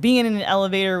too. Being in an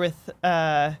elevator with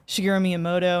Shigeru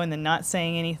Miyamoto and then not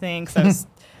saying anything because I was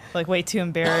like way too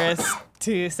embarrassed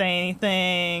to say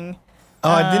anything.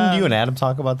 oh, didn't you and Adam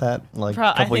talk about that like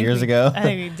a couple years ago? I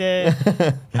think we did.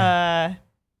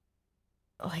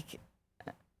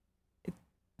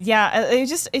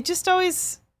 It just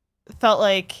always felt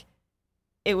like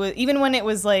it was, even when it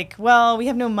was like, well, we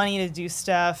have no money to do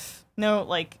stuff. No,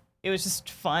 like it was just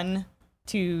fun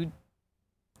to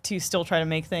still try to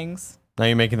make things. Now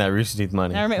you're making that Rooster Teeth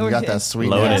money. I remember You got that sweet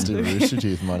Loaded. nasty Rooster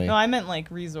Teeth money. No, I meant like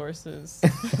resources.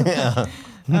 Yeah.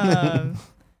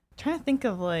 Trying to think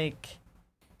of like.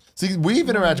 See, we've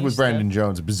interacted new with stuff. Brandon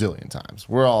Jones a bazillion times.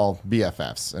 We're all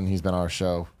BFFs, and he's been on our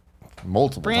show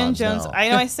multiple Brandon times Jones, now. I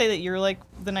know I say that you're like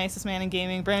the nicest man in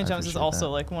gaming. Brandon Jones is appreciate also that.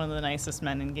 like one of the nicest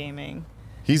men in gaming.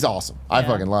 He's awesome. I Yeah.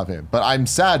 fucking love him. But I'm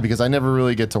sad because I never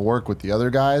really get to work with the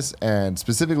other guys. And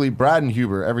specifically, Brad and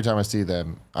Huber, every time I see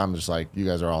them, I'm just like, you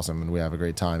guys are awesome. And we have a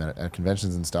great time at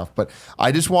conventions and stuff. But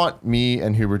I just want me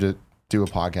and Huber to do a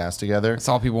podcast together. that's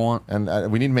all people want.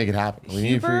 And we need to make it happen. We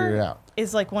need to figure it out.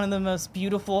 Is like one of the most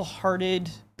beautiful hearted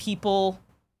people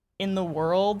in the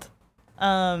world.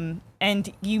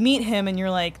 And you meet him and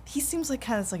you're like, he seems like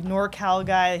kind of this like NorCal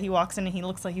guy. He walks in and he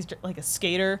looks like he's like a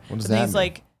skater. What does But then that he's mean?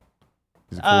 like,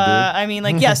 He's a cool dude. I mean,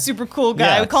 like, yeah, super cool guy.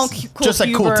 Yeah, I would call him cool just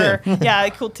like Cool Huber. Tim. Yeah,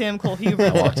 cool Tim, cool Huber.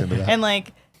 I walked into that. And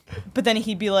like, but then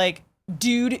he'd be like,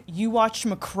 dude, you watched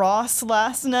Macross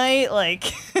last night? Like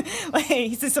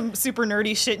he says some super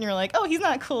nerdy shit and you're like, oh, he's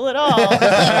not cool at all.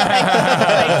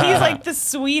 like, he's like the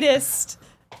sweetest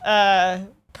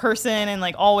person and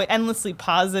like always endlessly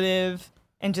positive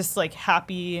and just like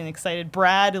happy and excited.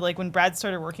 Brad, like when Brad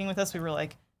started working with us, we were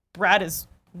like, Brad is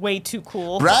way too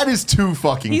cool. Brad is too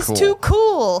fucking He's cool. too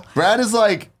cool. Brad is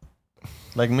like,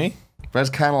 Like me? Brad's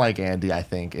kind of like Andy, I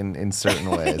think, in certain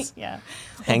ways. Yeah.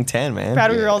 Hang 10, man. Brad,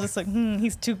 we were all just like,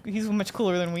 he's much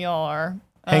cooler than we all are.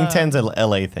 Hang 10's a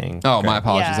LA thing. Oh, my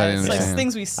apologies. Yeah, I didn't it's like understand.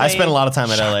 things we say. I spent a lot of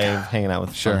time at LA hanging out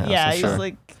with Sure. Funhaus, Yeah, for he's sure.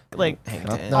 like Hang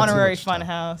Not 10. too honorary much time.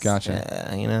 Funhouse.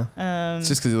 Gotcha. You know? It's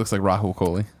just because he looks like Rahul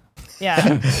Kohli.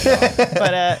 Yeah.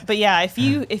 but yeah, if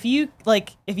you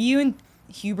and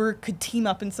Huber could team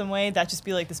up in some way, that'd just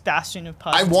be like this bastion of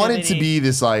I positivity. want it to be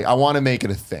this, like, I want to make it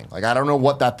a thing. Like, I don't know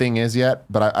what that thing is yet,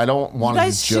 but I don't You want it to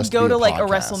guys just should go be to like a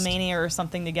podcast. WrestleMania or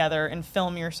something together and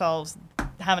film yourselves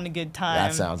having a good time.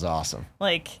 That sounds awesome.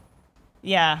 Like,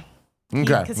 yeah. Okay.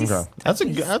 'Cause he's- Okay. That's a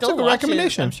he good still recommendation.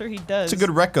 watches. I'm sure he does. It's a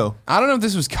good reco. I don't know if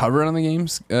this was covered on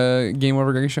the Game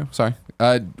Over Greggy show. Sorry.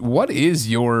 What is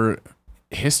your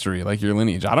history, like your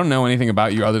lineage? I don't know anything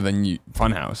about you other than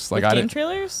Funhaus. Like With I game didn't.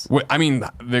 trailers. I mean,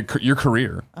 your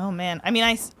career. Oh man, I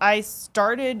mean, I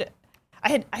started.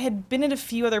 I had been at a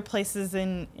few other places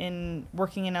in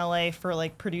working in LA for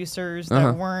like producers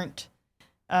that weren't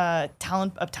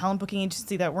talent booking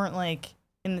agency that weren't like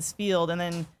in this field. And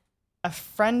then a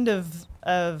friend of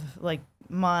like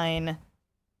mine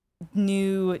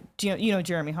knew, you know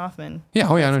Jeremy Hoffman. Yeah,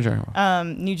 oh yeah, I know Jeremy.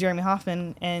 Knew Jeremy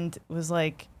Hoffman and was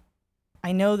like,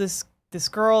 I know this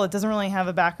girl. It doesn't really have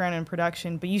a background in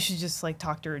production, but you should just like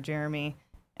talk to her, Jeremy.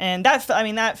 And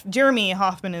that Jeremy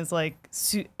Hoffman is like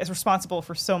is responsible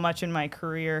for so much in my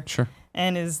career. Sure.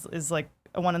 And is like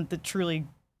one of the truly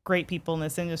great people in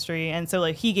this industry. And so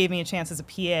like he gave me a chance as a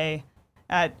PA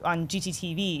on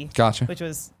GTTV. Gotcha. Which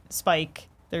was Spike,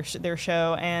 their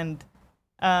show, and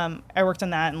I worked on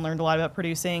that and learned a lot about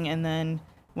producing. And then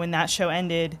when that show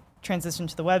ended, transitioned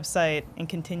to the website and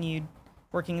continued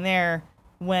working there.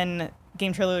 When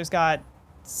Game Trailers got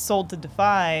sold to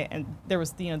Defy and there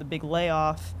was the big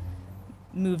layoff,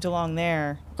 moved along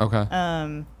there. Okay.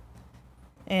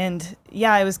 And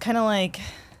yeah, I was kind of like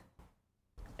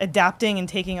adapting and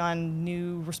taking on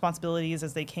new responsibilities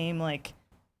as they came. Like,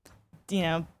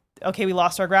 okay, we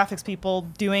lost our graphics people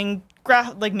doing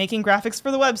making graphics for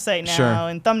the website now. Sure.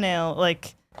 And thumbnail,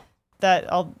 like that.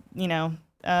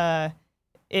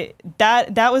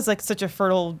 That was like such a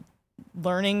fertile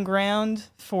learning ground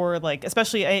for like,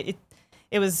 especially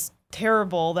it was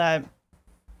terrible that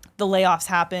the layoffs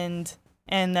happened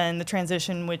and then the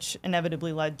transition, which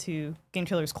inevitably led to Game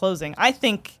Trailers closing. I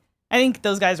think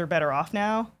those guys are better off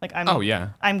now. Like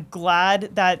I'm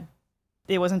glad that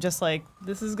it wasn't just like,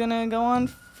 this is gonna go on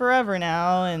forever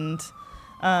now. And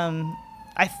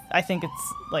I think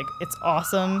it's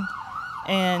awesome.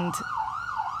 And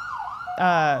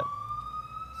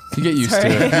you get used to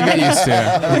it. You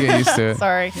get used to it.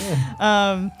 Sorry.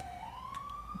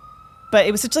 But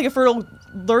it was such like a fertile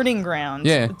learning ground.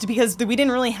 Yeah. Because we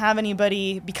didn't really have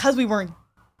anybody, because we weren't,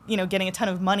 getting a ton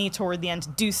of money toward the end to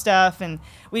do stuff, and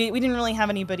we didn't really have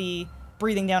anybody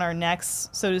breathing down our necks,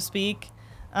 so to speak.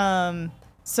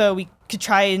 So we could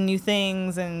try new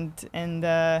things, and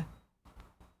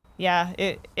yeah,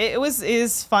 it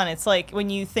is fun. It's like when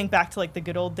you think back to like the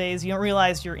good old days, you don't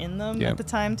realize you're in them at the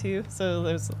time too. So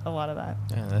there's a lot of that.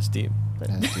 Yeah, that's deep. You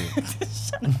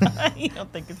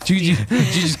don't think it's Did you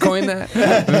just coin that?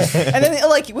 And then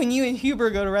like when you and Huber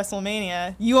go to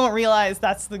WrestleMania, you won't realize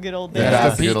that's the good old days.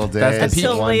 That's the good old days. That's the peak.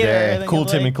 Until later. Then Cool you're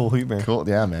Timmy, like, cool Huber. Cool.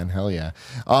 Yeah, man. Hell yeah.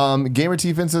 Gamer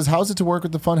T Fin says, how's it to work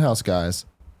with the Funhaus guys?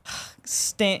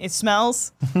 It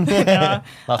smells. Lots of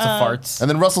farts. And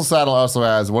then Russell Saddle also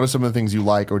has, what are some of the things you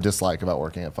like or dislike about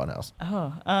working at Funhaus?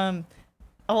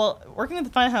 Well, working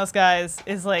with the Funhaus guys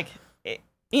is like,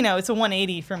 it's a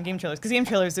 180 from Game Trailers. Because Game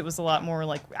Trailers, it was a lot more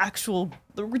like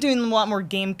we're doing a lot more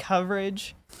game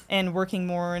coverage and working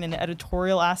more in an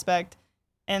editorial aspect.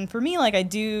 And for me, like I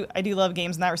do love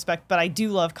games in that respect, but I do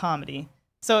love comedy.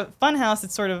 So at Funhaus,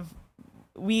 it's sort of,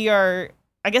 we are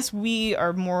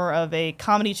more of a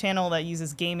comedy channel that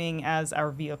uses gaming as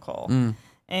our vehicle.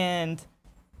 And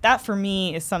that for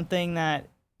me is something that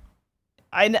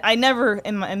I never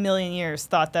in a million years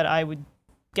thought that I would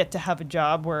get to have a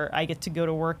job where I get to go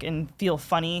to work and feel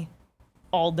funny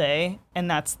all day.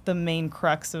 And that's the main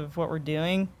crux of what we're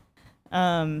doing.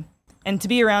 And to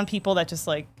be around people that just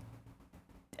like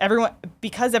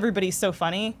because everybody's so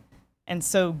funny and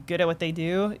so good at what they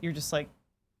do, you're just like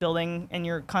building and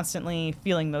you're constantly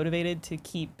feeling motivated to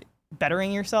keep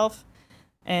bettering yourself.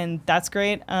 And that's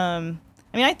great.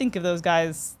 I think of those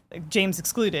guys, like James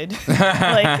excluded,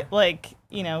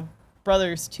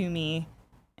 brothers to me.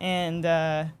 And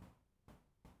Sounds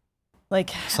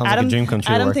Adam, like a dream come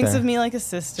true. Adam thinks of me like a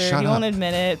sister. Shut he up. won't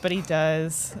admit it, but he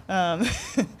does. Bad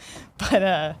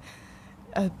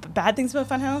things about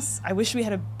Funhaus. I wish we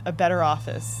had a better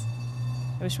office.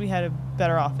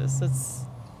 That's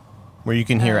where you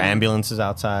can hear ambulances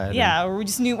outside. yeah. We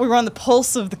just knew we were on the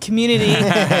pulse of the community.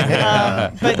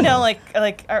 But no,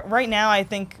 right now, I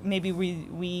think maybe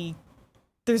we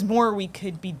there's more we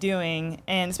could be doing,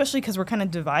 and especially because we're kind of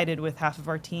divided with half of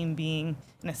our team being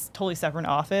in a totally separate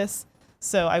office.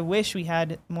 So I wish we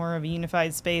had more of a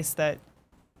unified space that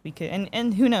we could,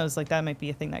 and who knows, like that might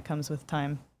be a thing that comes with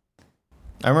time.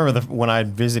 I remember when I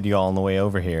visited y'all on the way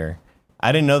over here,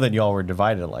 I didn't know that y'all were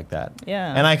divided like that.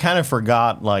 Yeah. And I kind of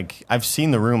forgot, like, I've seen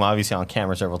the room obviously on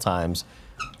camera several times,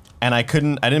 and I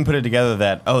didn't put it together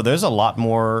that,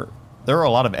 there are a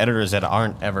lot of editors that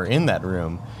aren't ever in that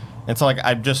room. And so, like,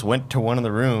 I just went to one of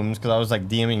the rooms because I was, like,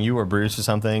 DMing you or Bruce or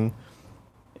something.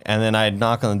 And then I'd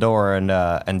knock on the door,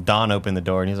 and Don opened the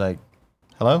door, and he's like,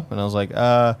 hello? And I was like,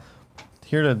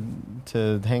 here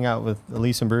to hang out with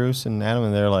Elyse and Bruce and Adam.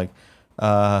 And they're like,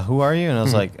 who are you? And I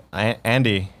was like,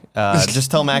 Andy.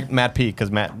 Just tell Matt Peak, because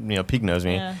Matt, Peak knows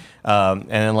me. Yeah. And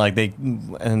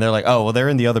then they're like, oh, well, they're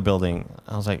in the other building.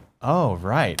 I was like, oh,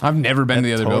 right. I've never been to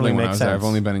the other totally building when I makes was there. I've sense.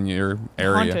 only been in your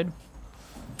area. Haunted.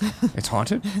 It's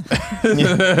haunted.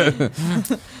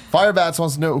 Firebats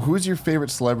wants to know, who's your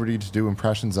favorite celebrity to do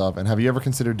impressions of, and have you ever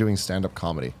considered doing stand-up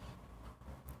comedy?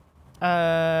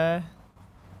 I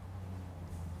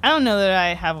don't know that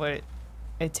I have what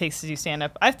it takes to do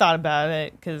stand-up. I've thought about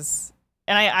it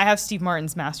and I have Steve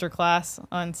Martin's masterclass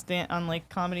on like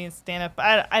comedy and stand-up.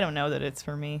 I don't know that it's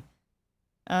for me.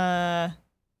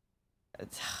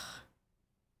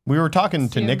 We were talking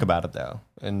to Nick about it though,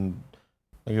 and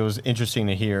like, it was interesting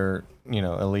to hear,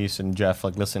 Elyse and Jeff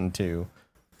like listen to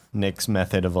Nick's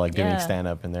method of like doing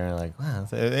stand-up, and they're like, wow,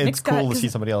 it's cool to see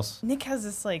somebody else. Nick has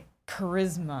this like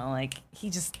charisma, like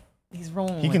he's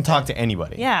rolling. He can talk to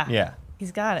anybody. Yeah.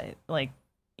 He's got it. Like,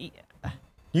 you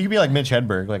could be like Mitch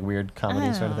Hedberg, like weird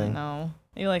comedy sort of thing. No,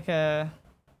 you're like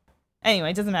Anyway,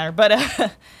 it doesn't matter. But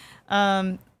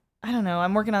I don't know.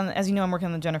 I'm working on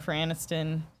the Jennifer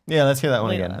Aniston. Yeah, let's hear that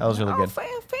one again. That was really good.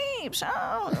 Phoebes.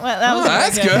 Well, that was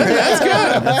That's really good. That's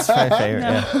good. That's my favorite. No.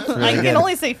 Yeah, it's really I good. can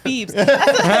only say Phoebes.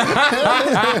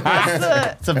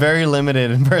 It's a very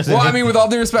limited impersonation. Well, I mean, with all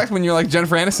due respect, when you're like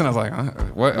Jennifer Aniston, I was like,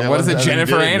 what is it,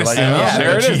 Jennifer Aniston? Like, yeah,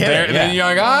 there it she is. hit There, it, and then yeah.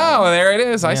 you're like, oh, there it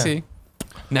is. I Yeah. see.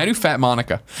 Now do Fat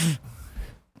Monica.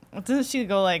 Doesn't she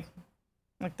go like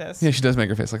this? Yeah, she does make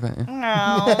her face like that. Yeah.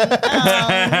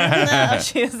 No.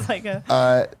 She is like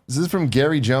a. This is from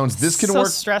Gary Jones. This can so work.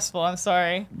 stressful. I'm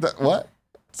sorry. What?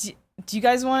 Do you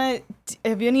guys want to?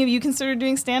 Have any of you considered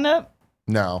doing stand up?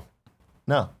 No,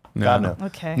 No. No. God, no.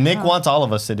 Okay. Nick Oh. wants all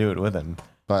of us to do it with him.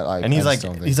 but And he's I like,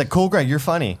 just don't think- cool, Greg, you're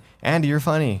funny. Andy, you're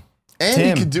funny. and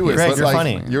Tim, he could do it. Greg, but you're like,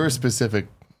 funny. You're a specific.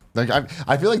 Like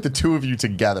I feel like the two of you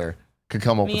together could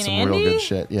come up Me with and some real Andy? good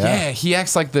shit. Yeah, he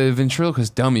acts like the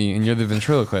ventriloquist dummy, and you're the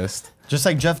ventriloquist. Just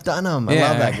like Jeff Dunham. I Yeah.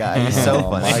 love that guy. He's so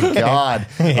Oh funny. my God.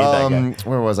 hate that guy.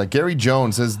 Where was I? Gary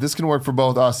Jones says, this can work for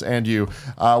both us and you.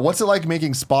 What's it like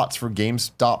making spots for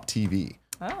GameStop TV?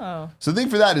 Oh. So the thing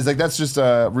for that is like that's just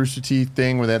a Rooster Teeth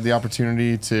thing where they have the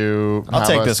opportunity to I'll have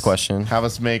take us- this question. Have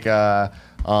us make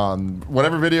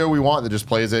whatever video we want that just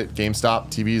plays it. GameStop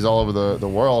TVs all over the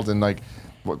world, and like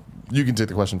you can take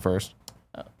the question first.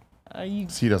 You,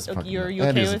 He doesn't fucking are know. you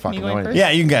Andy okay doesn't with fucking me know going anything. first? Yeah,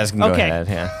 you guys can go Okay. ahead.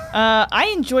 Yeah. I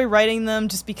enjoy writing them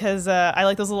just because I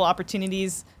like those little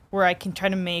opportunities where I can try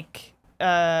to make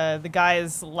the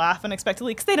guys laugh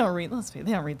unexpectedly because they don't read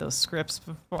those scripts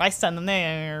before I send them. They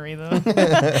don't read them.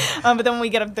 But then when we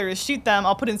get up there to shoot them,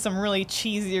 I'll put in some really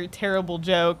cheesy or terrible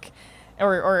joke,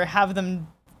 or have them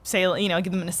say,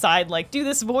 give them an aside like, do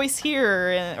this voice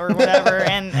here or whatever,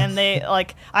 and they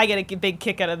like I get a big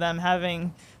kick out of them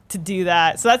having to do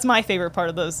that. So that's my favorite part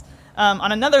of those.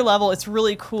 On another level, it's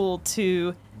really cool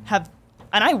to have,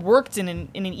 and I worked in an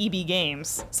EB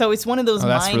Games, so it's one of those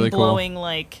that's really cool. mind-blowing,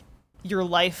 like, your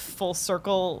life full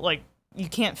circle, like, you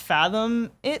can't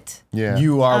fathom it. Yeah.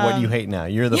 You are what you hate now.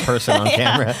 You're the person on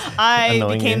camera. I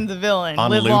annoying became you. the villain, On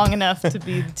lived loop. long enough to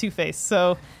be the Two-Face.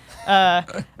 So,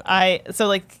 like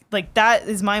that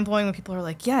is mind-blowing when people are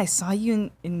like, yeah, I saw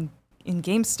you in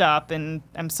GameStop, and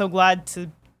I'm so glad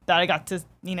that I got to,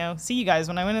 see you guys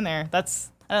when I went in there. That's,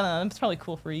 I don't know, it's probably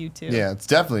cool for you too. Yeah, it's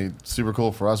definitely super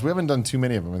cool for us. We haven't done too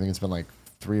many of them. I think it's been like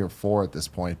 3 or 4 at this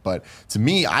point. But to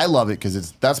me, I love it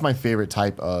because that's my favorite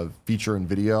type of feature and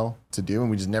video to do, and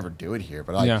we just never do it here.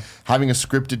 But like having a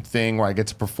scripted thing where I get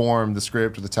to perform the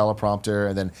script with a teleprompter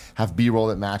and then have B-roll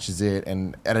that matches it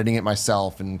and editing it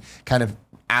myself and kind of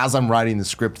as I'm writing the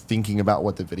script thinking about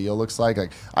what the video looks like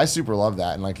I super love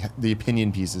that, and like the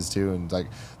opinion pieces too, and like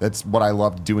that's what I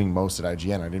loved doing most at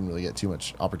IGN. I didn't really get too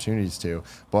much opportunities to,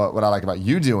 but what I like about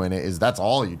you doing it is that's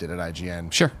all you did at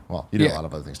IGN. Sure. Well, you did a lot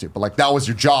of other things too, but like that was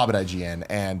your job at IGN,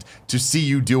 and to see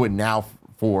you do it now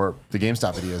for the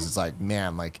GameStop videos, it's like,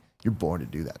 man, like you're born to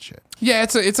do that shit. Yeah,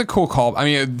 it's a cool call. I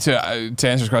mean, to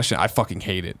answer your question, I fucking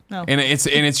hate it. No. And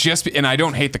it's just, and I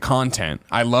don't hate the content.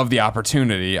 I love the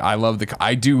opportunity.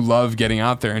 I do love getting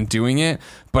out there and doing it.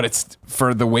 But it's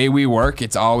for the way we work.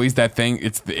 It's always that thing.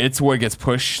 It's what gets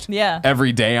pushed.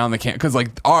 Every day on the because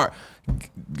like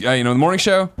the morning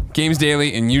show, Games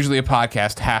Daily, and usually a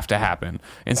podcast have to happen.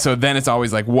 And so then it's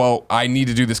always like, whoa, I need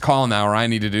to do this call now, or I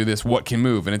need to do this. What can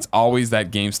move? And it's always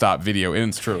that GameStop video. And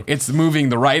it's true. It's moving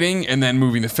the writing and then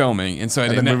moving the filming. And so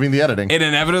then moving the editing. It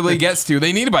inevitably gets to,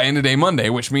 they need it by end of day Monday,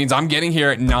 which means I'm getting here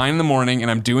at 9 in the morning and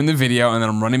I'm doing the video and then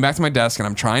I'm running back to my desk and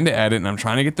I'm trying to edit and I'm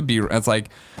trying to get the B. It's like,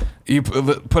 You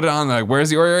put it on like,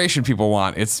 where's the oration people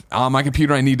want? It's on my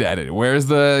computer. I need to edit it. Where's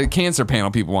the cancer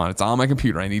panel people want? It's on my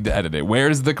computer. I need to edit it.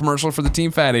 Where's the commercial for the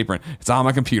Team Fat Apron? It's on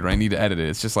my computer. I need to edit it.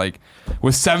 It's just like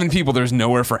with 7 people, there's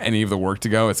nowhere for any of the work to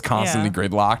go. It's constantly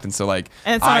gridlocked, and so like,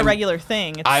 and it's not a regular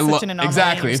thing. It's such an anomaly.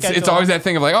 Exactly. It's always that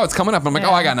thing of like, oh, it's coming up. I'm like,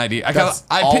 oh, I got an idea.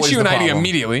 I pitch you an idea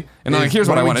immediately, and I'm like, here's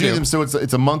what I want to do. So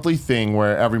it's a monthly thing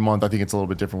where every month, I think it's a little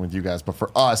bit different with you guys, but for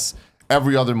us,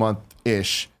 every other month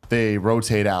ish. They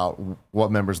rotate out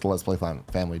what members of the Let's Play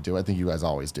family do. I think you guys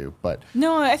always do, but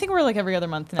no, I think we're like every other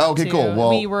month now. Okay, too. cool.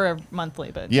 Well, we were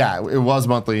monthly, but yeah, it was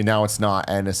monthly. Now it's not,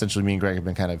 and essentially, me and Greg have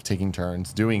been kind of taking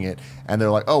turns doing it. And they're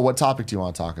like, "Oh, what topic do you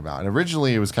want to talk about?" And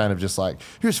originally, it was kind of just like,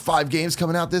 "Here's 5 games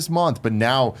coming out this month," but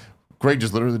now Greg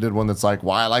just literally did one that's like,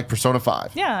 "Why I like Persona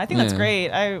 5." Yeah, I think that's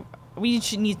great. We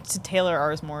should need to tailor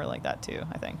ours more like that too.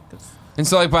 I think. And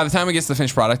so like by the time it gets to the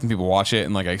finished product and people watch it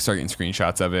and like I start getting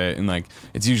screenshots of it and like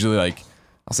it's usually like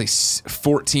I'll say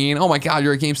 14. Oh my God,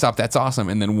 you're at GameStop. That's awesome.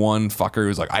 And then one fucker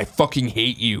who's like, I fucking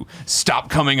hate you. Stop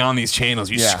coming on these channels.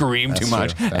 You scream too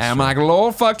much. And I'm like,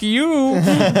 lol, fuck you.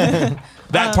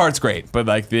 That part's great, but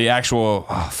like the actual,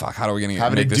 oh fuck, how are we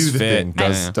gonna make this fit?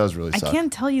 Does really suck. I can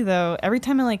tell you though, every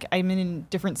time I'm in a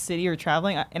different city or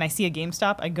traveling and I see a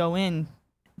GameStop, I go in.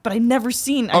 But I've never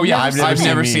seen. I've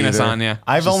never seen us on. Yeah,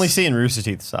 I've only seen Rooster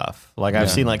Teeth stuff. Like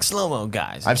I've seen like slow mo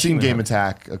guys. I've seen Game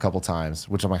Attack a couple times,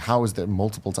 which I'm like, how is there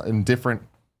multiple times in different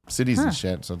cities and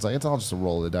shit? So it's like it's all just a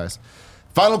roll of the dice.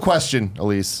 Final question,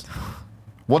 Elyse.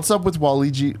 What's up with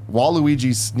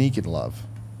Waluigi's Sneak in Love?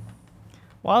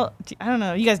 Well, I don't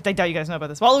know. I doubt you guys know about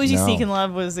this. Waluigi's Sneak in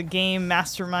Love was a game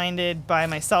masterminded by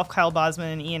myself, Kyle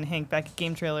Bosman, and Ian Hink back at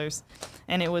Game Trailers,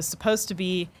 and it was supposed to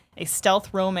be a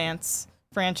stealth romance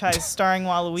franchise starring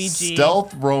Waluigi.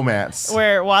 Stealth romance.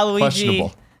 Where Waluigi,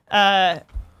 questionable.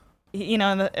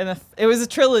 It was a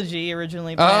trilogy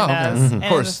originally planned as. And in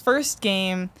the first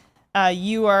game,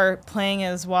 you are playing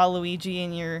as Waluigi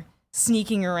and you're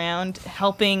sneaking around,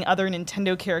 helping other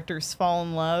Nintendo characters fall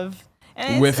in love.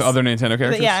 With other Nintendo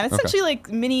characters? Yeah, and it's essentially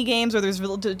like mini games where there's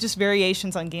just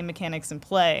variations on game mechanics and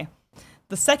play.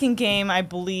 The second game, I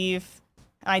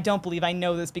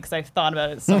know this because I've thought about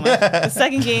it so much. The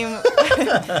second game...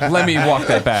 Let me walk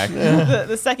that back.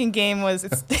 The second game was...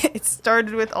 It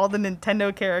started with all the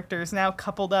Nintendo characters now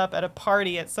coupled up at a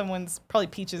party at someone's... Probably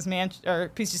Peach's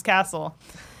castle.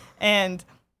 And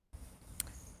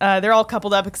they're all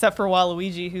coupled up except for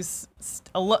Waluigi, who's...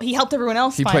 He helped everyone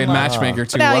else He played matchmaker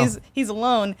too well. But now he's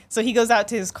alone, so he goes out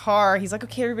to his car. He's like,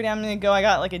 okay, everybody, I'm going to go. I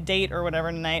got like a date or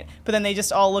whatever tonight. But then they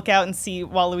just all look out and see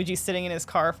Waluigi sitting in his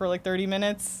car for like 30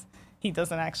 minutes. He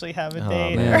doesn't actually have a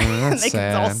date. Man, they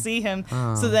can all see him.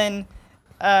 Oh. So then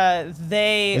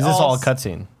they Is this all a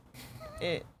cutscene?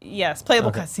 Yes,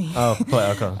 playable cutscene. Oh,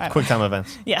 okay. Quick time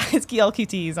events. Yeah, it's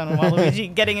QTs on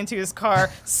Waluigi getting into his car,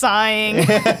 sighing,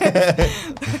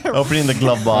 opening the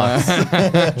glove box,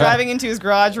 driving into his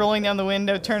garage, rolling down the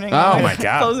window, turning, my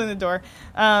God, closing the door.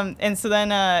 And so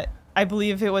then I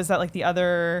believe it was that like the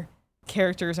other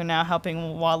characters are now helping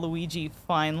Waluigi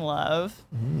find love.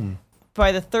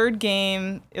 By the third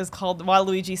game, it was called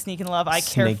Waluigi Sneak in Love.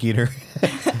 Snake Eater.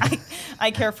 I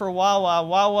care for Wawa.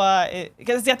 Wawa,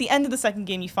 because at the end of the second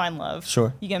game, you find love.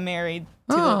 Sure. You get married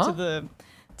to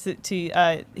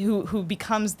who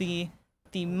becomes the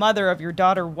mother of your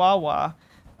daughter Wawa.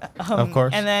 Of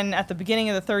course. And then at the beginning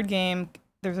of the third game,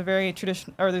 there's a very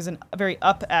a very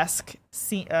up-esque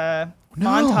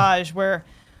montage where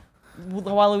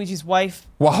Waluigi's wife...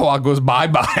 Wawa goes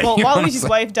bye-bye. Well, Waluigi's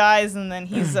wife dies, and then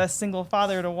he's a single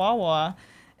father to Wawa.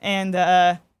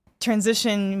 And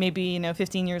transition maybe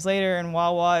 15 years later, and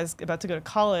Wawa is about to go to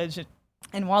college.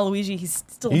 And Waluigi, he's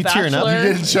still a bachelor. Tearing up?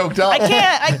 You're getting choked up.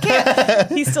 I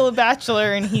can't. He's still a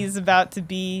bachelor, and he's about to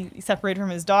be separated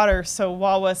from his daughter. So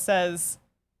Wawa says,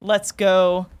 let's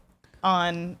go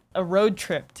on a road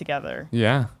trip together.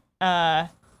 Yeah.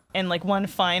 And like one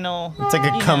final... It's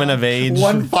like a coming of age.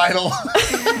 One final.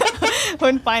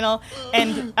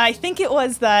 And I think it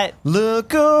was that...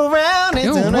 Look around.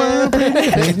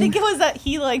 I think it was that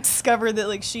he like discovered that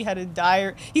like she had a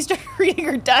diary. He started reading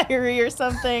her diary or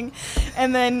something.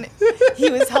 And then he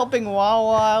was helping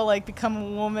Wawa like become a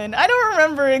woman. I don't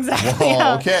remember exactly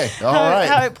how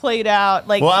it played out.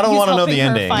 Like, well, I don't want to know the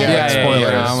ending. Spoilers.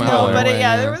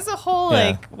 There was a whole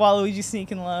like Waluigi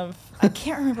Sneak in Love. I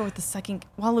can't remember what the second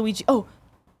Waluigi. Oh,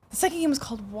 the second game was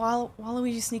called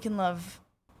Waluigi Sneak in Love.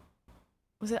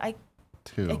 Was it I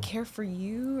Care for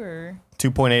You or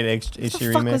 2.8 HD remix? What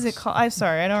the fuck was it called? I'm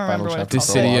sorry, I don't remember what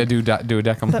it's called. Dissidia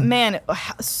Duodecum. But man,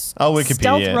 Wikipedia.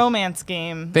 Stealth romance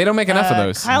game. They don't make enough of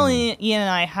those. Kyle, Ian, and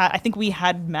I think we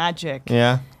had Magic.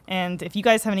 Yeah. And if you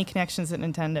guys have any connections at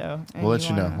Nintendo, and We'll let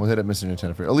you know. wanna- We'll hit up Mr.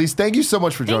 Nintendo for you. Elyse, thank you so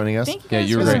much for joining us. Thank you Yeah, guys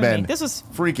you were for great. having me. Been This was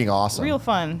freaking awesome. real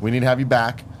fun. We need to have you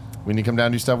back. We need to come down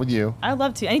and do stuff with you. I'd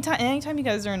love to. Anytime you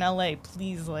guys are in LA,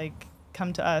 please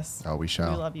come to us. Oh, we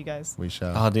shall. We love you guys. We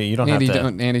shall. Oh, dude, you don't Andy, have to.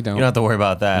 don't. Andy, don't. You don't have to worry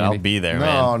about that. Andy. I'll be there,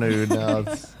 No, man. dude. No.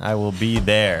 It's- I will be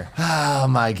there. Oh,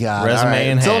 my God. Resume All right.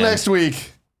 in Until hand. next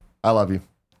week, I love you.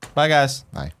 Bye, guys.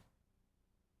 Bye.